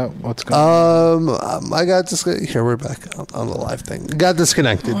 Is that what's going on? I got here. We're back on the live thing. Got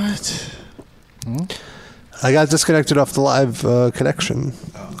disconnected. What? I got disconnected off the live connection.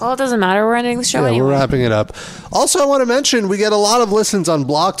 Well, it doesn't matter. We're ending the show Yeah, anyway. we're wrapping it up. Also, I want to mention we get a lot of listens on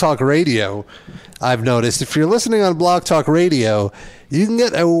Blog Talk Radio. I've noticed if you're listening on Blog Talk Radio, you can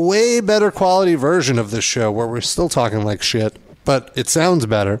get a way better quality version of this show where we're still talking like shit, but it sounds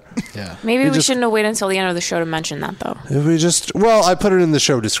better. Yeah. Maybe We we just- shouldn't have waited until the end of the show to mention that, though. If we just I put it in the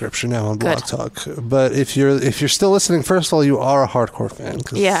show description now on Blog Good. Talk. But if you're still listening, first of all, you are a hardcore fan.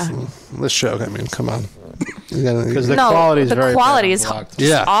 'cause Yeah. This show, I mean, come on. Because the No, quality is the very quality bad is on Blog Talk.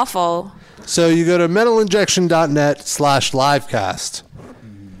 Yeah. awful. So you go to metalinjection.net/livecast.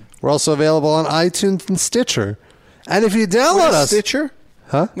 We're also available on iTunes and Stitcher. And if you download What is us, Stitcher?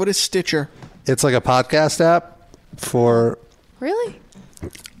 Huh? What is Stitcher? It's like a podcast app for Really?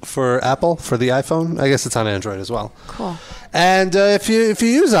 Apple, for the iPhone. I guess it's on Android as well. Cool. And if you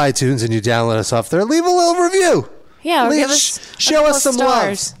use iTunes and you download us off there, leave a little review. Yeah, or Please give us show us some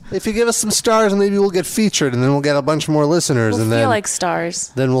stars. love. If you give us some stars, maybe we'll get featured, and then we'll get a bunch more listeners, We'll and feel then like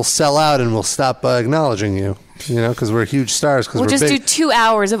stars. then we'll sell out and we'll stop acknowledging you. You know, because we're huge stars. Because We'll we're just big. do 2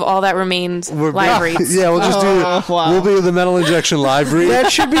 hours of all that remains live reads. Yeah, we'll just do. We'll be the Metal Injection live read.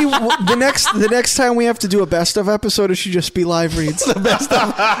 That should be the next time we have to do a best of episode. It should just be live reads. The best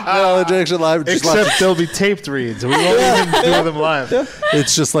of Metal Injection live. Just Except they'll be taped reads. We won't even do them live.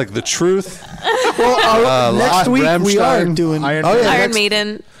 It's just like the truth. Well, next week we are Rammstein. doing Iron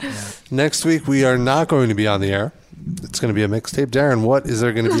Maiden. Next week we are not going to be on the air. It's going to be a mixtape. Darren, what is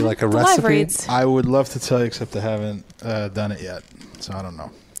there going to be like a recipe? I would love to tell you, except I haven't done it yet, so I don't know.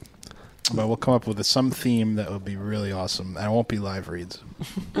 But we'll come up with some theme that would be really awesome, and it won't be live reads.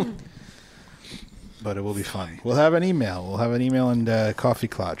 But it will be fun. We'll have an email. We'll have an email and coffee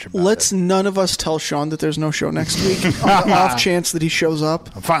clutch about Let's none of us tell Sean that there's no show next week on the off chance that he shows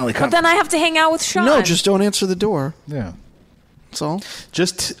up. I'm finally But then I have to hang out with Sean. No, just don't answer the door. Yeah. That's all.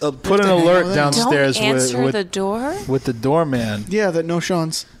 Just put an alert downstairs Don't answer with the door. with the doorman. Yeah, that no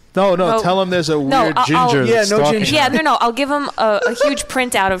Sean's. No, No. tell him there's a No, weird I'll- ginger. Yeah, that's no stalking ginger. him. Yeah, no. I'll give him a huge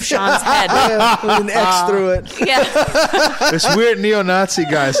printout of Sean's head. Yeah, with an X through it. Yeah. This weird neo-Nazi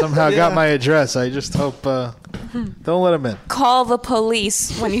guy somehow got my address. I just hope don't let him in. Call the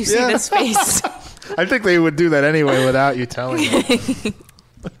police when you see this face. I think they would do that anyway without you telling them.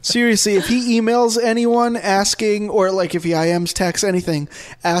 Seriously, if he emails anyone asking, or like if he IMs text anything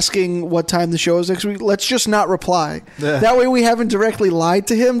asking what time the show is next week, let's just not reply. Yeah. That way we haven't directly lied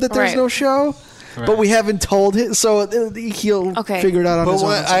to him that there's Right. no show, but we haven't told him, so he'll figure it out on But his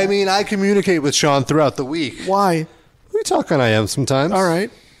own. I mean, I communicate with Sean throughout the week. Why? We talk on IM sometimes. All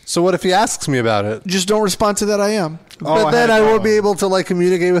right. So what if he asks me about it? Just don't respond to that IM. But then I won't be able to like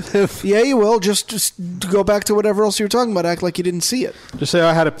communicate with him. Yeah, you will. Just go back to whatever else you were talking about. Act like you didn't see it. Just say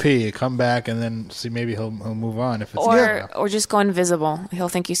I had to pee. Come back and then see. Maybe he'll move on if it's Or just go invisible. He'll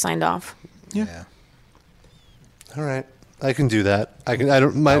think you signed off. Yeah. All right. I can do that. I can. I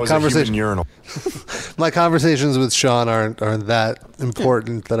don't. My That was a conversation. human urinal. My conversations with Sean aren't that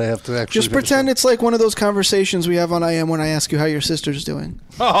important that I have to actually. Just pretend it's like one of those conversations we have on IM when I ask you how your sister's doing.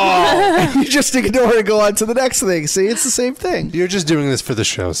 Oh. You just ignore and go on to the next thing. See, it's the same thing. You're just doing this for the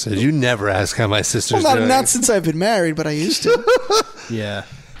show, Sid. You never ask how my sister's Well, doing. not since I've been married, but I used to. Yeah.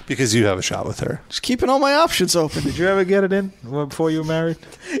 Because you have a shot with her. Just keeping all my options open. Did you ever get it in before you were married?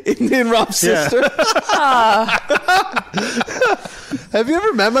 In Rob's Yeah. sister. Have you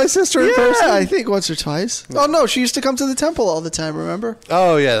ever met my sister in Yeah, person? I think once or twice. Oh, no, she used to come to the temple all the time, remember?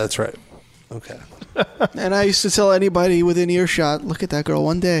 Oh, yeah, that's right. Okay. And I used to tell anybody within earshot, look at that girl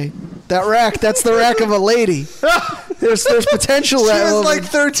one day. That rack, that's the rack of a lady. There's potential. She that was woman. like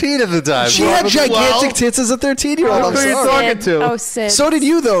 13 at the time. She had gigantic tits as a 13-year-old. I'm Who are you sorry. talking to? Oh, Sid. So did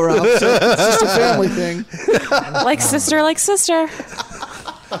you, though, Rob. So it's just a family thing. Like sister, like sister.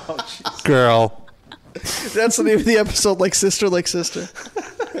 Girl. That's the name of the episode, like sister, like sister.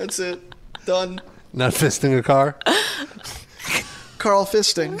 That's it. Done. Not fisting a car? Carl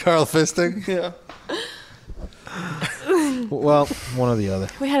Fisting. Carl Fisting? Yeah. Well, one or the other.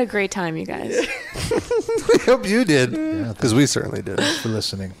 We had a great time, you guys. We hope you did. Because we certainly did. For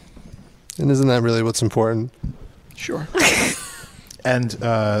listening. And isn't that really what's important? Sure. And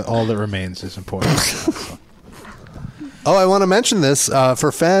all that remains is important. Oh, I want to mention this.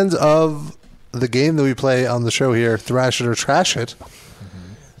 For fans of the game that we play on the show here, Thrash It or Trash It,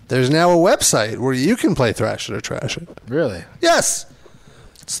 there's now a website where you can play Thrash It or Trash It. Really? Yes.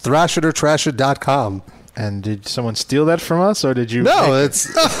 It's thrashitortrashit.com. And did someone steal that from us, or did you? No, it's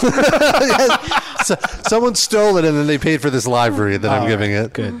someone stole it and then they paid for this live read that I'm giving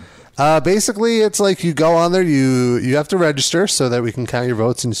it. Good. Basically, it's like you go on there, you have to register so that we can count your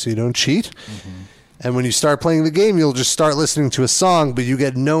votes and so you don't cheat. And when you start playing the game, you'll just start listening to a song, but you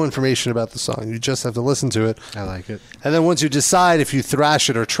get no information about the song. You just have to listen to it. I like it. And then once you decide if you thrash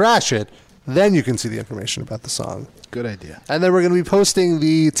it or trash it, then you can see the information about the song. Good idea. And then we're going to be posting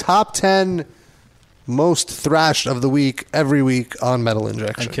the top 10 most thrashed of the week every week on Metal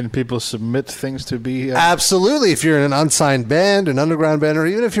Injection. And can people submit things to be? Absolutely. If you're in an unsigned band, an underground band, or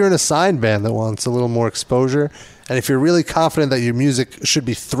even if you're in a signed band that wants a little more exposure, and if you're really confident that your music should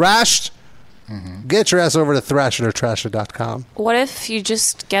be thrashed, get your ass over to thrashitortrashit.com. What if you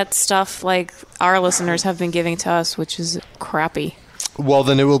just get stuff like our listeners have been giving to us, which is crappy? Well,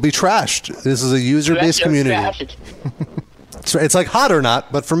 then it will be trashed. This is a user-based community. It's like Hot or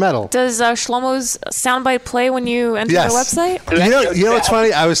Not, but for metal. Does Shlomo's soundbite play when you enter Yes. the website? You know what's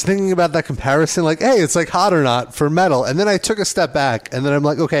funny? I was thinking about that comparison, like, hey, it's like Hot or Not for metal. And then I took a step back, and then I'm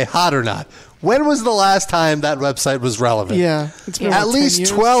like, okay, Hot or Not. When was the last time that website was relevant? Yeah. It's been At about 10 least years.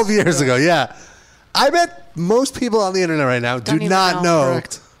 12 years ago, yeah. I bet most people on the internet right now do even not know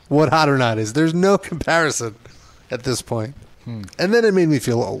Correct. what hot or not is. There's no comparison at this point. And then it made me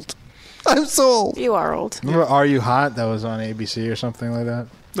feel old. I'm so old. You are old. Remember Are You Hot? That was on ABC or something like that.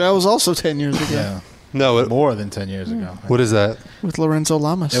 That was also 10 years ago. Yeah. No, more than 10 years ago. What is that? With Lorenzo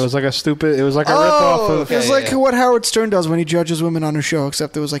Lamas. It was like a stupid. It was like a ripoff of. It was like what Howard Stern does when he judges women on her show,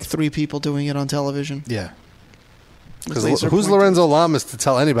 except there was like 3 people doing it on television. Yeah. Because who's Lorenzo Lamas to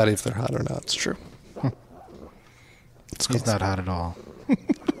tell anybody if they're hot or not? It's true. He's not hot at all.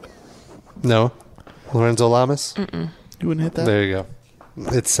 No? Lorenzo Lamas? You wouldn't hit that? There you go.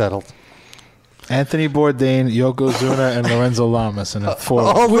 It's settled. Anthony Bourdain, Yokozuna, and Lorenzo Lamas in a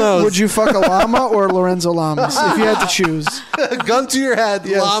 4. Would you fuck a llama or Lorenzo Lamas if you had to choose? Gun to your head,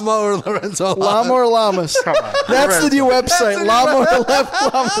 Yes. llama or Lorenzo Lamas? Llama or Lamas? That's the new website. Llama or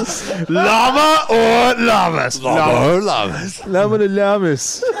Lamas? Llama or Lamas? Llama or Lamas? Llama or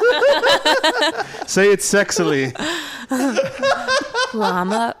Lamas? Say it sexily.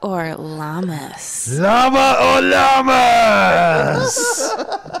 Llama or Lamas? Llama or Lamas?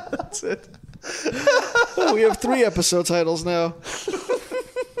 That's it. We have 3 episode titles now.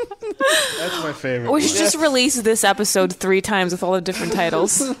 That's my favorite. We should just release this episode 3 times with all the different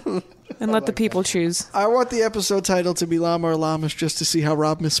titles and let the people choose. I want the episode title to be Llama or Lamas just to see how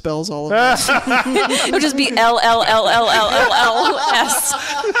Rob misspells all of this. It would just be LLLLLLLS.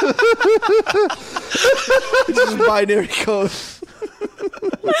 It's just binary code.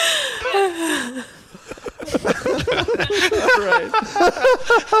 All right.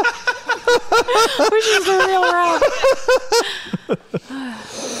 Which is the real Rob?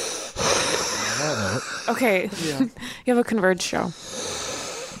 Okay. Yeah. You have a Converge show.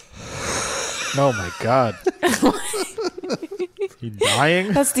 Oh my God. You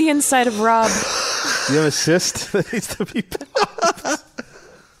dying? That's the inside of Rob. You have a cyst that needs to be popped?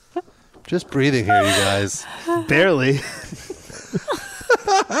 Just breathing here, you guys. Barely.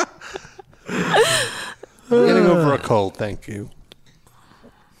 I'm getting over a cold, thank you.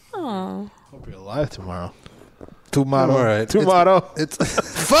 Oh. Hope you're alive tomorrow. Tomorrow. All right. Tomorrow. It's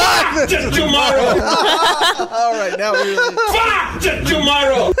fuck Tomorrow. All right, now we really... Fuck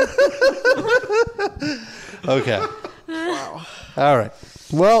tomorrow. Okay. Wow. All right.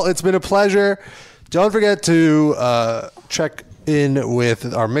 Well, it's been a pleasure. Don't forget to check in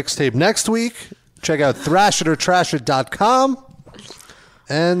with our mixtape next week. Check out thrashitotrashit.com.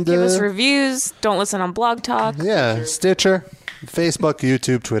 And Give us reviews. Don't listen on Blog Talk. Yeah, Stitcher, Facebook,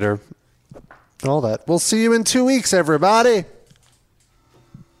 YouTube, Twitter, all that. We'll see you in 2 weeks, everybody.